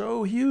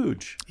so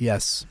huge.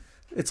 Yes.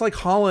 It's like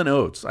Hall &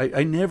 Oates.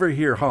 I never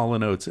hear Hall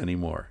 & Oates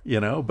anymore,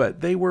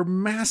 but they were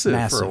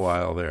massive for a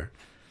while there.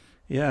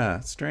 Yeah,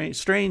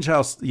 strange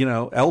how,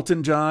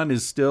 Elton John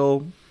is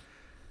still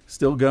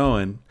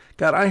going.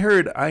 God, I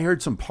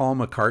heard some Paul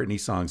McCartney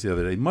songs the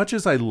other day. Much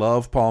as I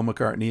love Paul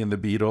McCartney and the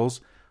Beatles,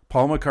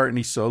 Paul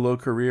McCartney's solo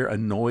career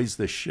annoys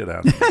the shit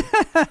out of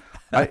me.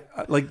 I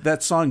like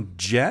that song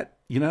Jet.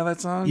 You know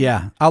that song?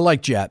 Yeah, I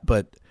like Jet,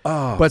 but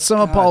some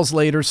of Paul's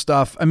later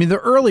stuff. I mean, the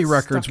early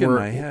records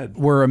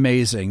were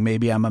amazing.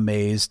 Maybe I'm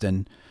Amazed,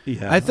 and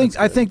I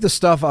think the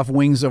stuff off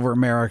Wings Over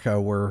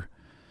America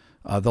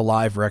the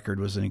live record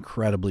was an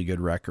incredibly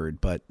good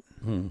record. But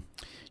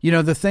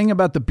the thing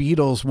about the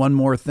Beatles, one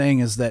more thing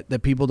is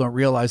that people don't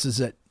realize is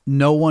that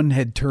no one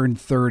had turned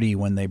 30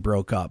 when they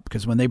broke up,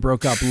 because when they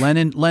broke up,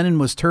 Lennon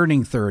was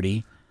turning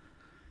 30.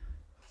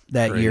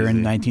 That year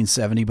in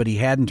 1970, but he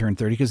hadn't turned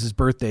 30 because his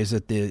birthday's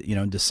at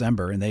in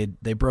December, and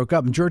they broke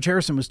up. And George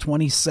Harrison was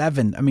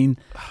 27. I mean,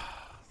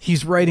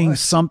 he's writing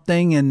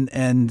something,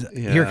 and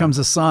Here Comes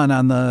the Sun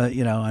on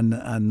the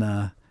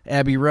on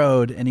Abbey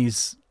Road, and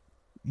he's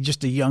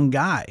just a young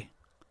guy.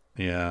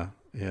 Yeah.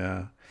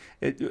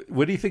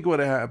 What do you think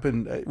would have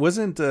happened?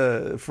 Wasn't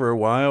for a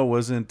while?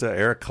 Wasn't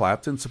Eric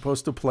Clapton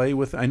supposed to play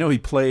with? I know he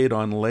played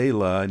on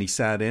Layla, and he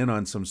sat in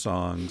on some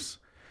songs,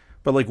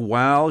 but like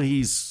while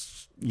he's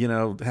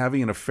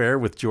having an affair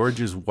with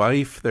George's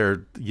wife,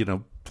 they're,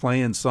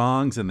 playing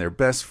songs and they're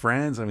best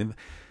friends. I mean,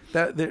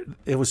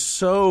 it was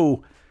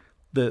so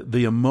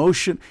the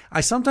emotion.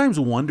 I sometimes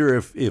wonder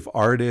if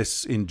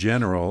artists in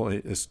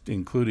general,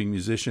 including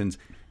musicians,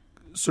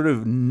 sort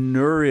of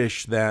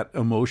nourish that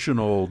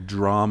emotional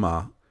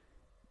drama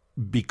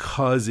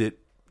because it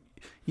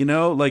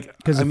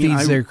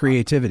feeds their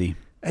creativity.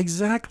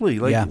 Exactly.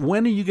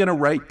 When are you going to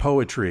write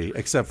poetry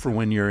except for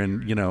when you're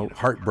in,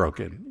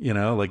 heartbroken,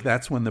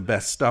 that's when the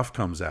best stuff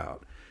comes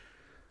out.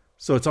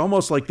 So it's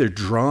almost like they're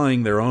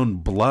drawing their own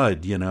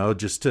blood,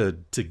 just to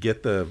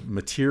get the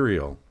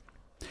material.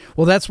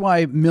 Well, that's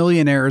why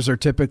millionaires are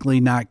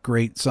typically not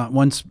great.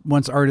 Once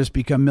artists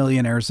become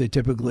millionaires, they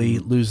typically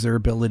lose their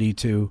ability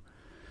to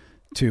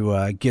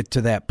get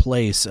to that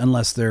place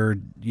unless they're,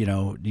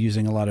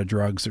 using a lot of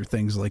drugs or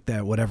things like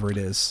that, whatever it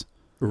is.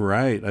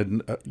 Right.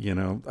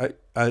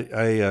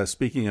 I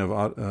speaking of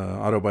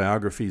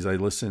autobiographies, I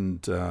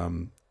listened,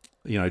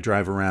 I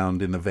drive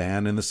around in the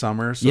van in the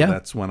summer. So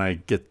that's when I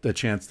get the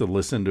chance to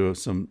listen to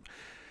some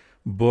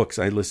books.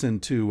 I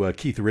listened to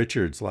Keith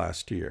Richards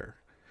last year.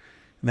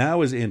 And that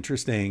was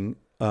interesting.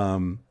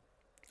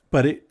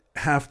 But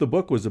half the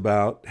book was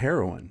about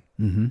heroin,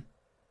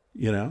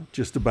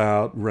 just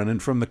about running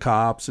from the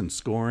cops and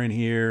scoring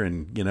here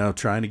and,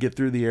 trying to get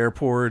through the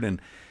airport. And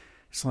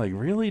it's like,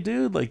 really,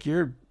 dude, like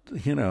you're,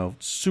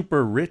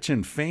 super rich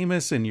and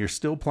famous and you're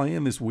still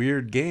playing this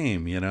weird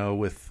game,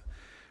 with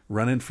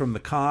running from the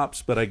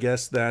cops, but I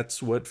guess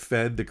that's what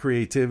fed the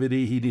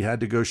creativity. He had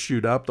to go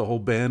shoot up. The whole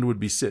band would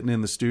be sitting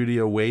in the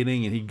studio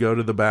waiting, and he'd go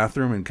to the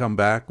bathroom and come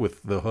back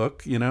with the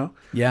hook, you know?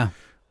 Yeah.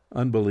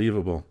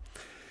 Unbelievable.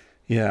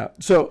 Yeah.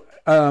 So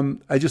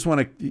I just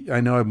want to,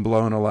 I know I'm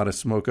blowing a lot of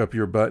smoke up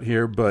your butt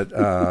here,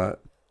 but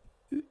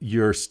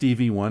your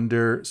Stevie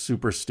Wonder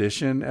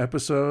Superstition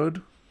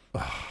episode,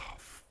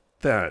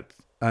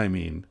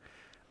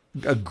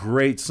 a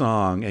great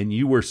song, and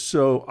you were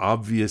so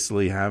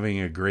obviously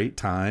having a great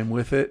time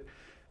with it.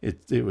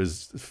 It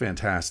was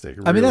fantastic.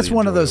 I mean, that's Really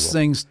one of those enjoyable.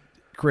 things,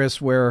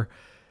 Chris, where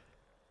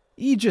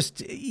you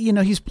just,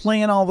 he's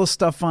playing all the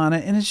stuff on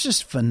it, and it's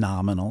just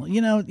phenomenal.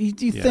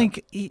 You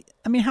think,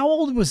 how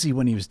old was he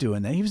when he was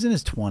doing that? He was in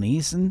his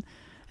 20s, and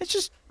it's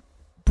just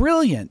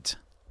brilliant.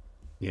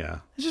 Yeah.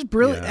 It's just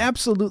brilliant. Yeah.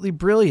 Absolutely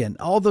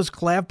brilliant. All those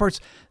clav parts.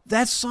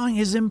 That song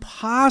is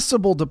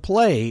impossible to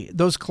play.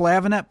 Those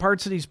clavinet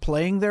parts that he's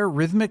playing there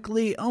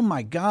rhythmically. Oh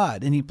my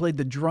God. And he played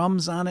the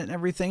drums on it and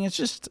everything.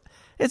 It's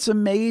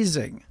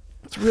amazing.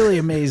 It's really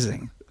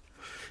amazing.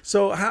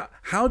 So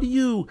how do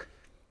you,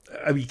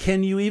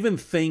 can you even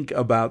think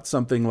about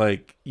something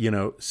like,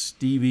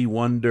 Stevie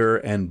Wonder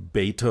and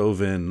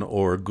Beethoven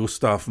or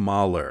Gustav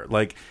Mahler?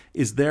 Like,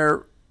 is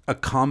there a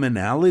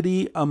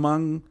commonality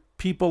among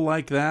people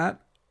like that?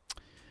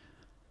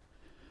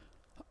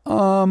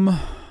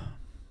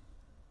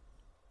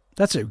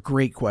 That's a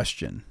great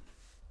question.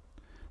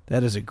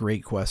 That is a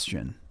great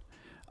question.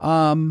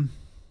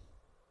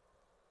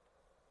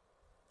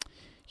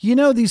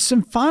 These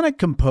symphonic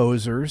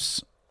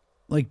composers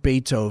like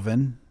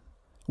Beethoven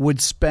would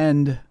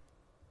spend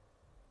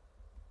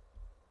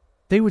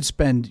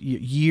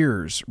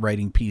years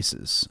writing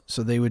pieces.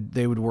 So they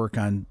would work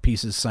on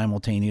pieces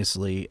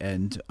simultaneously,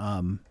 and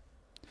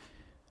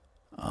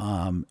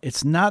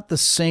it's not the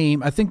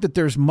same. I think that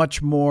there's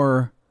much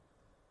more.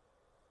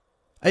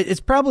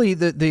 It's probably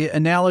the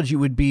analogy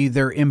would be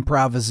their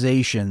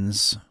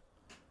improvisations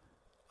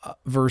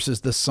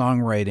versus the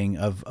songwriting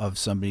of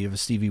somebody, of a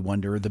Stevie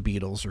Wonder or the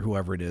Beatles or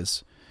whoever it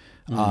is.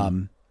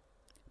 Mm.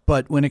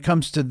 But when it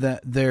comes to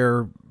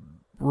their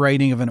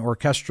writing of an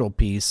orchestral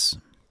piece,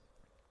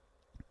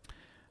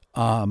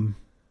 it's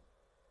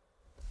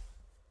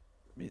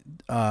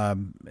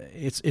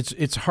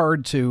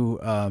hard to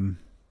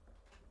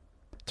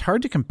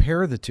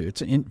compare the two.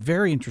 It's a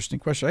very interesting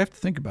question. I have to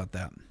think about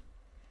that.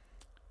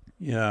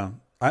 Yeah.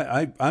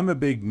 I'm a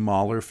big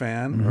Mahler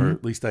fan, or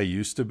at least I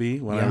used to be.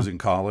 When I was in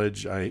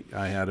college, I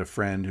had a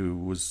friend who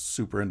was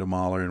super into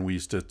Mahler, and we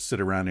used to sit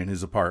around in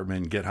his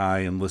apartment and get high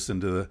and listen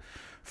to the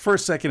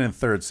first, second, and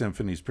third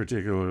symphonies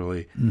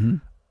particularly.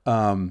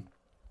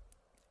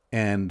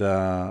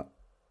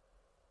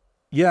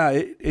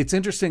 It's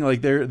interesting.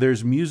 Like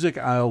there's music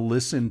I'll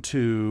listen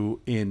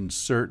to in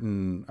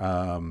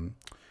certain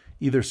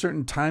either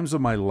certain times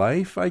of my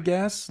life, I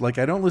guess. Like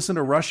I don't listen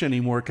to Rush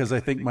anymore because I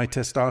think my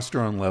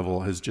testosterone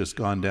level has just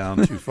gone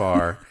down too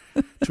far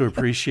to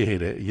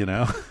appreciate it,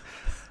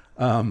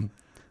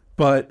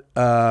 like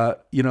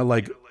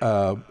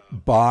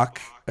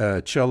Bach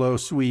cello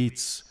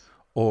suites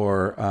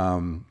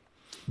or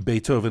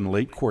Beethoven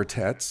late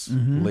quartets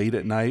late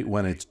at night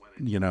when it's,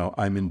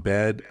 I'm in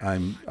bed.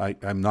 I'm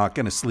not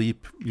going to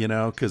sleep,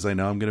 because I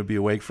know I'm going to be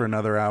awake for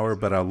another hour,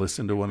 but I'll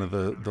listen to one of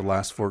the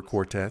last four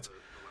quartets.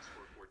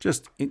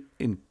 Just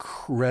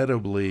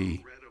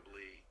incredibly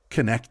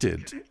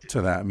connected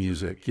to that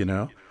music,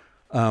 and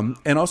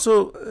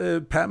also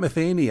Pat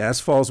Metheny, As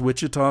Falls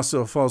Wichita,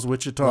 So Falls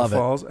Wichita. Love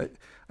Falls.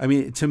 I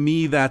mean, to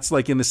me, that's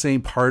like in the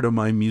same part of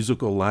my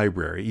musical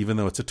library, even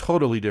though it's a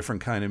totally different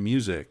kind of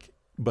music,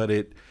 but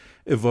it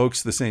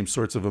evokes the same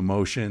sorts of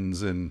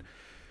emotions and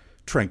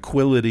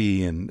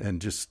tranquility and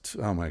just,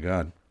 oh my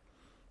God.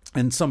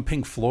 And some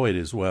Pink Floyd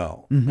as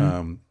well.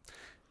 Are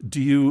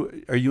you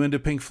into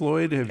Pink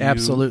Floyd?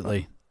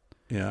 Absolutely.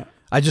 Yeah.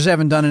 I just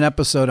haven't done an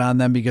episode on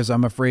them because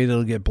I'm afraid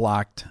it'll get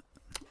blocked.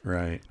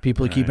 Right.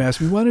 People keep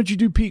asking me, why don't you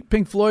do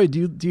Pink Floyd?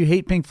 Do you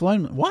hate Pink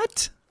Floyd?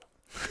 What?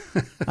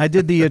 I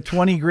did the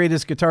 20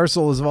 greatest guitar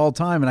solos of all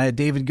time, and I had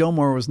David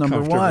Gilmour was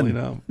number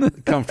one.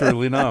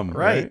 Comfortably numb.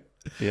 Right.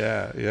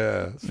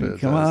 Yeah.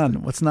 Come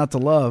on. What's not to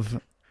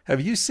love? Have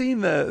you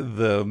seen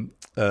the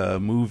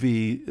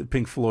movie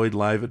Pink Floyd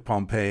Live at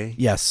Pompeii?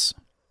 Yes.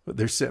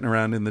 They're sitting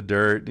around in the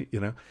dirt,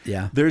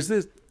 Yeah. There's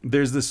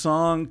this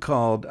song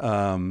called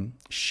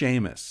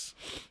Seamus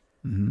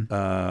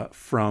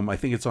from, I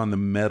think it's on the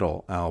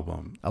Metal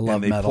album. I love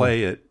and they Metal.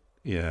 play it.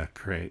 Yeah,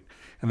 great.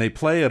 And they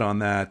play it on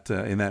that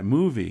in that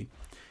movie.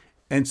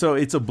 And so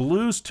it's a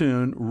blues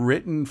tune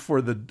written for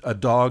a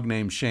dog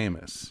named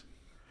Seamus.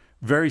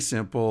 Very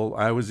simple.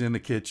 I was in the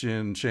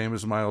kitchen.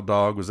 Seamus, my old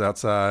dog, was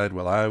outside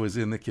while I was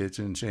in the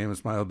kitchen.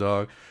 Seamus, my old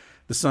dog.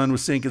 The sun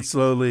was sinking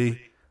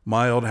slowly.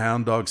 My old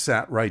hound dog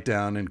sat right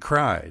down and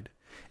cried.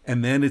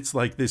 And then it's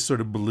like this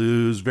sort of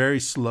blues, very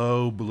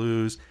slow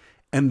blues.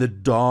 And the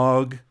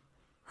dog,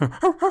 and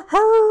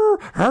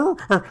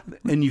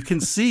you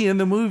can see in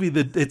the movie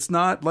that it's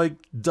not like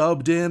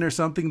dubbed in or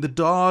something. The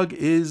dog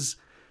is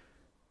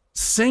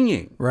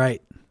singing.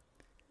 Right.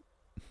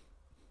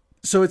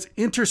 So it's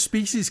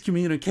interspecies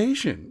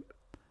communication.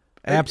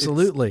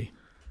 Absolutely.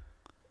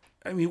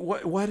 I mean,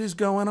 what is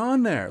going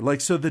on there?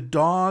 Like, so the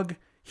dog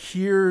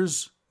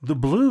hears the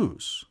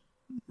blues,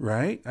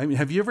 right? I mean,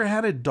 have you ever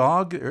had a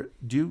dog? Or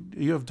do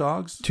you have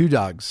dogs? 2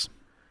 dogs.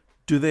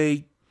 Do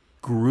they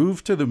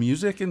groove to the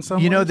music in some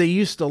way? You know, they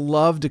used to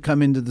love to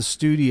come into the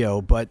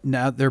studio, but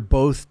now they're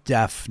both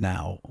deaf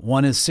now.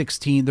 One is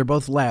 16. They're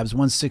both labs.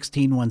 One's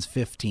 16, one's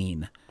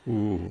 15.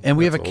 Ooh, and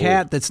we have a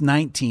cat old. that's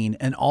 19,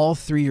 and all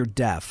 3 are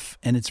deaf.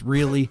 And it's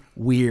really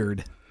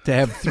weird to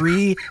have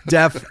 3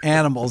 deaf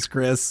animals,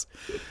 Chris,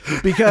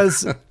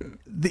 because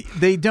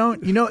they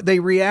don't, they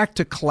react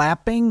to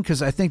clapping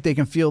because I think they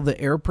can feel the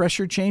air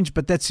pressure change,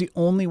 but that's the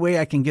only way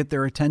I can get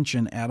their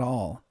attention at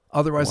all.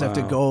 Otherwise, I have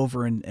to go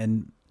over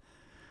and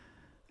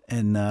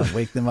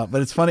wake them up.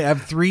 But it's funny. I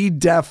have 3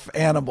 deaf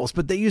animals,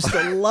 but they used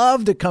to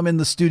love to come in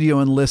the studio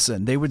and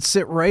listen. They would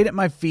sit right at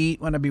my feet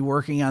when I'd be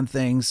working on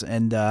things,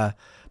 and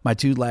my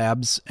 2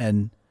 labs,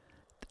 and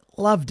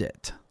loved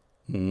it.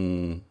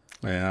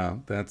 Yeah,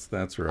 that's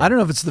right. I don't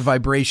know if it's the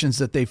vibrations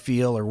that they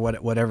feel or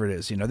whatever it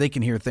is. They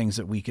can hear things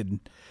that we could,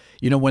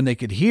 when they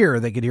could hear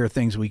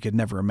things we could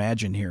never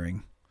imagine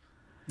hearing.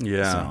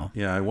 Yeah, So.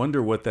 yeah. I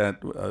wonder what that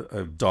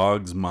a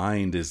dog's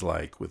mind is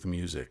like with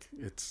music.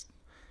 It's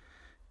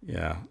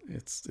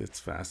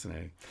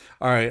fascinating.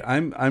 All right,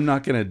 I'm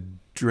not going to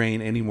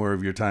drain any more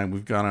of your time.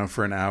 We've gone on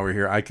for an hour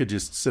here. I could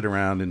just sit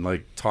around and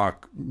like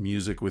talk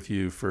music with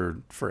you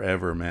for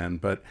forever, man.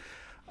 But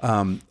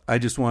I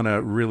just want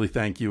to really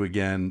thank you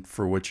again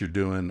for what you're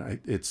doing.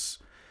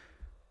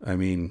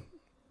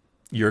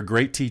 You're a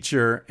great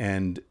teacher,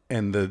 and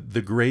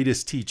the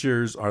greatest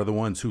teachers are the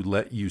ones who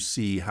let you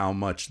see how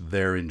much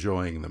they're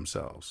enjoying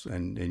themselves,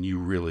 and you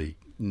really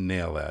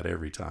nail that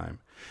every time.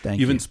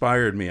 You've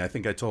inspired me. I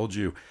think I told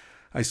you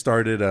I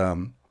started a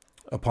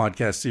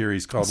podcast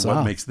series called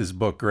What Makes This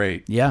Book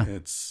Great. Yeah.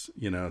 It's,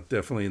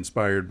 definitely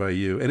inspired by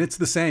you. And it's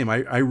the same.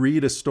 I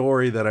read a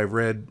story that I've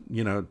read,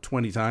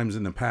 20 times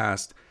in the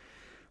past,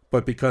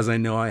 but because I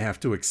know I have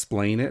to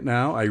explain it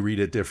now, I read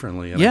it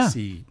differently, and I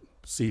see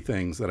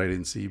things that I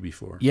didn't see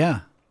before. Yeah.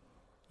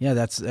 Yeah,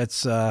 that's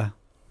so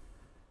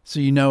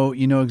you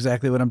know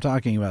exactly what I'm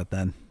talking about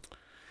then.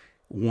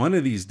 One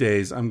of these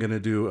days I'm going to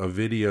do a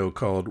video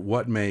called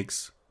What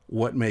Makes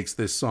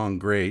This Song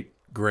Great.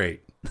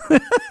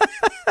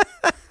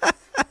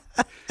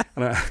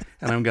 And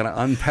I'm going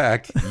to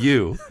unpack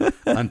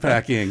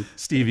unpacking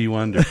Stevie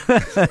Wonder.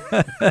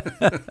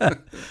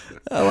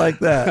 I like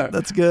that.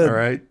 That's good. All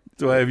right.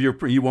 Do I have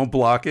you won't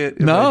block it?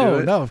 If I do No,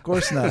 it? of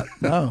course not.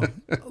 No.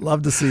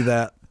 Love to see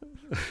that.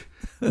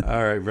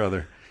 All right,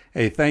 brother.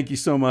 Hey, thank you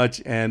so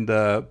much. And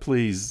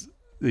please,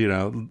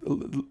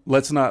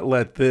 let's not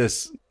let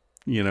this,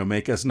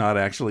 make us not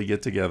actually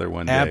get together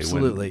one day.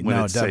 Absolutely. When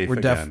it's safe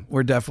again.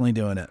 We're definitely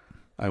doing it.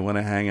 I want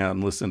to hang out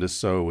and listen to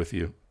So with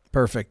you.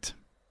 Perfect.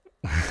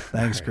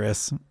 Thanks,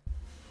 Chris.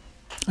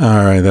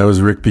 All right. That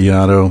was Rick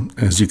Beato.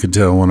 As you could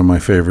tell, one of my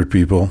favorite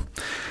people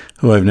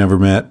who I've never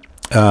met.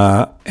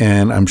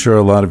 And I'm sure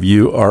a lot of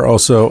you are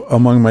also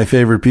among my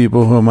favorite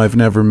people whom I've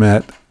never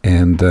met.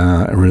 And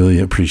I really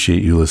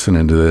appreciate you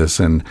listening to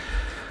this and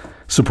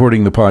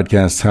supporting the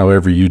podcast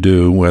however you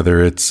do,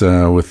 whether it's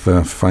with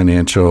a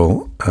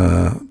financial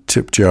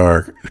tip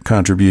jar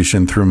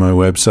contribution through my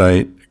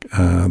website,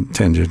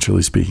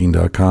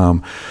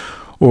 tangentiallyspeaking.com,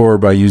 or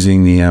by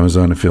using the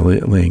Amazon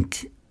affiliate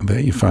link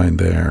that you find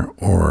there,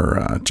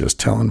 or just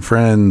telling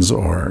friends,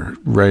 or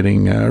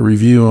writing a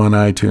review on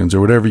iTunes,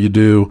 or whatever you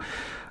do.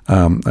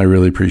 I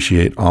really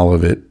appreciate all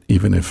of it,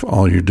 even if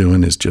all you're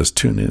doing is just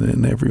tuning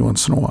in every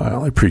once in a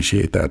while. I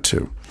appreciate that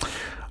too.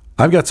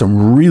 I've got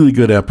some really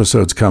good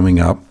episodes coming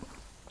up.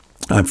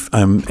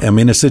 I'm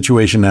in a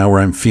situation now where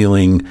I'm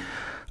feeling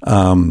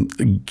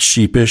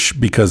sheepish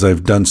because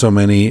I've done so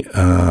many,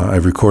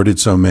 I've recorded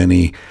so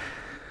many,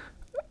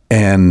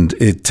 and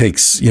it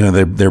takes,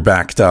 they're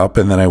backed up.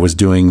 And then I was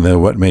doing the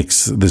What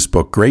Makes This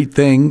Book Great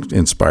thing,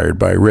 inspired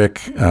by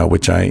Rick,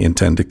 which I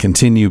intend to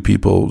continue.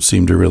 People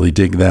seem to really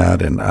dig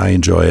that, and I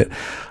enjoy it.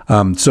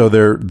 So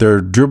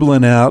they're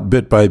dribbling out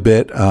bit by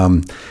bit.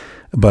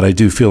 But I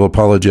do feel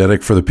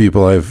apologetic for the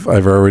people I've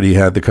already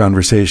had the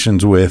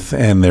conversations with,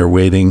 and they're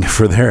waiting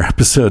for their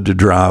episode to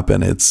drop,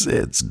 and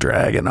it's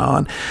dragging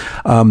on.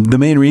 The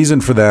main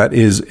reason for that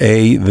is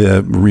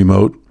the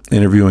remote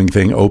interviewing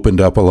thing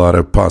opened up a lot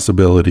of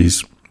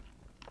possibilities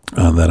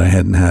that I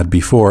hadn't had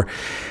before.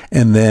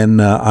 And then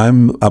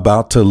I'm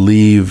about to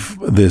leave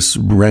this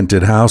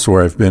rented house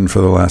where I've been for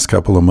the last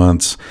couple of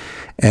months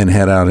and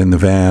head out in the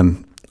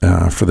van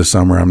for the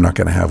summer. I'm not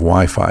going to have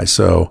Wi-Fi,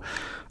 so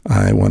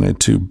I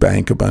wanted to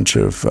bank a bunch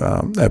of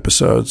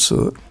episodes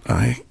so that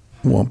I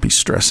won't be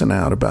stressing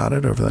out about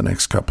it over the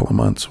next couple of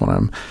months when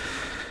I'm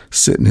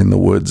sitting in the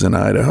woods in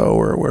Idaho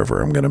or wherever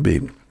I'm going to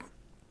be.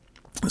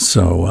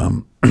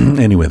 So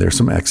anyway, there's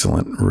some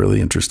excellent,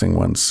 really interesting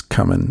ones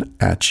coming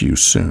at you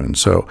soon.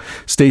 So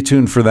stay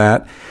tuned for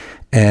that.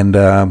 And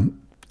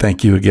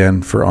thank you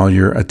again for all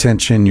your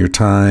attention, your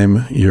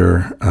time,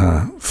 your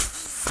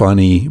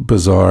funny,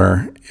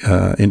 bizarre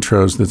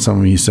intros that some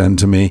of you send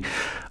to me.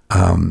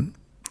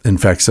 In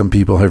fact, some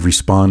people have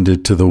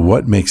responded to the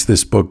What Makes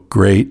This Book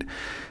Great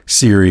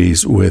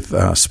series with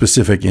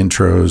specific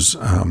intros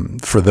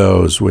for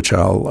those, which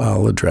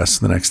I'll address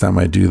the next time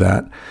I do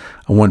that.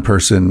 One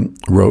person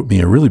wrote me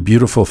a really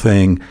beautiful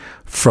thing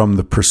from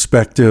the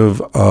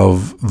perspective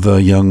of the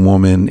young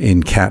woman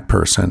in Cat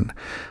Person.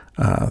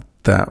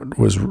 That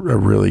was a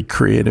really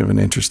creative and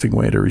interesting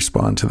way to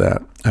respond to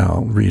that.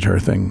 I'll read her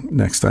thing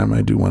next time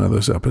I do one of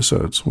those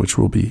episodes, which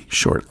will be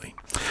shortly.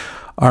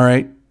 All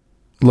right.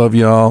 Love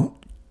y'all.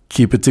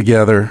 Keep it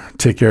together.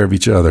 Take care of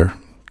each other.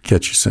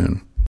 Catch you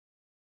soon.